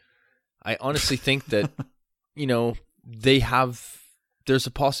believe it. I honestly think that there's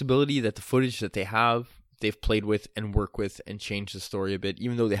a possibility that the footage that they've played with and worked with and changed the story a bit,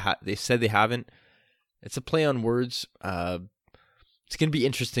 even though they said they haven't. It's a play on words. It's going to be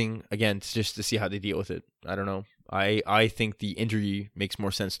interesting, again, just to see how they deal with it. I don't know. I think the injury makes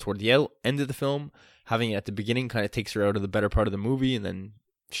more sense toward the end of the film. Having it at the beginning kind of takes her out of the better part of the movie, and then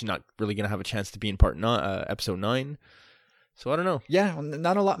she's not really going to have a chance to be in episode 9. So I don't know. Yeah,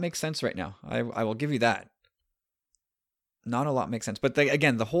 not a lot makes sense right now. I will give you that. Not a lot makes sense. But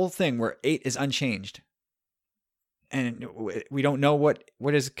again, the whole thing where 8 is unchanged, and we don't know what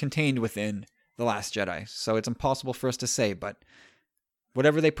is contained within The Last Jedi, so it's impossible for us to say. But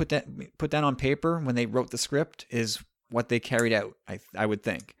whatever they put down on paper when they wrote the script is what they carried out, I would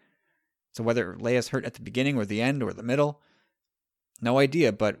think. So whether Leia's hurt at the beginning or the end or the middle, no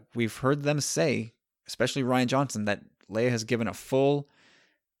idea. But we've heard them say, especially Rian Johnson, that Leia has given a full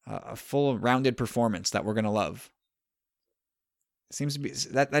rounded performance that we're going to love. Seems to be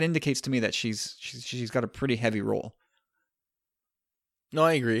that indicates to me that she's got a pretty heavy role. No,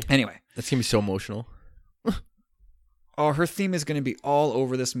 I agree. Anyway, That's gonna be so emotional. oh, her theme is going to be all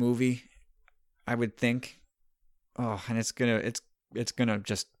over this movie, I would think. Oh, and it's gonna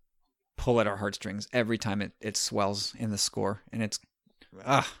just pull at our heartstrings every time it swells in the score, and it's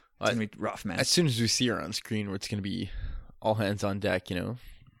gonna be rough, man. As soon as we see her on screen, where it's gonna be all hands on deck,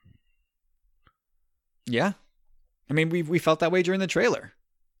 Yeah, I mean we felt that way during the trailer.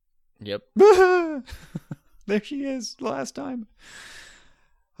 Yep. There she is, last time.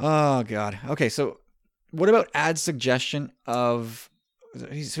 Oh God. Okay, so what about Ad's suggestion of?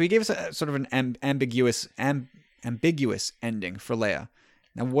 So he gave us a sort of an ambiguous ending for Leia.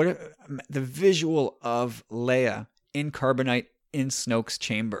 Now, what the visual of Leia in carbonite in Snoke's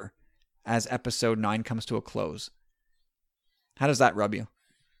chamber as Episode 9 comes to a close? How does that rub you?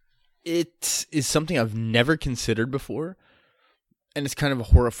 It is something I've never considered before, and it's kind of a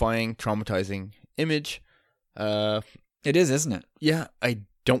horrifying, traumatizing image. It is, isn't it? Yeah, I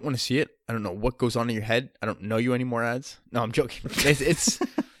don't want to see it. I don't know what goes on in your head. I don't know you anymore, Ads. No, I'm joking.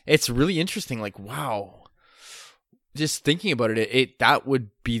 It's really interesting. Like, wow. Just thinking about it, that would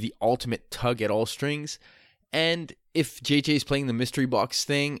be the ultimate tug at all strings. And if JJ's playing the mystery box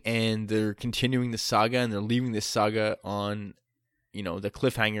thing and they're continuing the saga and they're leaving this saga on, the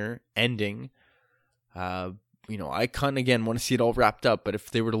cliffhanger ending, I kind of, again, want to see it all wrapped up. But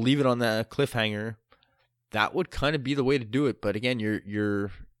if they were to leave it on that cliffhanger, that would kind of be the way to do it. But again,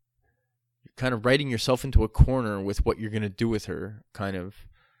 you're kind of writing yourself into a corner with what you're going to do with her, kind of.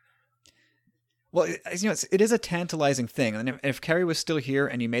 Well, it is a tantalizing thing, and if Carrie was still here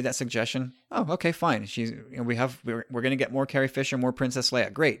and you made that suggestion, oh, okay, fine. We're going to get more Carrie Fisher, more Princess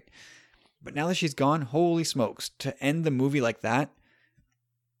Leia, great. But now that she's gone, holy smokes! To end the movie like that,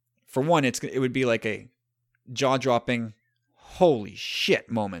 for one, it would be like a jaw-dropping, holy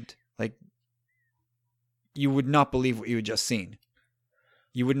shit moment. Like, you would not believe what you had just seen.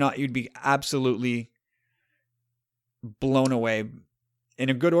 You'd be absolutely blown away. In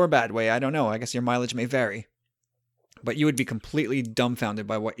a good or bad way, I don't know. I guess your mileage may vary. But you would be completely dumbfounded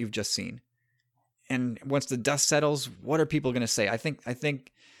by what you've just seen. And once the dust settles, what are people going to say? I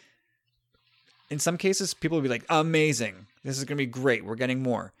think in some cases, people will be like, amazing. This is going to be great. We're getting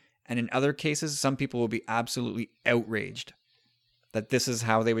more. And in other cases, some people will be absolutely outraged that this is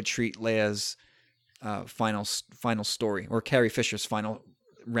how they would treat Leia's final story, or Carrie Fisher's final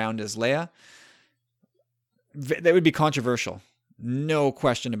round as Leia. That would be controversial. No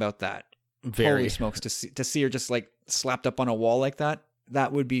question about that. Very. Holy smokes, to see her just like slapped up on a wall like that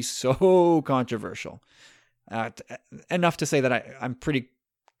would be so controversial. Enough to say that I'm pretty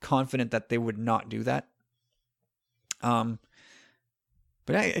confident that they would not do that. But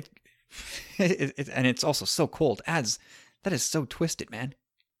and it's also so cold. That is so twisted, man.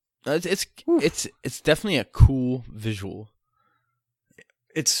 It's definitely a cool visual.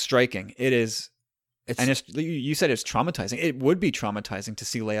 It's striking. It is. And you said it's traumatizing. It would be traumatizing to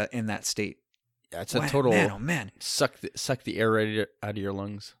see Leia in that state. Yeah, it's a total man. Oh man, suck the air right out of your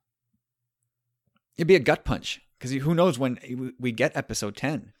lungs. It'd be a gut punch, because who knows when we get Episode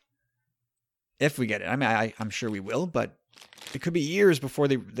 10. If we get it, I mean, I'm sure we will, but it could be years before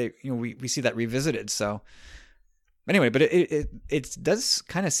we see that revisited. So anyway, but it does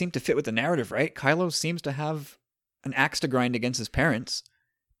kind of seem to fit with the narrative, right? Kylo seems to have an axe to grind against his parents,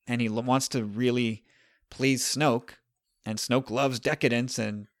 and he wants to really please Snoke, and Snoke loves decadence,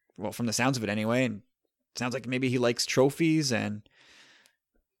 and well, from the sounds of it anyway, and it sounds like maybe he likes trophies, and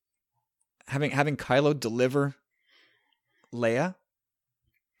having Kylo deliver Leia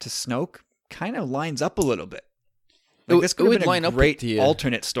to Snoke kind of lines up a little bit. Like, this could have been a great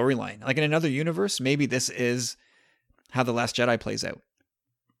alternate storyline. Like in another universe, maybe this is how The Last Jedi plays out.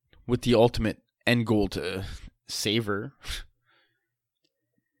 With the ultimate end goal to save her.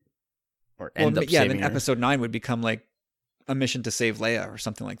 Or end up saving then her. Episode 9 would become like a mission to save Leia or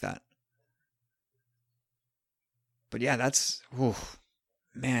something like that. But yeah, that's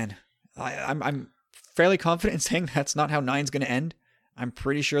man. I'm fairly confident in saying that's not how 9's going to end. I'm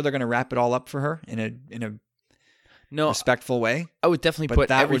pretty sure they're going to wrap it all up for her in a respectful way. I would definitely put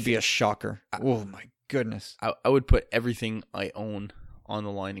that would be a shocker. Oh my goodness. I would put everything I own on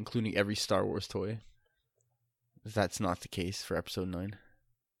the line, including every Star Wars toy. That's not the case for Episode 9.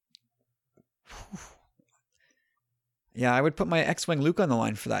 Yeah, I would put my X-Wing Luke on the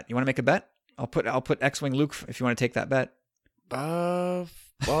line for that. You want to make a bet? I'll put X-Wing Luke if you want to take that bet. Well,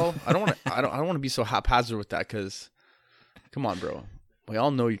 I don't want to be so haphazard with that, because come on, bro. We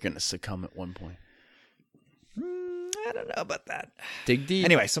all know you're going to succumb at one point. I don't know about that. Dig deep.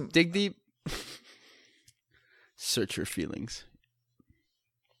 Anyway, dig deep. Search your feelings.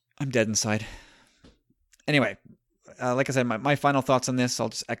 I'm dead inside. Anyway, like I said, my final thoughts on this, I'll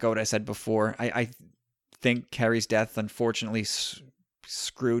just echo what I said before. I think Carrie's death, unfortunately,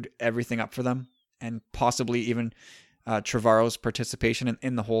 screwed everything up for them, and possibly even Trevorrow's participation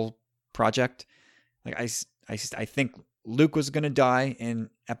in the whole project. Like I think Luke was going to die in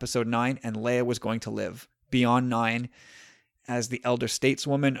episode 9, and Leia was going to live beyond 9 as the elder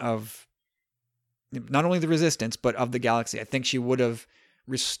stateswoman of not only the Resistance, but of the galaxy. I think she would have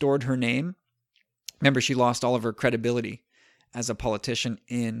restored her name. Remember, she lost all of her credibility as a politician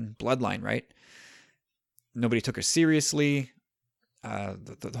in Bloodline, right? Nobody took her seriously.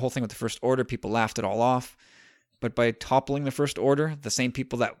 The whole thing with the First Order, people laughed it all off. But by toppling the First Order, the same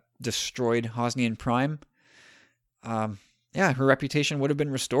people that destroyed Hosnian Prime, her reputation would have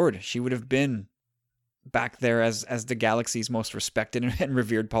been restored. She would have been back there as the galaxy's most respected and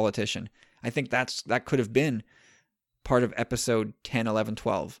revered politician. I think that could have been part of episode 10, 11,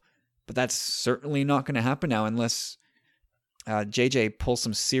 12. But that's certainly not going to happen now unless JJ pulls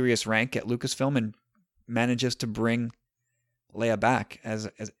some serious rank at Lucasfilm and manages to bring Leia back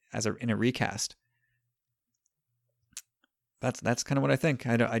in a recast. That's kind of what I think.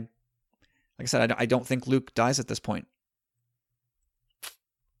 Like I said, I don't think Luke dies at this point.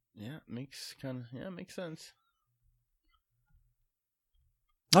 Yeah, makes sense.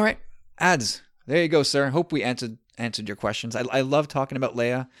 All right, ads. There you go, sir. Hope we answered your questions. I love talking about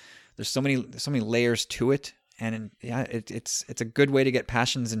Leia. There's so many layers to it, and it's a good way to get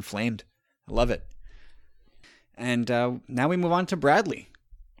passions inflamed. I love it. And now we move on to Bradley.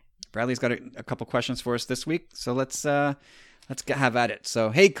 Bradley's got a couple questions for us this week, so let's have at it. So,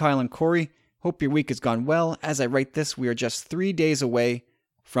 hey, Kyle and Corey, hope your week has gone well. As I write this, we are just 3 days away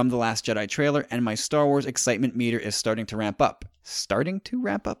from The Last Jedi trailer, and my Star Wars excitement meter is starting to ramp up. Starting to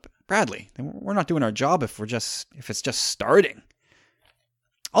ramp up? Bradley, we're not doing our job if it's just starting.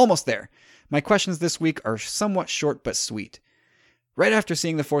 Almost there. My questions this week are somewhat short but sweet. Right after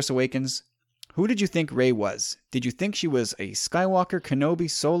seeing The Force Awakens, who did you think Rey was? Did you think she was a Skywalker, Kenobi,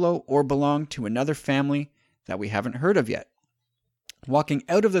 Solo, or belonged to another family that we haven't heard of yet? Walking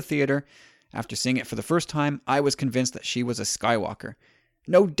out of the theater, after seeing it for the first time, I was convinced that she was a Skywalker.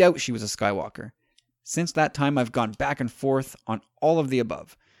 No doubt she was a Skywalker. Since that time, I've gone back and forth on all of the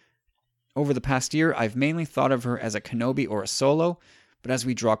above. Over the past year, I've mainly thought of her as a Kenobi or a Solo, but as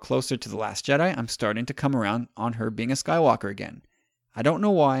we draw closer to The Last Jedi, I'm starting to come around on her being a Skywalker again. I don't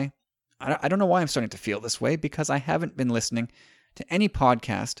know why. I don't know why I'm starting to feel this way, because I haven't been listening to any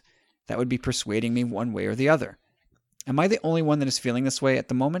podcast that would be persuading me one way or the other. Am I the only one that is feeling this way at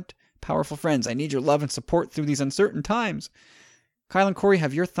the moment? Powerful friends, I need your love and support through these uncertain times. Kyle and Corey,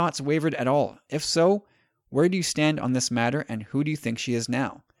 have your thoughts wavered at all? If so, where do you stand on this matter, and who do you think she is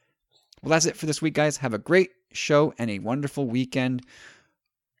now? Well, that's it for this week, guys. Have a great show and a wonderful weekend.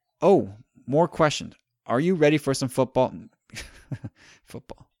 Oh, more questions. Are you ready for some football?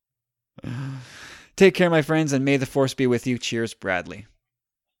 Football. Take care, my friends, and may the Force be with you. Cheers, Bradley.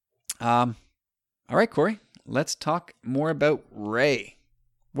 All right, Corey. Let's talk more about Rey.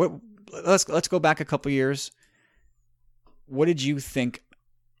 Let's go back a couple years. What did you think,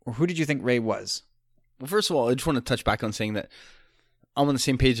 or who did you think Rey was? Well, first of all, I just want to touch back on saying that I'm on the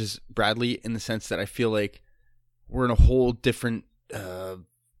same page as Bradley in the sense that I feel like we're in a whole different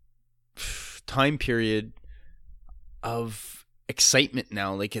time period of excitement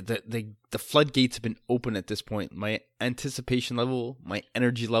now. Like the floodgates have been open at this point. My anticipation level, my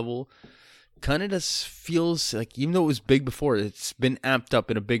energy level kind of just feels like, even though it was big before, it's been amped up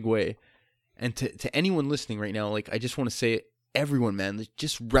in a big way. And to anyone listening right now, like, I just want to say, everyone, man,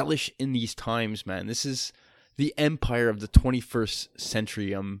 just relish in these times, man. This is the empire of the 21st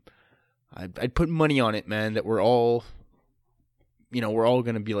century. I'd put money on it, man, that we're all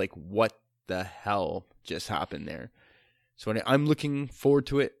going to be like, what the hell just happened there? So I'm looking forward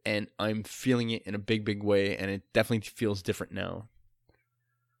to it, and I'm feeling it in a big, big way, and it definitely feels different now.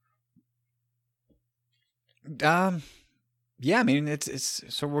 Yeah, I mean, it's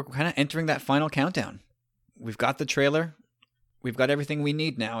so we're kind of entering that final countdown. We've got the trailer. We've got everything we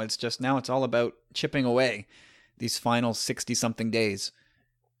need now. It's all about chipping away these final 60-something days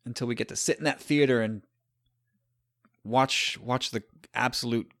until we get to sit in that theater and watch the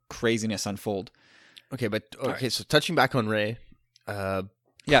absolute craziness unfold. Okay, right. So touching back on Rey.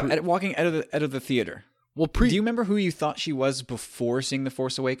 Walking out of the theater. Well, do you remember who you thought she was before seeing The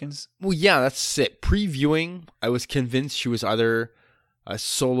Force Awakens? Well, yeah, that's it. Previewing, I was convinced she was either a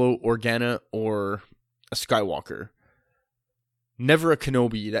Solo Organa or a Skywalker. Never a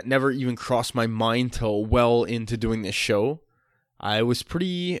Kenobi. That never even crossed my mind till well into doing this show. I was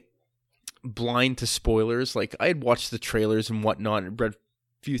pretty blind to spoilers. Like, I had watched the trailers and whatnot and read a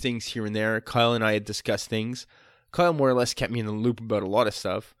few things here and there. Kyle and I had discussed things. Kyle more or less kept me in the loop about a lot of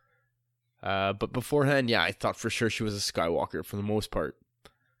stuff. But beforehand, yeah, I thought for sure she was a Skywalker for the most part.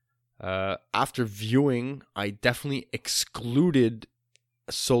 After viewing, I definitely excluded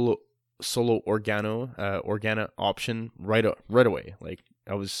solo Organa option right away. Like,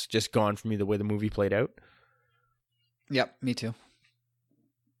 I was just gone for me the way the movie played out. Yep, me too.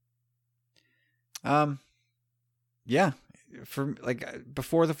 Yeah, for like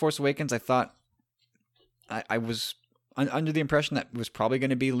before The Force Awakens, I thought I was under the impression that it was probably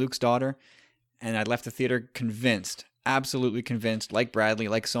going to be Luke's daughter, and I left the theater convinced, absolutely convinced, like Bradley,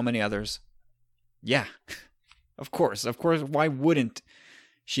 like so many others. Yeah, of course. Why wouldn't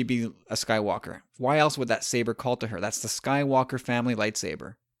she be a Skywalker? Why else would that saber call to her? That's the Skywalker family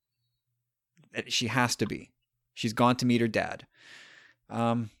lightsaber. She has to be. She's gone to meet her dad.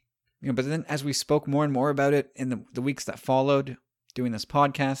 But then as we spoke more and more about it in the weeks that followed doing this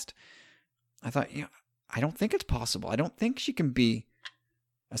podcast, I thought, I don't think it's possible. I don't think she can be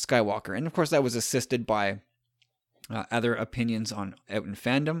a Skywalker. And of course that was assisted by other opinions out in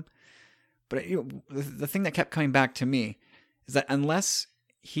fandom. But the thing that kept coming back to me is that unless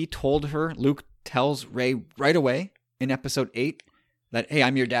he told her, Luke tells Rey right away in episode 8 that, hey,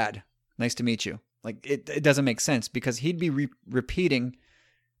 I'm your dad. Nice to meet you. Like, it doesn't make sense because he'd be repeating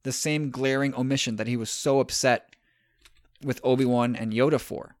the same glaring omission that he was so upset with Obi-Wan and Yoda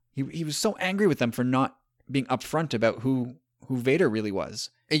for. He was so angry with them for not being upfront about who Vader really was.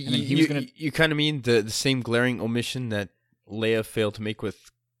 And then he was gonna... You kind of mean the same glaring omission that Leia failed to make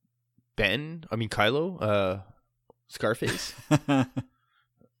with Kylo, Scarface.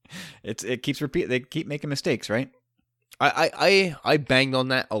 It keeps repeating. They keep making mistakes, right? I banged on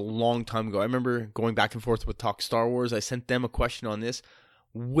that a long time ago. I remember going back and forth with Talk Star Wars. I sent them a question on this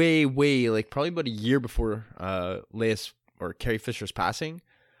way, like probably about a year before Leia's or Carrie Fisher's passing.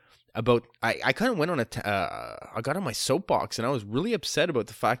 About I kind of went on I got on my soapbox, and I was really upset about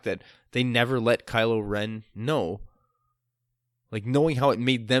the fact that they never let Kylo Ren know. Like, knowing how it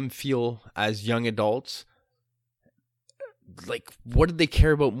made them feel as young adults. Like, what did they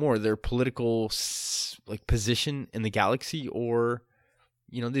care about more? Their political position in the galaxy, or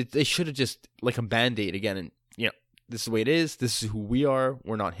they should have just like a band-aid again, and this is the way it is. This is who we are.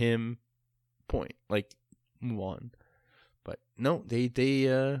 We're not him. Point. Like, move on. But no,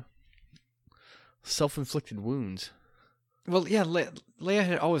 they self-inflicted wounds. Well, yeah, Leia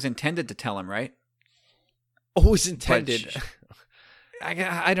had always intended to tell him, right? Always intended.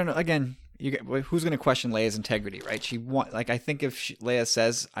 I don't know. Again, who's going to question Leia's integrity, right? I think if Leia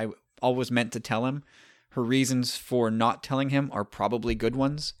says, I always meant to tell him, her reasons for not telling him are probably good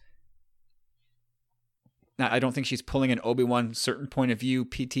ones. Now, I don't think she's pulling an Obi-Wan certain point of view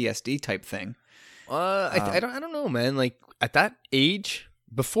PTSD type thing. I don't know, man. Like, at that age,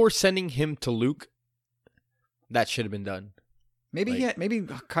 before sending him to Luke, that should have been done. Maybe we're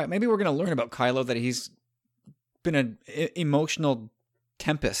going to learn about Kylo that he's been an emotional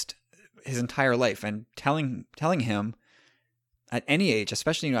tempest his entire life, and telling him at any age,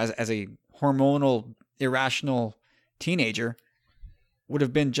 especially as a hormonal, irrational teenager, would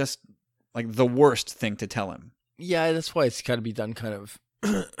have been just like the worst thing to tell him. Yeah, that's why it's got to be done kind of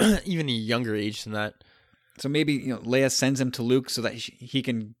even a younger age than that. So maybe Leia sends him to Luke so that he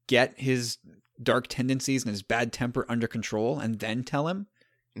can get his dark tendencies and his bad temper under control, and then tell him.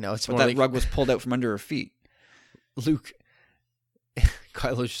 No, it's but more that like rug was pulled out from under her feet. Luke.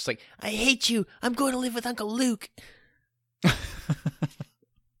 Kylo's just like, I hate you. I'm going to live with Uncle Luke.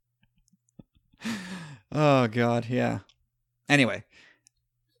 Oh God, yeah. Anyway,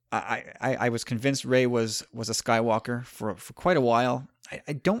 I was convinced Rey was a Skywalker for quite a while.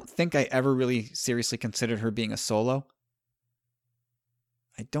 I don't think I ever really seriously considered her being a Solo.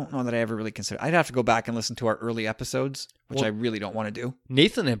 I don't know that I ever really considered. I'd have to go back and listen to our early episodes, which I really don't want to do.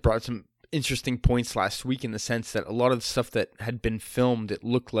 Nathan had brought some interesting points last week in the sense that a lot of the stuff that had been filmed, it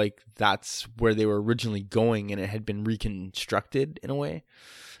looked like that's where they were originally going, and it had been reconstructed in a way.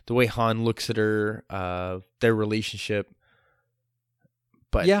 The way Han looks at her, their relationship.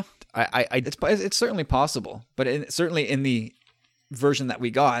 But yeah, it's certainly possible, but certainly in the version that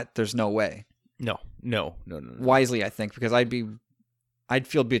we got, there's no way. No. Wisely, I think, because I'd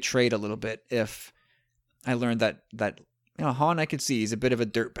feel betrayed a little bit if I learned that Han, I could see he's a bit of a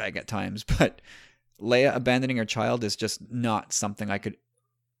dirtbag at times, but Leia abandoning her child is just not something I could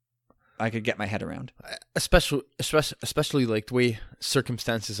get my head around. Especially like the way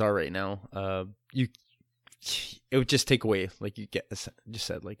circumstances are right now. It would just take away, like you just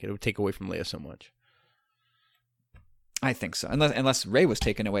said, like it would take away from Leia so much. I think so, unless Rey was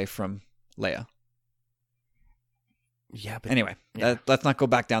taken away from Leia. Yeah, but anyway, let's not go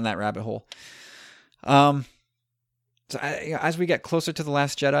back down that rabbit hole. So as we get closer to The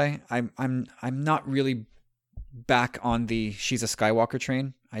Last Jedi, I'm not really back on the she's a Skywalker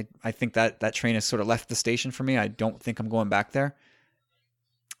train. I think that train has sort of left the station for me. I don't think I'm going back there.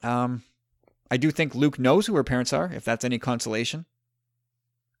 I do think Luke knows who her parents are, if that's any consolation.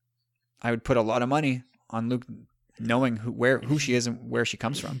 I would put a lot of money on Luke knowing who she is and where she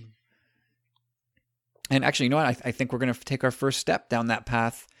comes from. And actually, you know what? I think we're going to take our first step down that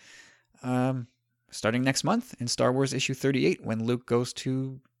path starting next month in Star Wars issue 38 when Luke goes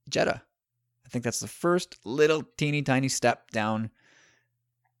to Jeddah. I think that's the first little teeny tiny step down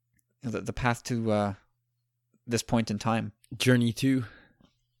the path to this point in time. Journey 2.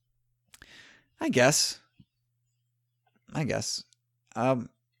 I guess.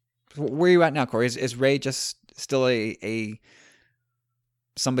 Where are you at now, Corey? Is Rey just still a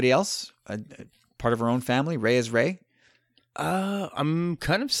somebody else? A part of her own family? Rey is Rey? I'm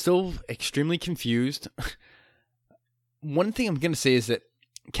kind of still extremely confused. One thing I'm going to say is that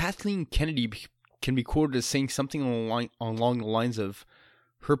Kathleen Kennedy can be quoted as saying something along the lines of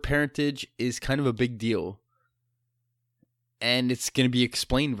her parentage is kind of a big deal. And it's going to be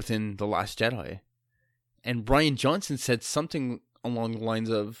explained within The Last Jedi. And Rian Johnson said something along the lines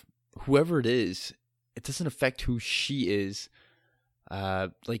of, whoever it is, it doesn't affect who she is.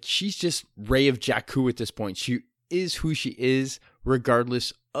 Like, she's just Rey of Jakku at this point. She is who she is,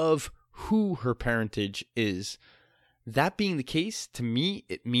 regardless of who her parentage is. That being the case, to me,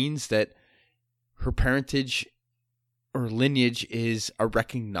 it means that her parentage or lineage is a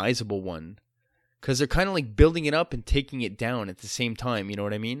recognizable one. Because they're kind of like building it up and taking it down at the same time. You know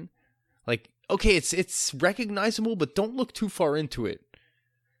what I mean? Like, okay, it's recognizable, but don't look too far into it.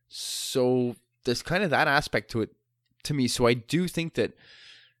 So there's kind of that aspect to it to me. So I do think that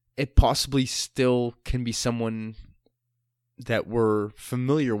it possibly still can be someone that we're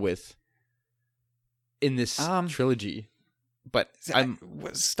familiar with in this trilogy. But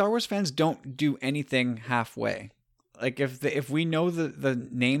Star Wars fans don't do anything halfway. Like if we know the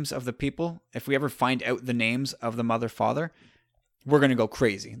names of the people, if we ever find out the names of the mother father, we're going to go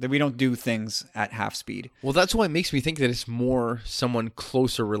crazy. That we don't do things at half speed. Well, that's why it makes me think that it's more someone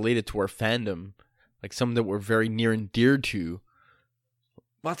closer related to our fandom, like someone that we're very near and dear to.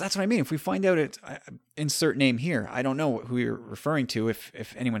 Well, that's what I mean. If we find out it, insert name here. I don't know who you're referring to,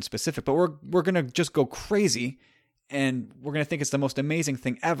 if anyone's specific, but we're going to just go crazy, and we're going to think it's the most amazing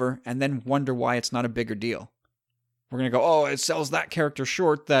thing ever, and then wonder why it's not a bigger deal. We're going to go, oh, it sells that character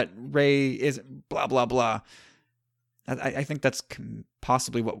short, that Rey is blah, blah, blah. I think that's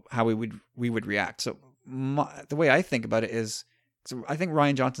possibly how we would react. So the way I think about it is, so I think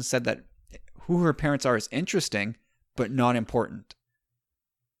Rian Johnson said that who her parents are is interesting, but not important.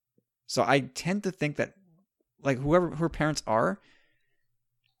 So I tend to think that, like, whoever her parents are,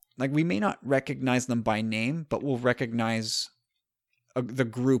 like, we may not recognize them by name, but we'll recognize the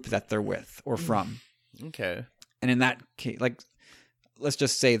group that they're with or from. Okay. And in that case, like, let's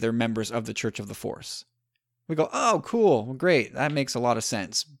just say they're members of the Church of the Force. We go, oh, cool, well, great, that makes a lot of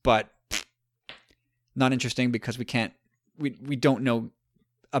sense, but not interesting because we don't know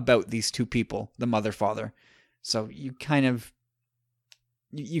about these two people, the mother, father. So you kind of,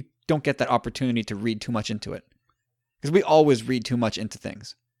 you don't get that opportunity to read too much into it. Because we always read too much into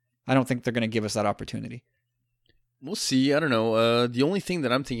things. I don't think they're going to give us that opportunity. We'll see, I don't know. The only thing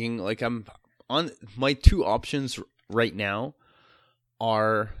that I'm thinking, like, I'm on my two options right now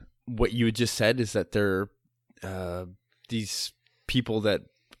are what you had just said, is that they're these people that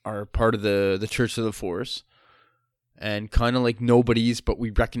are part of the Church of the Force and kind of like nobodies, but we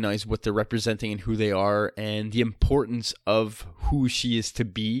recognize what they're representing and who they are and the importance of who she is to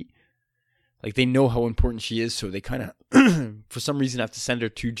be. Like, they know how important she is, so they kind of, for some reason, have to send her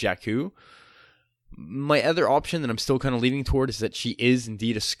to Jakku. My other option that I'm still kind of leaning toward is that she is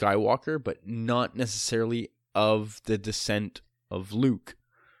indeed a Skywalker, but not necessarily of the descent of Luke.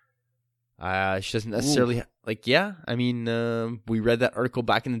 She doesn't necessarily, I mean, we read that article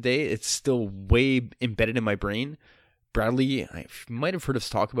back in the day. It's still way embedded in my brain. Bradley, I might have heard us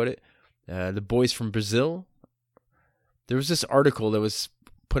talk about it. The Boys from Brazil. There was this article that was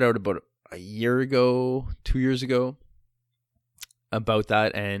put out about a year ago, 2 years ago, about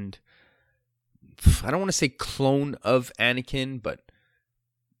that, and I don't want to say clone of Anakin, but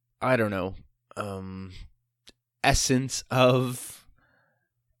I don't know, essence of,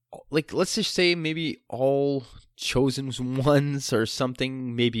 like, let's just say maybe all chosen ones or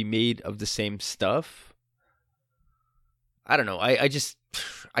something, maybe made of the same stuff. I don't know. I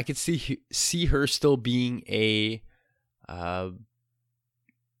could see her still being a,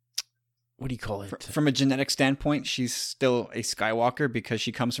 what do you call it? From a genetic standpoint, she's still a Skywalker because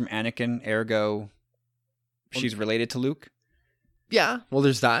she comes from Anakin, ergo she's related to Luke. Yeah, well,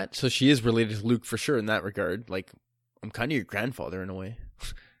 there's that. So she is related to Luke for sure in that regard. Like, I'm kind of your grandfather in a way.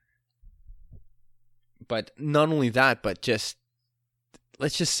 But not only that, but just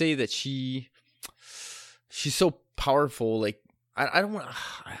let's just say that she's so powerful. Like, I don't want.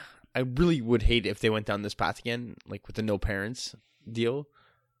 I really would hate if they went down this path again, like with the no parents deal.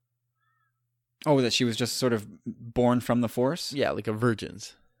 Oh, that she was just sort of born from the Force? Yeah, like a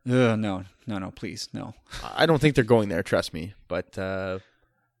virgin's. No, please, no. I don't think they're going there, trust me. But I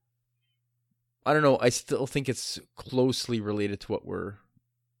don't know. I still think it's closely related to what we're...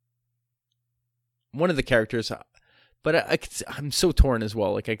 One of the characters, but I'm so torn as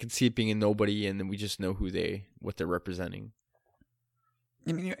well. Like, I could see it being a nobody, and then we just know what they're representing.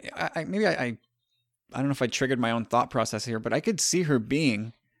 I mean, I don't know if I triggered my own thought process here, but I could see her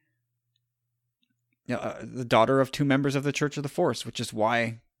being the daughter of 2 members of the Church of the Force, which is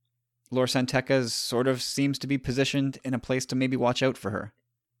why Lor San Tekka sort of seems to be positioned in a place to maybe watch out for her.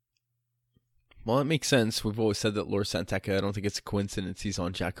 Well, it makes sense. We've always said that Lor San Tekka, I don't think it's a coincidence he's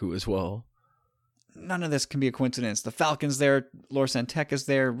on Jakku as well. None of this can be a coincidence. The Falcon's there, Lor San Tekka's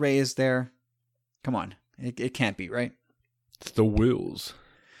there, Rey is there. Come on. It can't be, right? It's the Wills.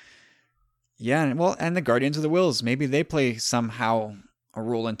 Yeah, well, and the Guardians of the Wills. Maybe they play somehow a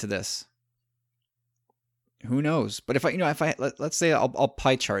role into this. Who knows? But if let's say I'll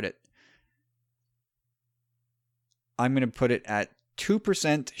pie chart it. I'm going to put it at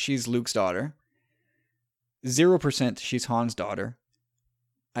 2% she's Luke's daughter. 0% she's Han's daughter.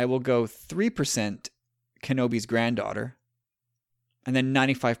 I will go 3% Kenobi's granddaughter. And then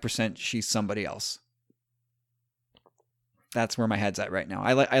 95% she's somebody else. That's where my head's at right now.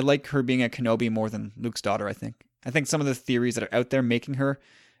 I like her being a Kenobi more than Luke's daughter, I think. I think some of the theories that are out there making her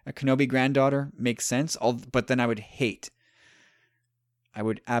a Kenobi granddaughter makes sense. But then I would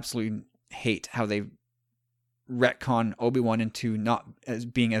absolutely hate how they retcon Obi-Wan into not as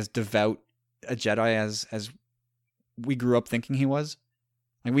being as devout a Jedi as we grew up thinking he was.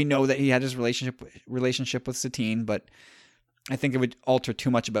 Like, we know that he had his relationship with Satine, but I think it would alter too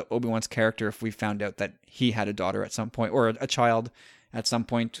much about Obi-Wan's character if we found out that he had a daughter at some point, or a child at some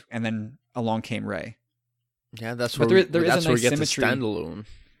point, and then along came Rey. Yeah, that's where we get the standalone.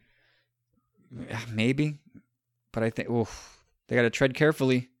 Maybe, but I think they got to tread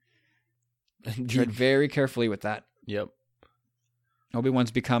carefully. Tread very carefully with that. Yep.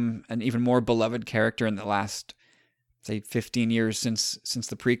 Obi-Wan's become an even more beloved character in the last, say, 15 years since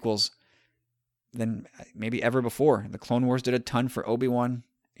the prequels than maybe ever before. The Clone Wars did a ton for Obi-Wan.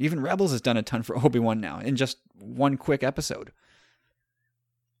 Even Rebels has done a ton for Obi-Wan now in just one quick episode.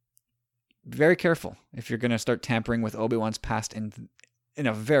 Very careful if you're going to start tampering with Obi-Wan's past in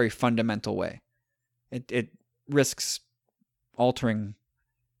a very fundamental way. It risks altering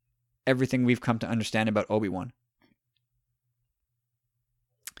everything we've come to understand about Obi-Wan.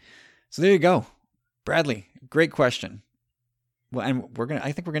 So there you go. Bradley, great question. Well, and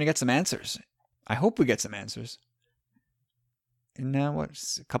I think we're gonna get some answers. I hope we get some answers. In a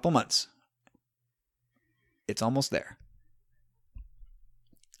couple months. It's almost there.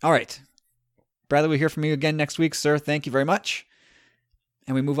 All right. Bradley, we'll hear from you again next week, sir. Thank you very much.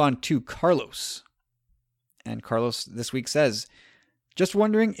 And we move on to Carlos. And Carlos this week says, just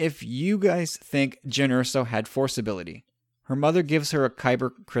wondering if you guys think Jyn Erso had Force ability. Her mother gives her a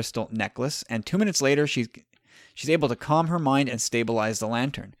Kyber crystal necklace, and 2 minutes later, she's able to calm her mind and stabilize the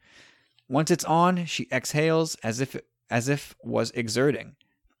lantern. Once it's on, she exhales as if was exerting.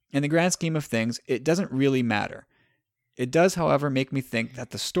 In the grand scheme of things, it doesn't really matter. It does, however, make me think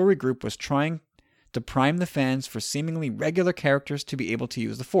that the story group was trying to prime the fans for seemingly regular characters to be able to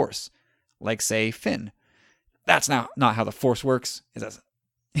use the Force, like, say, Finn. That's not how the Force works.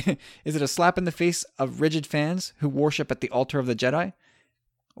 Is it a slap in the face of rigid fans who worship at the altar of the Jedi?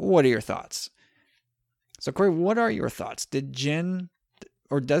 What are your thoughts? So, Corey, what are your thoughts? Does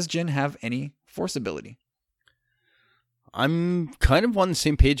Jyn have any Force ability? I'm kind of on the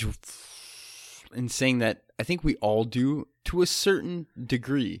same page in saying that I think we all do to a certain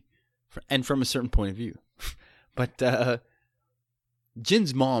degree and from a certain point of view. But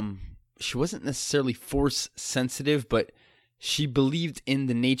Jyn's mom, she wasn't necessarily Force sensitive, but she believed in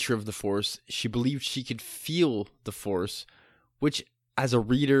the nature of the Force. She believed she could feel the Force, which as a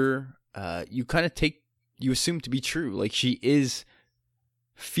reader, you assume to be true. Like, she is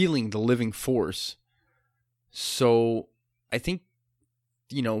feeling the living Force. So I think,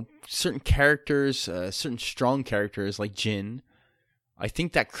 certain characters, certain strong characters like Jyn, I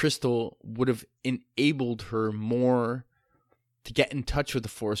think that crystal would have enabled her more to get in touch with the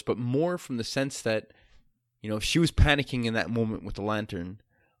Force, but more from the sense that, if she was panicking in that moment with the lantern,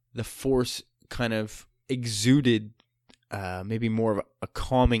 the Force kind of exuded maybe more of a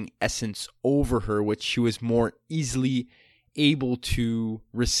calming essence over her, which she was more easily able to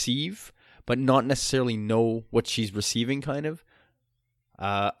receive, but not necessarily know what she's receiving, kind of.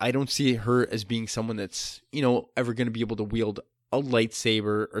 I don't see her as being someone that's, ever going to be able to wield a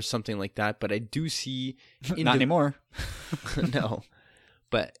lightsaber or something like that, but I do see... Not anymore. No.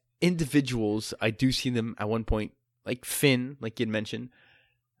 But individuals, I do see them at one point, like Finn, like you'd mentioned,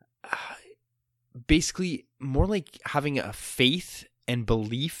 basically more like having a faith and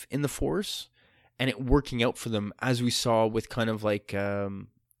belief in the Force and it working out for them, as we saw with kind of like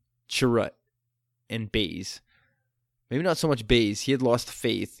Chirrut and Baze. Maybe not so much Baze. He had lost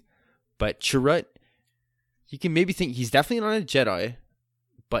faith. But Chirrut, you can maybe think he's definitely not a Jedi,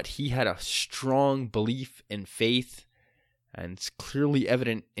 but he had a strong belief and faith, and it's clearly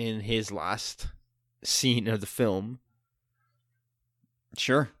evident in his last scene of the film.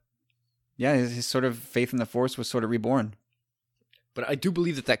 Sure. Yeah, his sort of faith in the Force was sort of reborn. But I do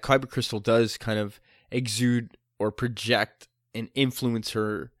believe that kyber crystal does kind of exude or project and influence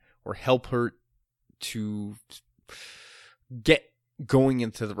her or help her to get going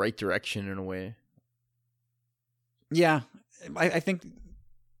into the right direction in a way. Yeah, I think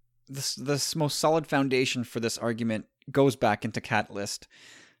this most solid foundation for this argument goes back into Catalyst,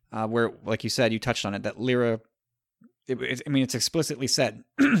 where, like you said, you touched on it, that Lyra... it's explicitly said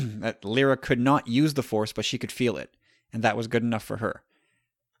that Lyra could not use the Force, but she could feel it, and that was good enough for her.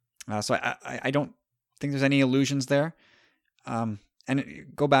 So I don't think there's any illusions there. And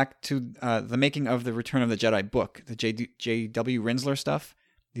go back to the making of the Return of the Jedi book, the J.W. Rinsler stuff,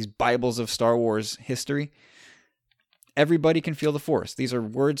 these Bibles of Star Wars history. Everybody can feel the Force. These are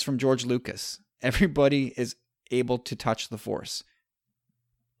words from George Lucas. Everybody is able to touch the Force.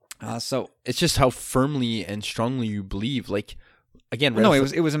 So it's just how firmly and strongly you believe. Like, again, no,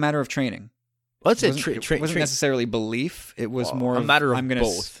 it was a matter of training. Well, that's it wasn't necessarily belief. It was more a matter of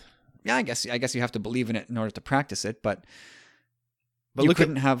both. Yeah, I guess you have to believe in it in order to practice it, but you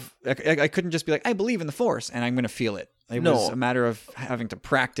couldn't have. I couldn't just be like, I believe in the Force, and I'm going to feel it. It was a matter of having to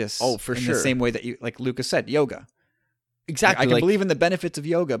practice. Oh, for in sure. the same way that you, like Lucas said, yoga. Exactly. I can believe in the benefits of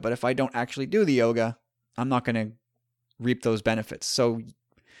yoga, but if I don't actually do the yoga, I'm not going to reap those benefits. So,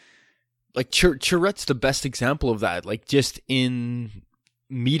 like Chirrut's the best example of that. Like, just in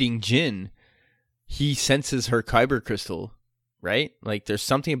meeting Jyn, he senses her kyber crystal, right? Like, there's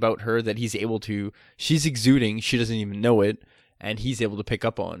something about her that he's able to... She's exuding, she doesn't even know it, and he's able to pick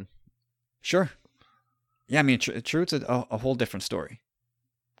up on. Sure. Yeah, I mean, Chirrut's a whole different story.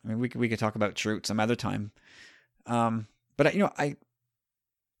 I mean, we could talk about Chirrut some other time. But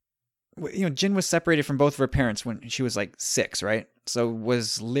Jyn was separated from both of her parents when she was like 6, right? So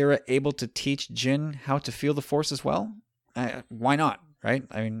was Lyra able to teach Jyn how to feel the Force as well? Why not, right?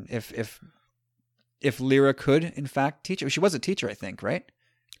 I mean, if Lyra could in fact teach it, she was a teacher, I think, right?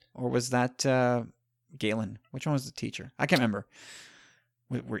 Or was that Galen? Which one was the teacher? I can't remember.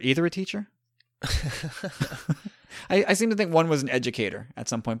 Were either a teacher? I seem to think one was an educator at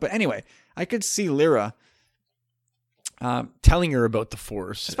some point. But anyway, I could see Lyra telling her about the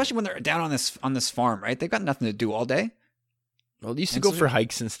Force, especially when they're down on this farm, right? They've got nothing to do all day. Well, they used to go for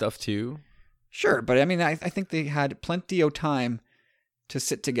hikes and stuff too. Sure, but I mean, I think they had plenty of time to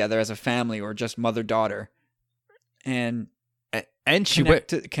sit together as a family or just mother-daughter, and she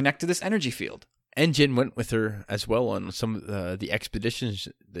connect to this energy field. And Jyn went with her as well on some of the expeditions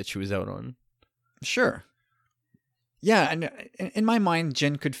that she was out on. Sure. Yeah, and in my mind,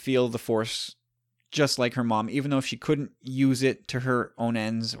 Jyn could feel the Force just like her mom, even though if she couldn't use it to her own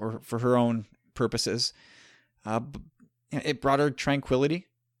ends or for her own purposes. It brought her tranquility,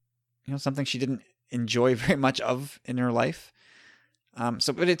 something she didn't enjoy very much of in her life.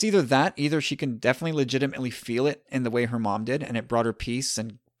 But it's either she can definitely legitimately feel it in the way her mom did, and it brought her peace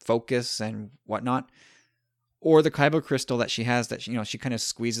and focus and whatnot, or the kyber crystal that she has that she kind of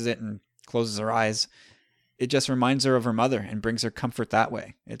squeezes it and closes her eyes. It just reminds her of her mother and brings her comfort that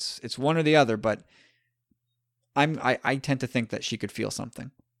way. It's one or the other, but I tend to think that she could feel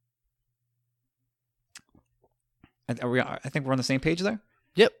something. I think we're on the same page there.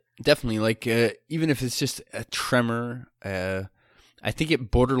 Yep, definitely. Like even if it's just a tremor, I think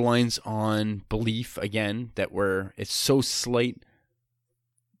it borderlines on belief again. That where it's so slight,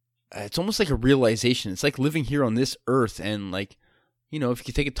 it's almost like a realization. It's like living here on this earth, and like if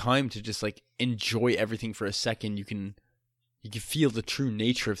you take a time to just like enjoy everything for a second, you can feel the true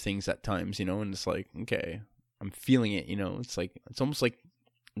nature of things at times. And it's like, okay, I'm feeling it. It's like it's almost like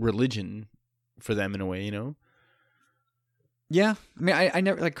religion for them in a way. Yeah, I mean, I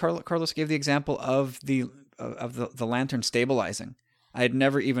never, like Carlos gave the example of the lantern stabilizing. I had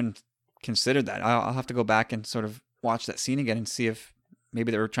never even considered that. I'll have to go back and sort of watch that scene again and see if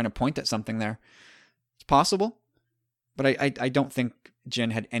maybe they were trying to point at something there. It's possible, but I don't think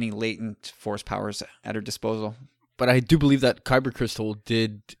Jin had any latent force powers at her disposal. But I do believe that Kyber Crystal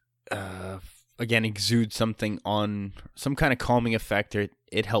did, again, exude something on some kind of calming effect.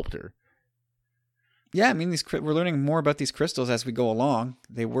 It helped her. Yeah, I mean, we're learning more about these crystals as we go along.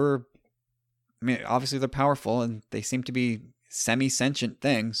 Obviously they're powerful, and they seem to be semi-sentient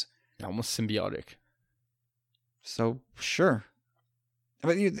things. Almost symbiotic. So, sure.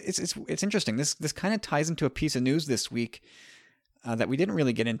 But it's interesting. This kind of ties into a piece of news this week that we didn't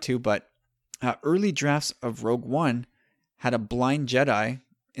really get into, but early drafts of Rogue One had a blind Jedi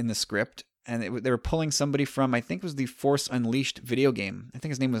in the script, and they were pulling somebody from, I think it was the Force Unleashed video game. I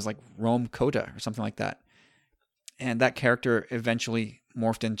think his name was like Rome Kota or something like that. And that character eventually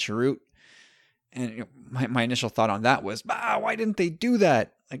morphed in Chirrut. And my initial thought on that was, why didn't they do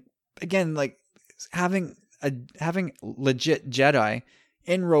that? Like, again, like having legit Jedi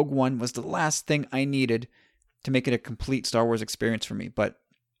in Rogue One was the last thing I needed to make it a complete Star Wars experience for me. But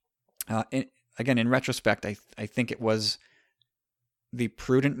in retrospect, I think it was the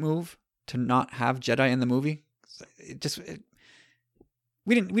prudent move to not have Jedi in the movie.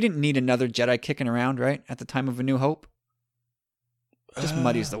 We didn't need another Jedi kicking around, right? At the time of A New Hope. Just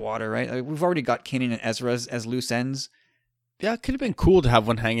muddies the water, right? Like, we've already got Kanan and Ezra as loose ends. Yeah, it could have been cool to have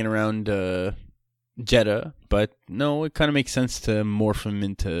one hanging around Jeddah, but no, it kind of makes sense to morph him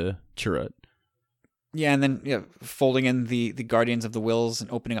into Chirrut. Yeah, and then folding in the Guardians of the Wills and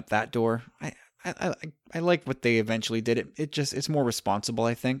opening up that door. I like what they eventually did. It's more responsible,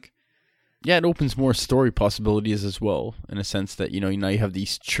 I think. Yeah, it opens more story possibilities as well, in a sense that, now you have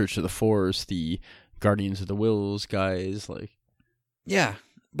these Church of the Force, the Guardians of the Wills guys, like. Yeah,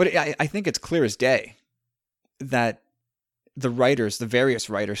 but I think it's clear as day that the various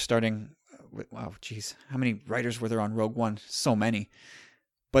writers, starting with, how many writers were there on Rogue One? So many.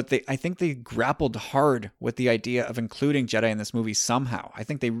 But I think they grappled hard with the idea of including Jedi in this movie somehow. I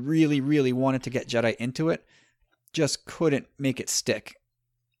think they really, really wanted to get Jedi into it, just couldn't make it stick.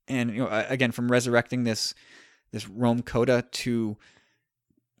 And again, from resurrecting this Rome Kota to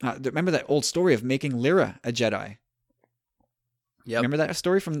remember that old story of making Lyra a Jedi. Yeah, remember that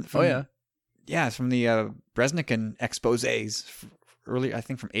story from oh yeah, it's from the Breznikan exposés early, I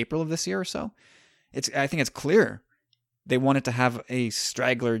think from April of this year or so. I think it's clear they wanted to have a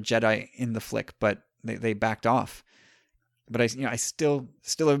straggler Jedi in the flick, but they backed off. But I still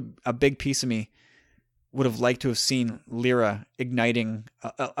a big piece of me would have liked to have seen Lyra igniting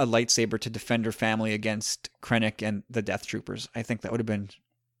a lightsaber to defend her family against Krennic and the Death Troopers. I think that would have been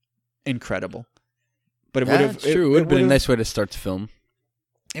incredible. But it's true. It would have been a nice way to start the film.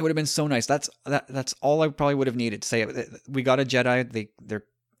 It would have been so nice. That's all I probably would have needed to say. We got a Jedi.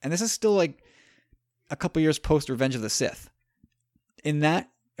 And this is still like a couple years post Revenge of the Sith. In that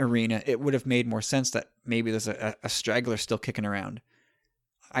arena, it would have made more sense that maybe there's a straggler still kicking around.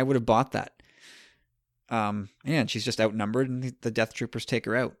 I would have bought that. And she's just outnumbered, and the Death Troopers take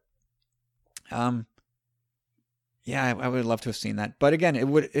her out. Yeah, I would have loved to have seen that. But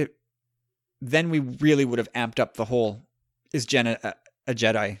again, then we really would have amped up the whole, is Jen a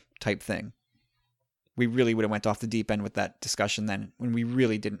Jedi type thing. We really would have went off the deep end with that discussion then, when we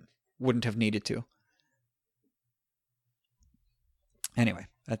really wouldn't have needed to. Anyway,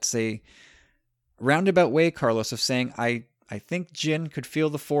 that's a roundabout way, Carlos, of saying I think Jin could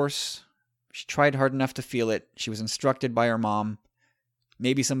feel the Force. She tried hard enough to feel it. She was instructed by her mom.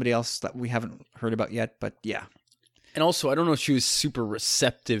 Maybe somebody else that we haven't heard about yet, but yeah. And also, I don't know if she was super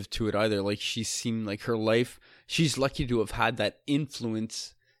receptive to it either. Like, she seemed like her life, she's lucky to have had that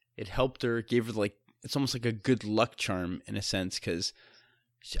influence. It helped her, gave her, like, it's almost like a good luck charm in a sense, because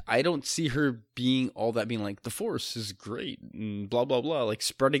I don't see her being like, the Force is great, and blah, blah, blah, like,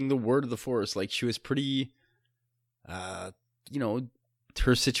 spreading the word of the Force. Like, she was pretty, her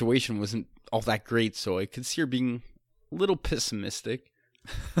situation wasn't all that great, so I could see her being a little pessimistic.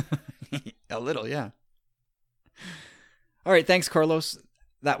 A little, yeah. All right, thanks, Carlos.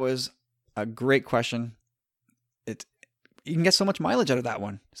 That was a great question. You can get so much mileage out of that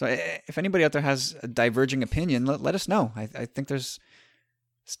one. So if anybody out there has a diverging opinion, let us know. I think there's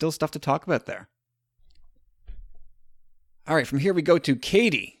still stuff to talk about there. All right, from here we go to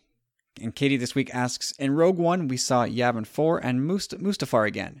Katie. And Katie this week asks, in Rogue One, we saw Yavin 4 and Mustafar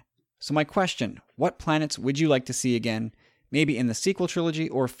again. So my question, what planets would you like to see again, maybe in the sequel trilogy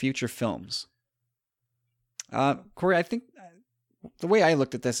or future films? Corey, I think the way I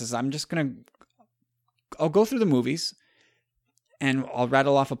looked at this is I'll go through the movies and I'll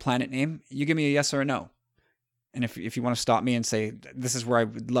rattle off a planet name. You give me a yes or a no. And if you want to stop me and say this is where I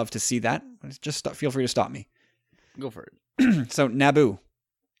would love to see that, just feel free to stop me. Go for it. So Naboo.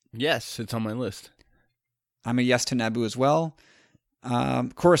 Yes, it's on my list. I'm a yes to Naboo as well.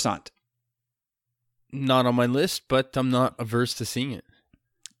 Coruscant. Not on my list, but I'm not averse to seeing it.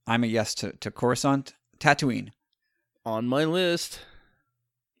 I'm a yes to Coruscant. Tatooine. On my list.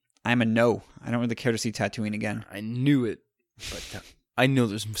 I'm a no. I don't really care to see Tatooine again. I knew it, but I know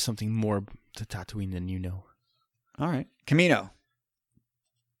there's something more to Tatooine than you know. All right. Camino.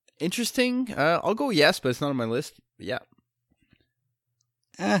 Interesting. I'll go yes, but it's not on my list. Yeah.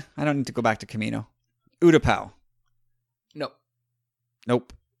 I don't need to go back to Camino. Utapau. No.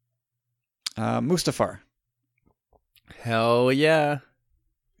 Nope. Mustafar. Hell yeah.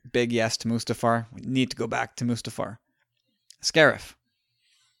 Big yes to Mustafar. We need to go back to Mustafar. Scarif.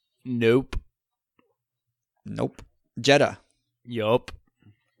 Nope. Nope. Jeddah. Yup.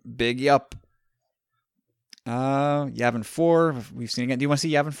 Big yup. Yavin 4. We've seen again. Do you want to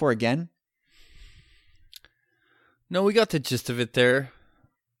see Yavin 4 again? No, we got the gist of it there.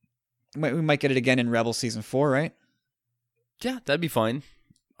 We might get it again in Rebel Season 4, right? Yeah, that'd be fine.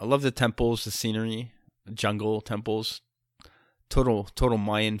 I love the temples, the scenery, the jungle temples. Total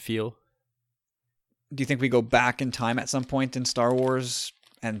Mayan feel. Do you think we go back in time at some point in Star Wars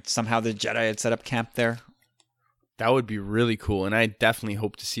and somehow the Jedi had set up camp there? That would be really cool, and I definitely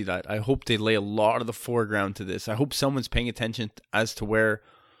hope to see that. I hope they lay a lot of the foreground to this. I hope someone's paying attention as to where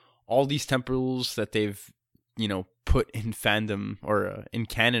all these temples that they've, put in fandom or in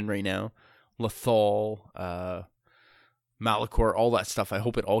canon right now, Lothal, Malachor, all that stuff. I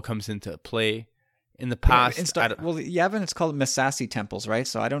hope it all comes into play. In the past, Yavin, it's called Massassi temples, right?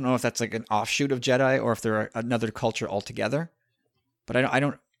 So I don't know if that's like an offshoot of Jedi or if they're another culture altogether. But I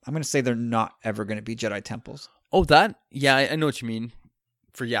don't. I'm going to say they're not ever going to be Jedi temples. Oh, that? Yeah, I know what you mean.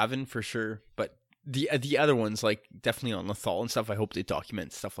 For Yavin, for sure. But the other ones, like definitely on Lothal and stuff, I hope they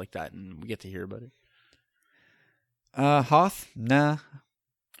document stuff like that and we get to hear about it. Hoth? Nah.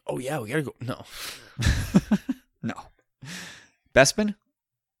 Oh, yeah, we got to go. No. No. Bespin?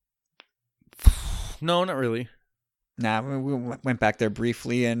 No, not really. Nah, we went back there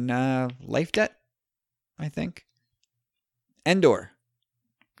briefly in Life Debt, I think. Endor.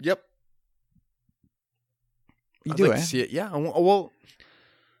 Yep. You I'd do like it? to see it. Yeah. Well,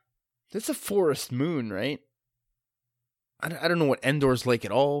 that's a forest moon, right? I don't know what Endor's like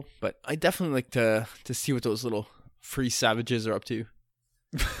at all, but I definitely like to see what those little free savages are up to.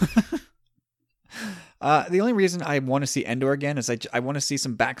 The only reason I want to see Endor again is I want to see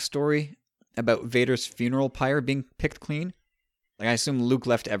some backstory about Vader's funeral pyre being picked clean. Like, I assume Luke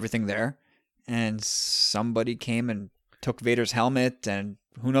left everything there, and somebody came and took Vader's helmet, and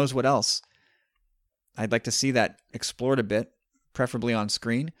who knows what else. I'd like to see that explored a bit, preferably on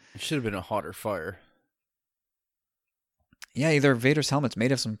screen. It should have been a hotter fire. Yeah, either Vader's helmet's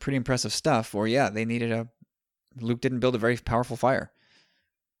made of some pretty impressive stuff, or they needed Luke didn't build a very powerful fire.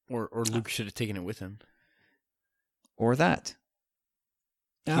 Or Luke should have taken it with him. Or that.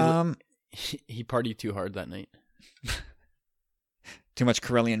 He partied too hard that night. Too much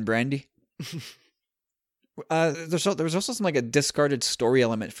Corellian brandy. There was also some like a discarded story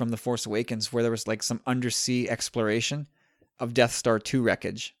element from The Force Awakens where there was like some undersea exploration of Death Star 2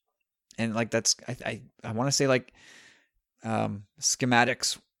 wreckage, and like that's I want to say like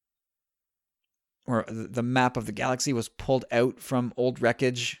schematics or the map of the galaxy was pulled out from old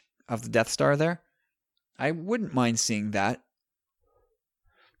wreckage of the Death Star there. I wouldn't mind seeing that.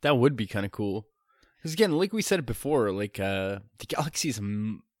 That would be kind of cool. Because again, like we said before, like the galaxy is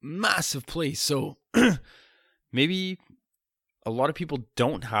a massive place, so maybe a lot of people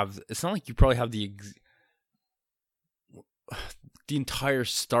don't have. It's not like you probably have the entire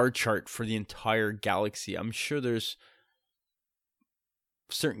star chart for the entire galaxy. I'm sure there's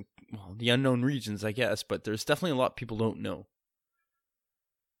certain, the unknown regions, I guess, but there's definitely a lot people don't know.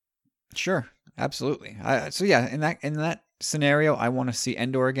 Sure, absolutely. So yeah, in that scenario, I want to see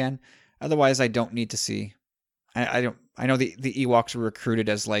Endor again. Otherwise, I don't need to see. I don't. I know the Ewoks were recruited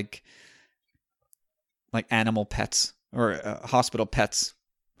as like animal pets or hospital pets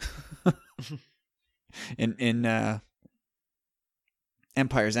in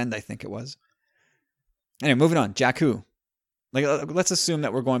Empire's End, I think it was. Anyway, moving on. Jakku. Like, let's assume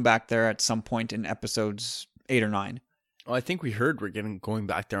that we're going back there at some point in episodes 8 or 9. Oh, I think we heard we're going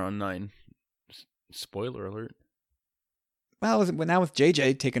back there on 9. Spoiler alert. Well, now with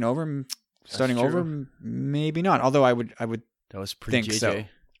JJ taking over, starting over, maybe not. Although I would that was pretty think JJ.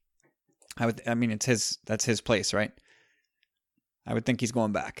 so. I mean, that's his place, right? I would think he's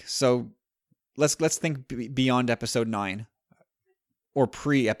going back. So let's think beyond episode 9 or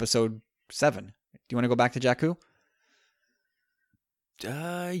pre episode 7. Do you want to go back to Jakku?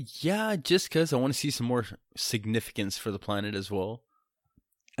 Yeah, just because I want to see some more significance for the planet as well.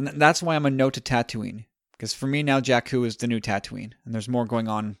 And that's why I'm a no to Tatooine. Because for me now, Jakku is the new Tatooine. And there's more going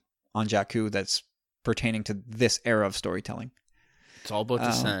on Jakku that's pertaining to this era of storytelling. It's all about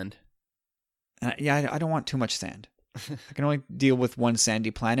the sand. Yeah, I don't want too much sand. I can only deal with one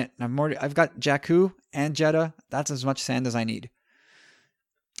sandy planet. I've got Jakku and Jeddah. That's as much sand as I need.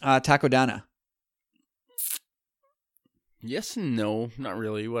 Takodana. Yes and no, not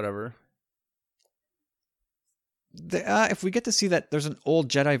really. Whatever. If we get to see that there's an old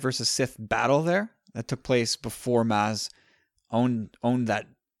Jedi versus Sith battle there that took place before Maz owned that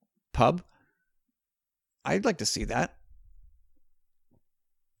pub, I'd like to see that.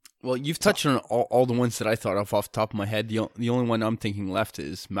 Well, you've touched on all the ones that I thought of off the top of my head. The only one I'm thinking left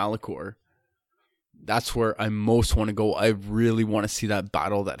is Malachor. That's where I most want to go. I really want to see that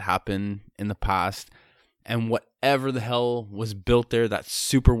battle that happened in the past. And whatever the hell was built there, that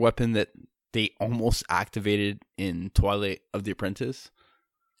super weapon that they almost activated in Twilight of the Apprentice.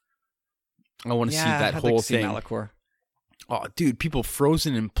 I want to see that whole thing. Malachor. Oh, dude, people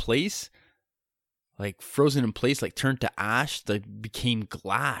frozen in place. Like turned to ash, that became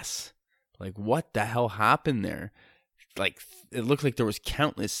glass. Like, what the hell happened there? Like, it looked like there was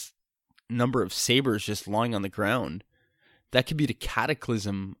countless number of sabers just lying on the ground. That could be the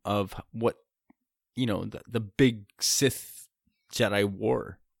cataclysm of what, the big Sith Jedi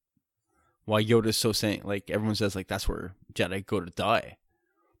war. Why Yoda's so saying, like, everyone says, like, that's where Jedi go to die.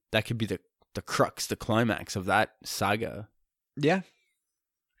 That could be the crux, the climax of that saga. Yeah.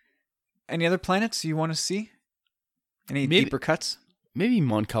 Any other planets you want to see? Any deeper cuts? Maybe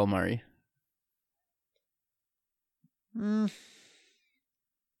Mon Calamari. You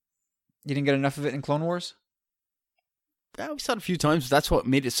didn't get enough of it in Clone Wars? Yeah, we saw it a few times. That's what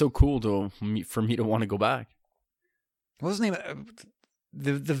made it so cool for me to want to go back. What was the name?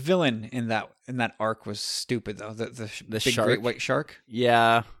 The villain in that arc was stupid though. The big shark? great white shark.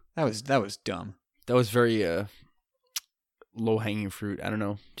 Yeah, that was dumb. That was very low hanging fruit. I don't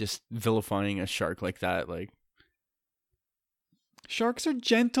know, just vilifying a shark like that. Like, sharks are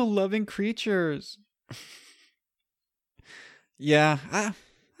gentle, loving creatures. Yeah, I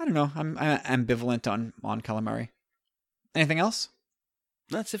don't know. I'm ambivalent on Calamari. Anything else?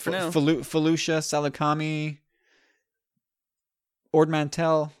 That's it for now. Felucia, Salakami, Ord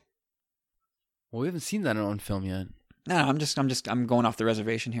Mantell. Well, we haven't seen that on film yet. No, I'm going off the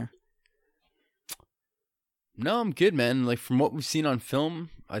reservation here. No, I'm good, man. Like, from what we've seen on film,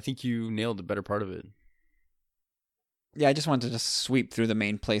 I think you nailed the better part of it. Yeah, I just wanted to just sweep through the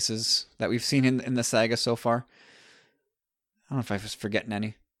main places that we've seen in the saga so far. I don't know if I was forgetting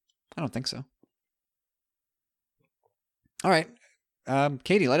any. I don't think so. All right.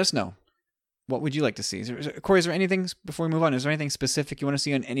 Katie, let us know. What would you like to see? Corey, is there anything, before we move on, is there anything specific you want to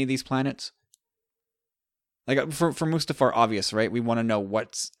see on any of these planets? Like, for Mustafar, obvious, right? We want to know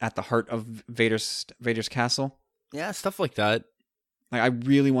what's at the heart of Vader's castle. Yeah, stuff like that. Like, I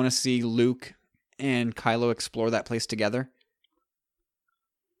really want to see Luke and Kylo explore that place together.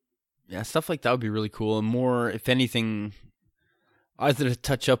 Yeah, stuff like that would be really cool. And more, if anything, either to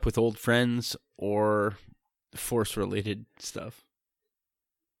touch up with old friends or Force-related stuff.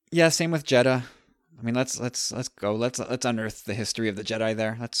 Yeah, same with Jeddah. I mean, let's go. Let's unearth the history of the Jedi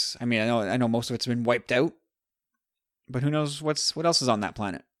there. I know most of it's been wiped out, but who knows what else is on that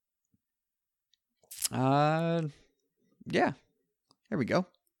planet? Yeah, there we go.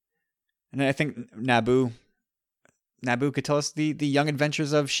 And I think Naboo could tell us the young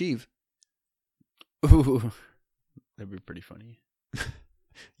adventures of Sheev. Ooh, that'd be pretty funny.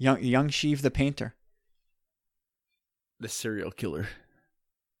 young Sheev the painter, the serial killer.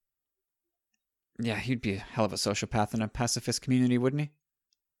 Yeah, he'd be a hell of a sociopath in a pacifist community, wouldn't he?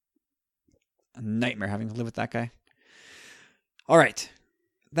 A nightmare having to live with that guy. All right.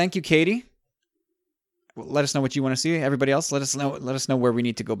 Thank you, Katie. Let us know what you want to see. Everybody else, let us know where we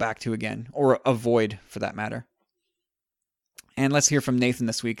need to go back to again, or avoid for that matter. And let's hear from Nathan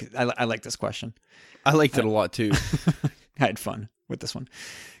this week. I like this question. I liked it a lot too. I had fun with this one.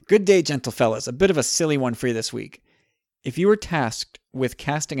 Good day, gentle fellas. A bit of a silly one for you this week. If you were tasked with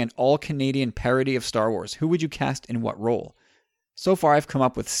casting an all-Canadian parody of Star Wars, who would you cast in what role? So far, I've come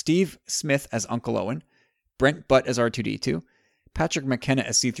up with Steve Smith as Uncle Owen, Brent Butt as R2-D2, Patrick McKenna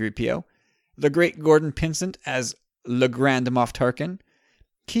as C-3PO, the great Gordon Pinsent as Le Grand Moff Tarkin,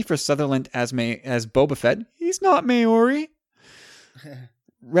 Kiefer Sutherland as Boba Fett. He's not Maori.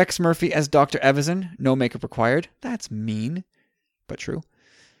 Rex Murphy as Dr. Evazan. No makeup required. That's mean, but true.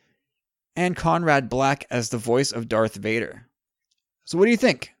 And Conrad Black as the voice of Darth Vader. So what do you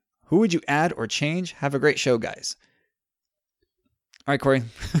think? Who would you add or change? Have a great show, guys. All right, Corey.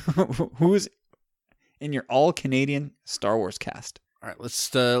 Who's in your all-Canadian Star Wars cast? All right, let's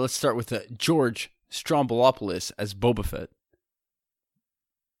start with George Strombolopoulos as Boba Fett.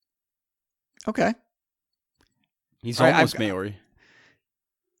 Okay. He's All right, almost Maori.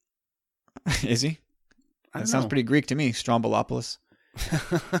 Is he? That sounds pretty Greek to me, Strombolopoulos.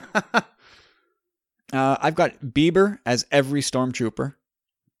 I've got Bieber as every stormtrooper.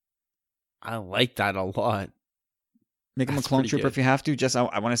 I like that a lot. Make him That's a clone pretty trooper good. if you have to. Just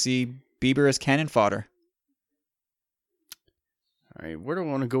I want to see Bieber as cannon fodder. All right, where do I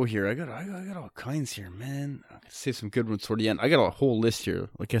want to go here? I got all kinds here, man. I can save some good ones toward the end. I got a whole list here.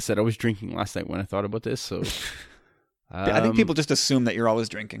 Like I said, I was drinking last night when I thought about this, so I think people just assume that you're always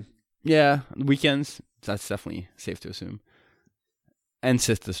drinking. Yeah, weekends. That's definitely safe to assume. And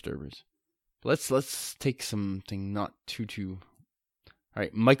Sith Disturbers. Let's take something not too. All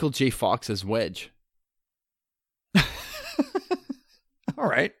right, Michael J. Fox as Wedge. All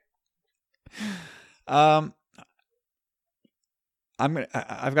right. I've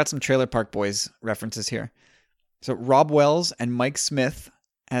got some Trailer Park Boys references here. So Rob Wells and Mike Smith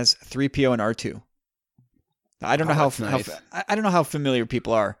as 3PO and R2. I don't know that's nice. I don't know how familiar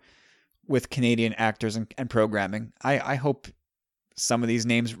people are with Canadian actors and programming. I hope some of these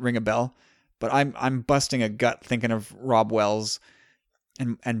names ring a bell, but I'm busting a gut thinking of Rob Wells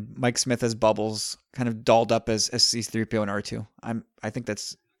and Mike Smith as Bubbles, kind of dolled up as C-3PO and R2. I think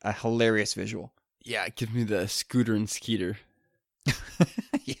that's a hilarious visual. Yeah, give me the Scooter and Skeeter.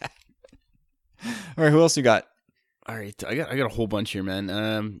 Yeah. All right, who else you got? All right, I got a whole bunch here,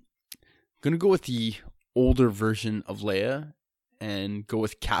 man. Gonna go with the older version of Leia and go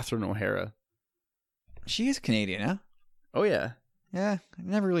with Catherine O'Hara. She is Canadian, huh? Oh yeah, Yeah, I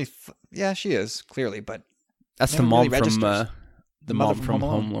never really. Yeah, she is clearly, but that's the never mom really from registers. the mother mom from from Home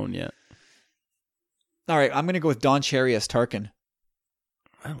Alone. Home Alone. Yeah, all right, I'm gonna go with Don Cherry as Tarkin.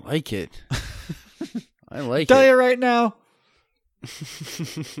 I like it. I like Tell it. you right now.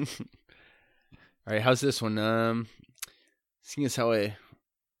 All right, how's this one? Seeing as how I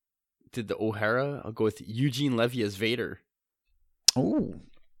did the O'Hara, I'll go with Eugene Levy as Vader. Oh,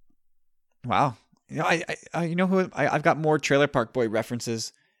 wow! You know, I you know who I've got more Trailer Park Boy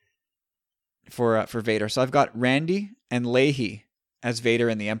references for Vader. So I've got Randy and Leahy as Vader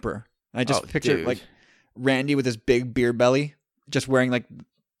and the Emperor. I just picture dude. like Randy with his big beer belly, just wearing like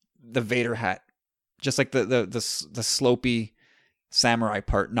the Vader hat, just like the slopey samurai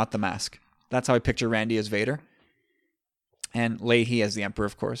part, not the mask. That's how I picture Randy as Vader. And Leahy as the Emperor,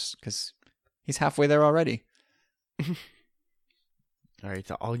 of course, because he's halfway there already. All right,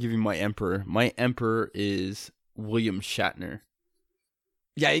 so I'll give you my Emperor. My Emperor is William Shatner.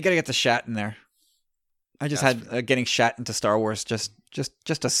 Yeah, you gotta get the Shat in there. I just had getting Shat into Star Wars just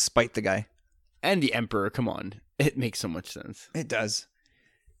to spite the guy. And the Emperor, come on. It makes so much sense. It does.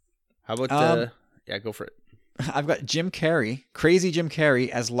 How about, yeah, go for it. I've got Jim Carrey, crazy Jim Carrey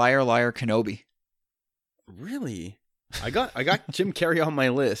as Liar Liar Kenobi. Really? I got Jim Carrey on my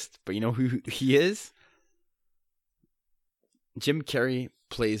list, but you know who he is? Jim Carrey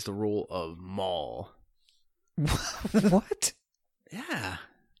plays the role of Maul. What? Yeah.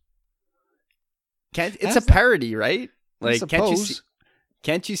 It's a parody, right? Like,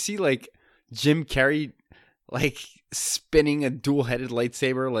 can't you see like Jim Carrey like spinning a dual-headed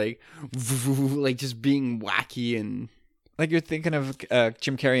lightsaber, like just being wacky and Like you're thinking of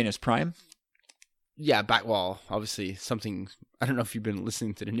Jim Carrey in his prime? yeah, obviously something. I don't know if you've been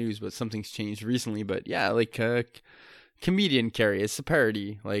listening to the news, but something's changed recently. But yeah, like comedian Carrey, it's a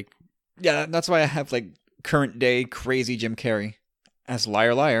parody. Like Yeah, that's why I have like current day crazy Jim Carrey as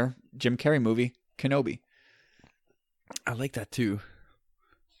Liar Liar, Jim Carrey movie, Kenobi. I like that too.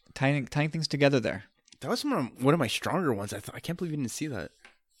 Tying things together there. That was one of my stronger ones. I can't believe you didn't see that.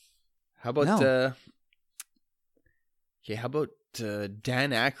 How about No. how about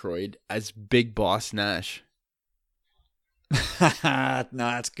Dan Aykroyd as Big Boss Nash? No,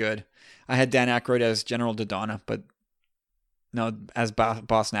 that's good. I had Dan Aykroyd as General Dodonna, but no, as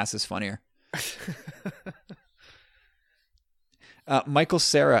Boss Nass is funnier. Michael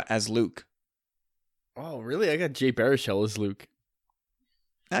Cera as Luke. Oh, really? I got Jay Baruchel as Luke.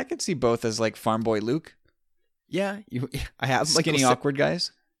 I could see both as like farm boy Luke. Yeah, I have Skinny, awkward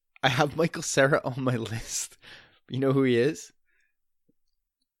guys. I have Michael Cera on my list. You know who he is?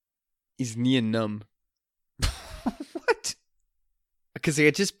 He's Nien Numb. What? Because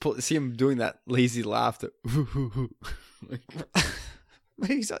I just see him doing that lazy laugh.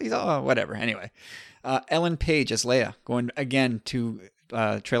 He's whatever. Anyway, Ellen Page as Leia, going again to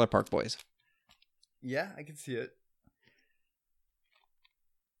Trailer Park Boys. Yeah, I can see it.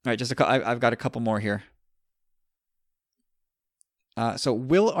 right, I've got a couple more here. So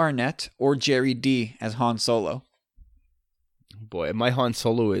Will Arnett or Jerry D as Han Solo? Boy, my Han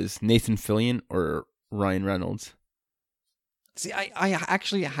Solo is Nathan Fillion or Ryan Reynolds. See, I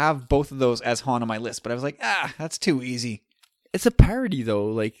actually have both of those as Han on my list, but I was like, that's too easy. It's a parody, though.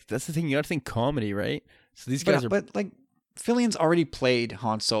 Like, that's the thing. You got to think comedy, right? So these guys But like, Fillion's already played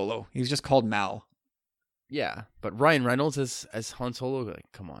Han Solo. He's just called Mal. Yeah, but Ryan Reynolds as Han Solo,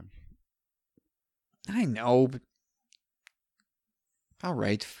 like, come on. I know, but all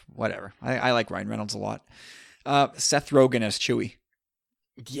right, whatever. I like Ryan Reynolds a lot. Seth Rogen as Chewie.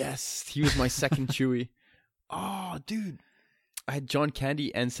 Yes, he was my second Chewie. Oh, dude. I had John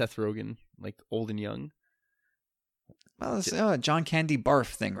Candy and Seth Rogen, like old and young. Well, it's a John Candy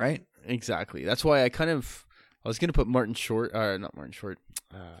barf thing, right? Exactly. That's why I was going to put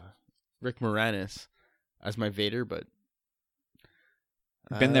Rick Moranis as my Vader, but...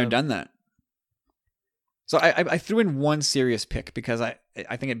 Been there, done that. So I threw in one serious pick because I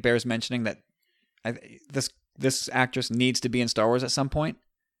think it bears mentioning that this actress needs to be in Star Wars at some point,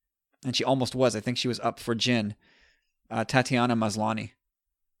 and she almost was. I think she was up for Jyn. Tatiana Maslany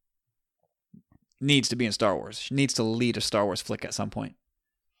needs to be in Star Wars. She needs to lead a Star Wars flick at some point,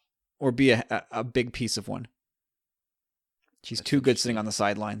 or be a big piece of one. She's too good sitting on the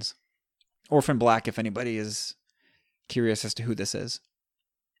sidelines. Orphan Black, if anybody is curious as to who this is.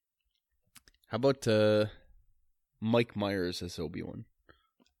 How about Mike Myers as Obi-Wan?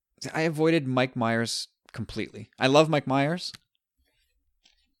 I avoided Mike Myers completely. I love Mike Myers,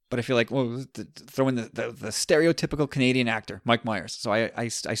 but I feel like, well, throw in the stereotypical Canadian actor, Mike Myers. So I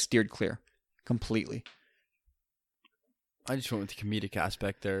steered clear completely. I just went with the comedic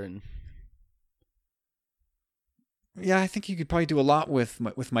aspect there, and yeah, I think you could probably do a lot with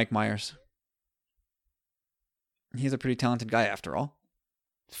Mike Myers. He's a pretty talented guy, after all.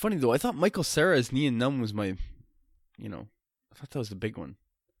 It's funny though. I thought Michael Cera as Nien Nunb was I thought that was the big one.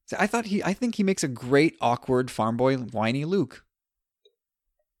 See, I think he makes a great awkward farm boy, whiny Luke.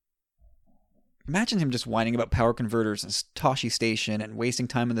 Imagine him just whining about power converters and Tosche Station and wasting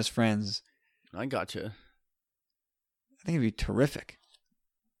time with his friends. I gotcha. I think it'd be terrific.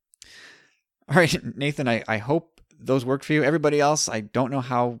 All right, Nathan, I hope those work for you. Everybody else, I don't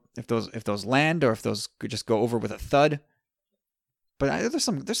know if those land or if those could just go over with a thud. But there's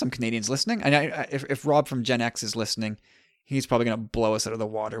some Canadians listening, and if Rob from Gen X is listening, he's probably gonna blow us out of the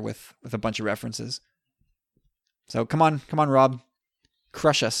water with a bunch of references. So come on, Rob,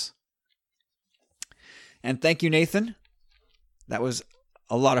 crush us. And thank you, Nathan. That was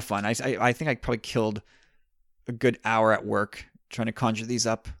a lot of fun. I think I probably killed a good hour at work trying to conjure these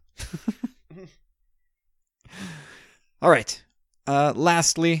up. All right.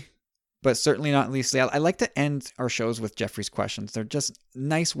 Lastly, but certainly not leastly, I like to end our shows with Jeffrey's questions. They're just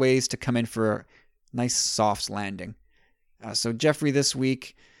nice ways to come in for a nice soft landing. So Jeffrey this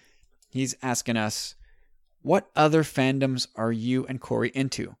week, he's asking us, what other fandoms are you and Corey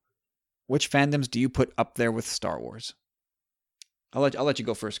into? Which fandoms do you put up there with Star Wars? I'll let you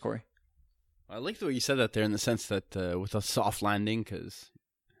go first, Corey. I like the way you said that there in the sense that with a soft landing, because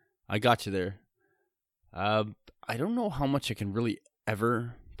I got you there. I don't know how much I can really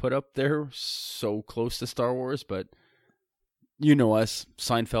ever put up there so close to Star Wars, but you know us,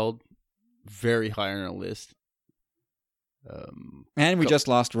 Seinfeld, very high on our list. And we just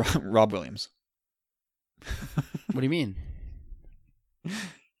lost Rob Williams. What do you mean?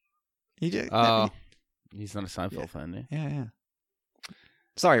 He's not a Seinfeld fan, eh? Yeah.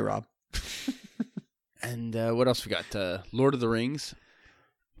 Sorry, Rob. And what else we got? Lord of the Rings.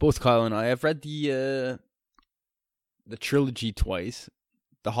 Both Kyle and I have read the trilogy twice,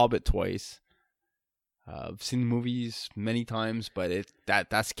 The Hobbit twice. I've seen the movies many times, but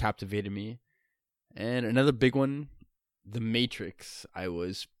that's captivated me. And another big one, The Matrix. I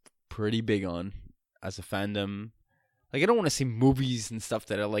was pretty big on as a fandom. Like, I don't want to say movies and stuff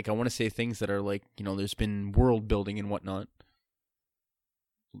that are like, I want to say things that are like, there's been world building and whatnot.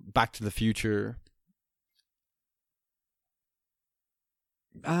 Back to the Future.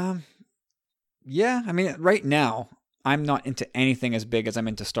 Yeah, I mean, right now, I'm not into anything as big as I'm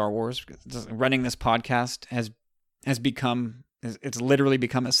into Star Wars. Running this podcast has become, it's literally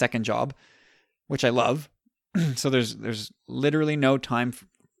become a second job, which I love. So there's literally no time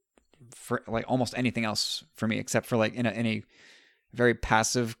for like almost anything else for me, except for like in a very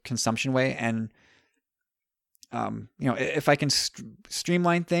passive consumption way. And if I can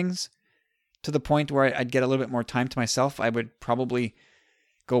streamline things to the point where I'd get a little bit more time to myself, I would probably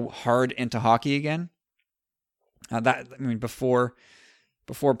go hard into hockey again. Before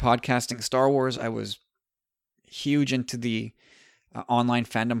podcasting Star Wars, I was huge into the online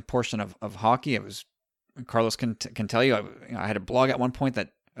fandom portion of hockey. It was, Carlos can tell you, I had a blog at one point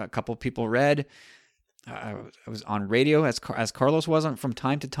that a couple of people read. I was on radio as Carlos was from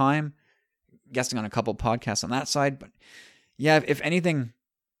time to time, guesting on a couple of podcasts on that side. But yeah, if anything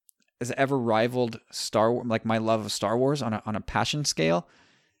has ever rivaled Star Wars, like my love of Star Wars on a passion scale,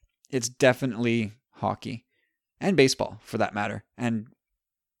 it's definitely hockey and baseball for that matter. And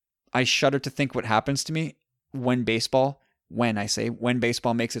I shudder to think what happens to me when baseball makes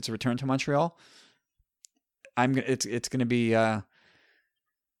its return to Montreal. It's going to be I'm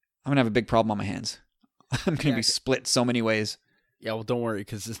going to have a big problem on my hands. I'm going to be split so many ways. Yeah, well, don't worry,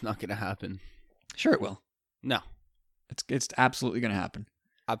 because it's not going to happen. Sure it will. No. It's absolutely going to happen.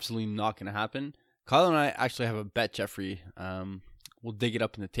 Absolutely not going to happen. Kyle and I actually have a bet, Jeffrey. We'll dig it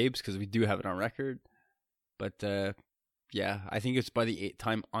up in the tapes because we do have it on record. But yeah, I think it's by the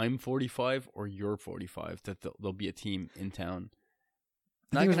time I'm 45 or you're 45 that there'll be a team in town.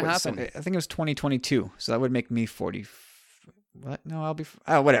 Not going to happen. I think it was 2022, so that would make me 40. What? No, I'll be...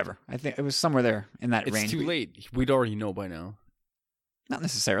 whatever. I think it was somewhere there in that range. It's too late. We'd already know by now. Not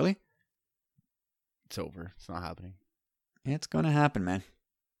necessarily. It's over. It's not happening. It's going to happen, man.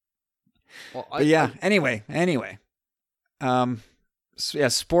 Well, anyway. So yeah,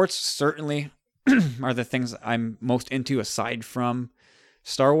 sports certainly are the things I'm most into aside from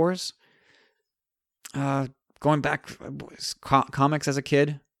Star Wars. Going back, comics as a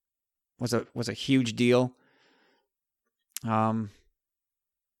kid was a huge deal. Corey,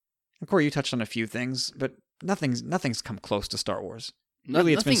 you touched on a few things, but nothing's come close to Star Wars.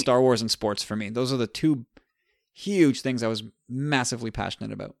 Really, it's been Star Wars and sports for me. Those are the two huge things I was massively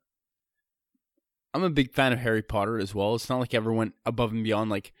passionate about. I'm a big fan of Harry Potter as well. It's not like I ever went above and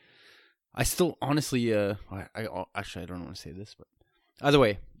beyond. Like, I still honestly, actually, I don't want to say this, but either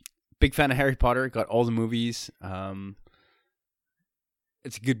way, big fan of Harry Potter. Got all the movies. It's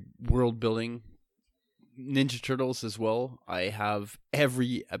a good world building. Ninja Turtles as well. I have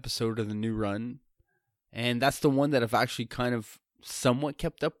every episode of the new run, and that's the one that I've actually kind of somewhat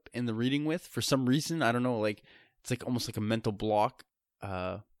kept up in the reading with for some reason. I don't know, like it's like almost like a mental block.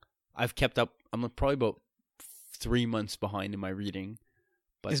 I've kept up. I'm probably about 3 months behind in my reading.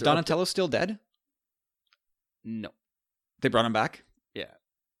 But is Donatello still dead? No, they brought him back. Yeah,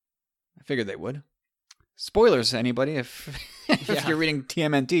 I figured they would. Spoilers, anybody? If you're reading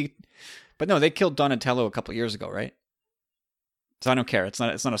TMNT. But no, they killed Donatello a couple years ago, right? So I don't care. It's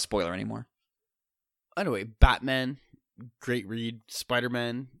not a spoiler anymore. Anyway, Batman, great read.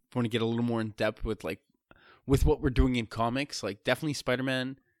 Spider-Man, if you want to get a little more in depth with what we're doing in comics, like definitely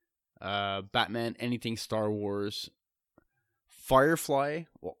Spider-Man, Batman, anything Star Wars. Firefly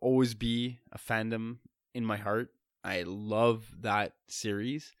will always be a fandom in my heart. I love that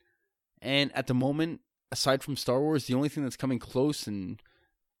series. And at the moment, aside from Star Wars, the only thing that's coming close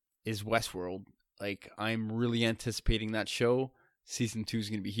is Westworld. Like, I'm really anticipating that show. Season 2 is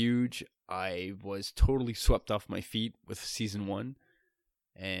going to be huge. I was totally swept off my feet with season 1,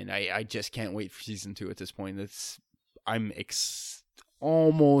 and I just can't wait for season 2 at this point. I'm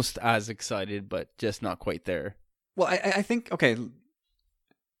almost as excited, but just not quite there. Well, I think, okay,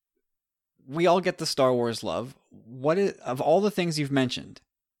 we all get the Star Wars love. Of all the things you've mentioned,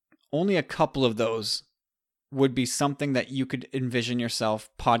 only a couple of those would be something that you could envision yourself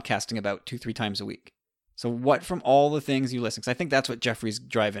podcasting about 2-3 times a week. So what from all the things you listen, because I think that's what Jeffrey's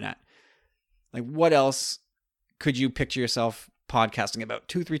driving at. Like, what else could you picture yourself podcasting about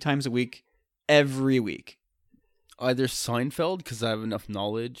 2-3 times a week, every week? Either Seinfeld, because I have enough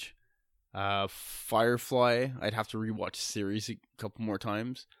knowledge. Firefly, I'd have to rewatch the series a couple more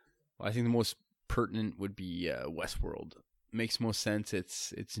times. I think the most pertinent would be Westworld. Makes most sense.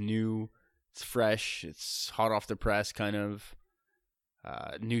 It's new. It's fresh. It's hot off the press, kind of.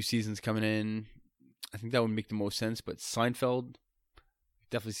 New season's coming in. I think that would make the most sense. But Seinfeld,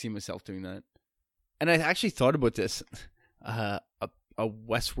 definitely see myself doing that. And I actually thought about this. A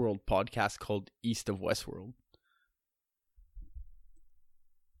Westworld podcast called East of Westworld.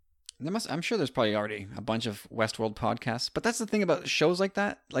 I'm sure there's probably already a bunch of Westworld podcasts. But that's the thing about shows like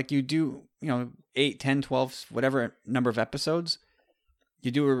that. Like, you do, 8, 10, 12, whatever number of episodes. You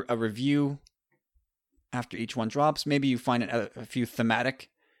do a review after each one drops. Maybe you find a few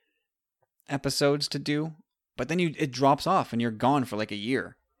thematic episodes to do, but then it drops off and you're gone for like a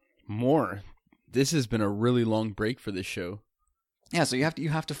year. More. This has been a really long break for this show. Yeah, so you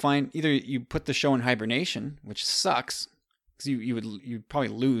have to find, either you put the show in hibernation, which sucks because you'd probably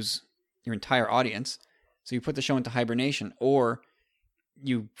lose your entire audience. So you put the show into hibernation, or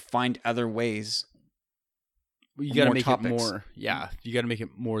you find other ways You got to more make topics. it more. Yeah, you got to make it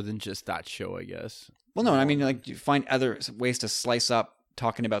more than just that show, I guess. Well, no, I mean, like, you find other ways to slice up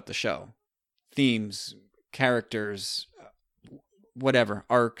talking about the show. Themes, characters, whatever,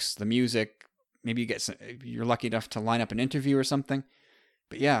 arcs, the music. Maybe you're lucky enough to line up an interview or something.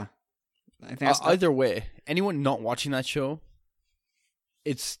 But yeah, I think that's either way, anyone not watching that show,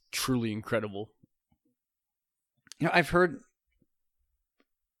 it's truly incredible. You know, I've heard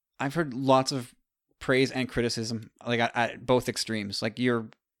lots of praise and criticism, like at both extremes. Like, you're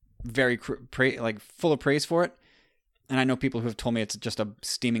very full of praise for it, and I know people who have told me it's just a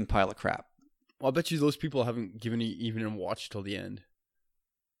steaming pile of crap. Well, I bet you those people haven't given you even a watch till the end.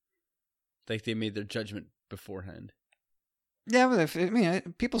 Like, they made their judgment beforehand. Yeah,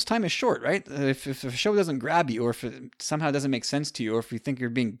 but people's time is short, right? If a show doesn't grab you, or if it somehow doesn't make sense to you, or if you think you're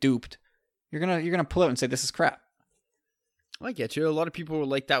being duped, you're gonna pull out and say this is crap. I get you. A lot of people were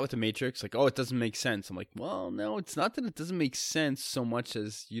like that with The Matrix. Like, oh, it doesn't make sense. I'm like, well, no, it's not that it doesn't make sense so much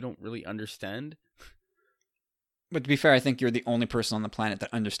as you don't really understand. But to be fair, I think you're the only person on the planet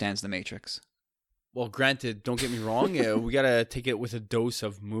that understands The Matrix. Well, granted, don't get me wrong. We got to take it with a dose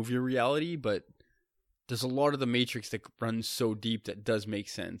of movie reality, but there's a lot of The Matrix that runs so deep that does make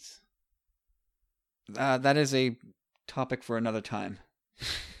sense. That is a topic for another time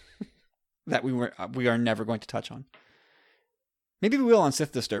that we are never going to touch on. Maybe we will on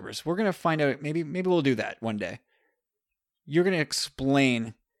Sith Disturbers. We're going to find out. Maybe we'll do that one day. You're going to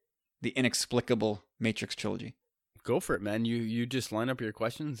explain the inexplicable Matrix trilogy. Go for it, man. You just line up your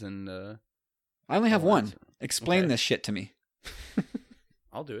questions and... I only have one. Explain this shit to me.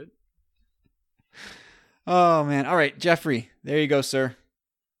 I'll do it. Oh, man. All right, Jeffrey. There you go, sir.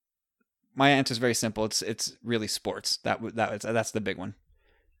 My answer is very simple. It's really sports. That's the big one.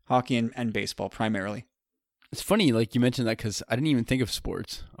 Hockey and baseball, primarily. It's funny, like you mentioned that, because I didn't even think of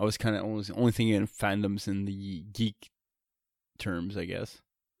sports. I was kind of only thinking of fandoms in the geek terms, I guess.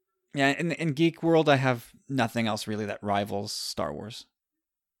 Yeah, in geek world, I have nothing else really that rivals Star Wars.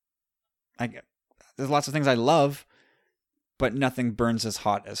 There's lots of things I love, but nothing burns as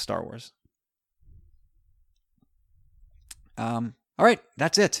hot as Star Wars. All right,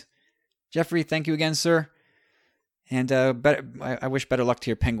 that's it. Jeffrey, thank you again, sir. And I wish better luck to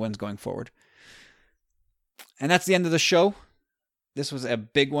your Penguins going forward. And that's the end of the show. This was a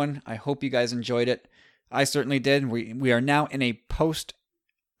big one. I hope you guys enjoyed it. I certainly did. We are now in a post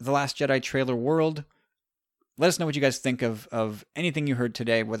The Last Jedi trailer world. Let us know what you guys think of anything you heard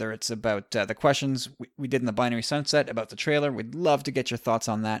today, whether it's about the questions we did in the Binary Sunset, about the trailer. We'd love to get your thoughts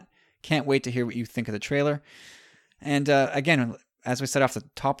on that. Can't wait to hear what you think of the trailer. And again, as we said off the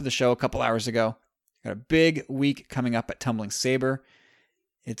top of the show a couple hours ago, got a big week coming up at Tumbling Saber.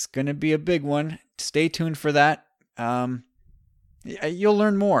 It's going to be a big one. Stay tuned for that. You'll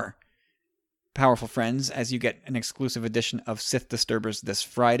learn more, powerful friends, as you get an exclusive edition of Sith Disturbers this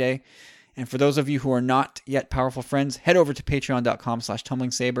Friday. And for those of you who are not yet powerful friends, head over to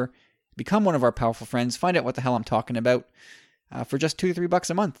patreon.com/tumblingsaber. Become one of our powerful friends. Find out what the hell I'm talking about. For just $2 to $3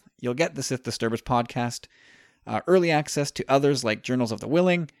 a month, you'll get the Sith Disturbers podcast, early access to others like Journals of the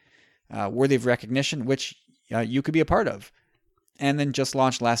Willing, Worthy of Recognition, which you could be a part of. And then just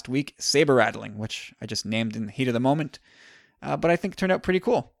launched last week, Saber Rattling, which I just named in the heat of the moment. But I think it turned out pretty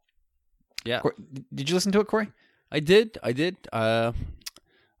cool. Yeah. Did you listen to it, Corey? I did.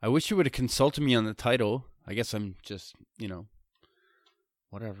 I wish you would have consulted me on the title. I guess I'm just,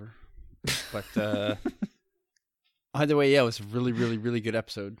 whatever. But either way, yeah, it was a really, really, really good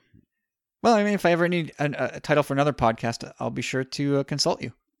episode. Well, I mean, if I ever need a title for another podcast, I'll be sure to consult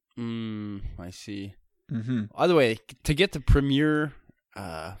you. I see. Mm-hmm. Either way, to get the premier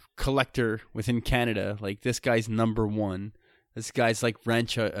collector within Canada, like this guy's number one. This guy's like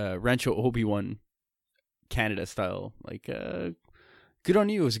Rancho Obi-Wan Canada style. Like, good on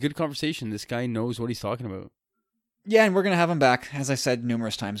you. It was a good conversation. This guy knows what he's talking about. Yeah, and we're going to have him back. As I said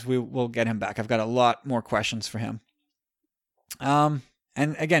numerous times, we'll get him back. I've got a lot more questions for him. And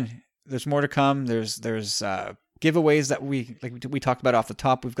again, there's more to come. There's giveaways that we talked about off the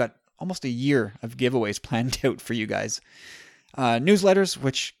top. We've got almost a year of giveaways planned out for you guys. Newsletters,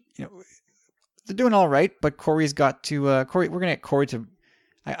 which they're doing all right, but Corey's got to Corey. We're gonna get Corey to.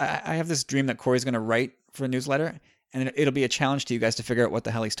 I have this dream that Corey's gonna write for a newsletter, and it'll be a challenge to you guys to figure out what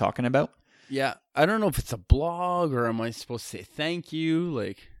the hell he's talking about. Yeah, I don't know if it's a blog or am I supposed to say thank you?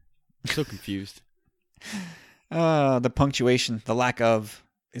 Like, I'm so confused. The punctuation, the lack of,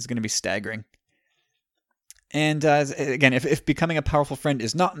 is going to be staggering. And again, if becoming a powerful friend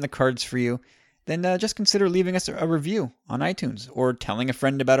is not in the cards for you, then just consider leaving us a review on iTunes or telling a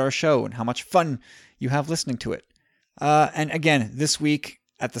friend about our show and how much fun you have listening to it. And again, this week,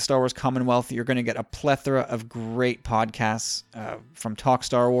 at the Star Wars Commonwealth, you're going to get a plethora of great podcasts from Talk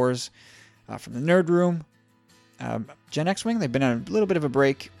Star Wars, from the Nerd Room, Gen X-Wing. They've been on a little bit of a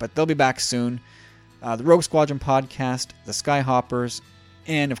break, but they'll be back soon. The Rogue Squadron podcast, the Skyhoppers,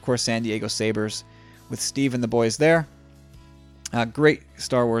 and of course San Diego Sabers with Steve and the boys there. Great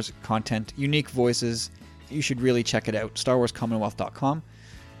Star Wars content, unique voices. You should really check it out, StarWarsCommonwealth.com.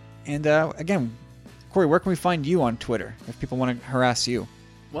 And again, Corey, where can we find you on Twitter if people want to harass you?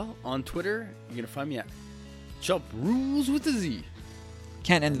 Well, on Twitter, you're going to find me at Chump Rules with a Z.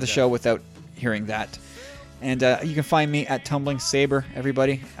 Can't end the show without hearing that. And you can find me at Tumbling Saber,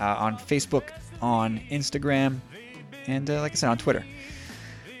 everybody, on Facebook, on Instagram, and like I said, on Twitter.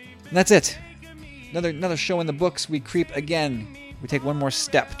 And that's it. Another show in the books. We creep again. We take one more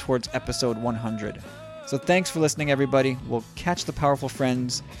step towards episode 100. So thanks for listening, everybody. We'll catch the powerful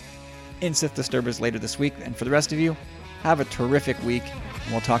friends in Sith Disturbers later this week. And for the rest of you, have a terrific week,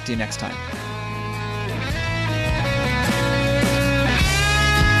 and we'll talk to you next time.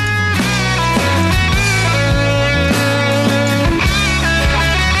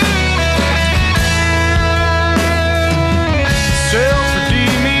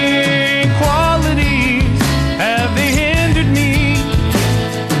 Self-redeeming qualities, have they hindered me?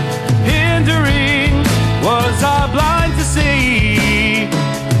 Hindering, was I blind to see?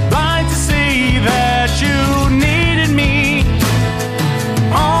 Blind to see that you needed me,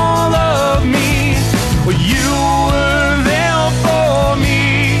 all of me. Well, you were there for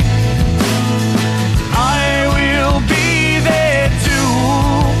me. I will be there too,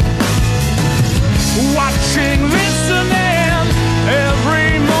 watching, listening,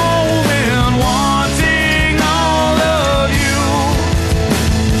 every moment, wanting all of you.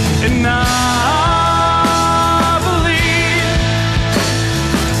 And I believe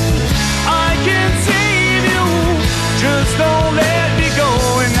I can save you, just don't let me go.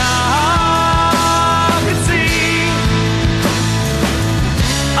 And I can see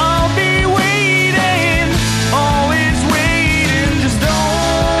I'll be waiting, always waiting, just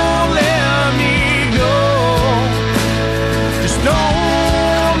don't let me go. Just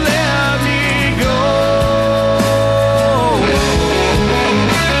don't let me go.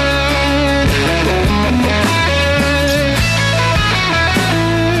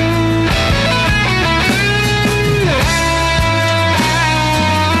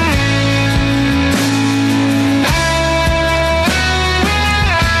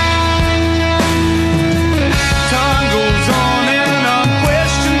 Time goes on and I'm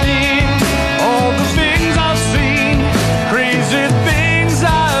questioning all the things I've seen, crazy things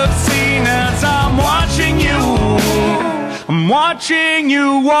I've seen as I'm watching you. I'm watching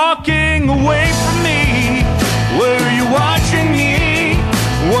you walking away from me. Were you watching me?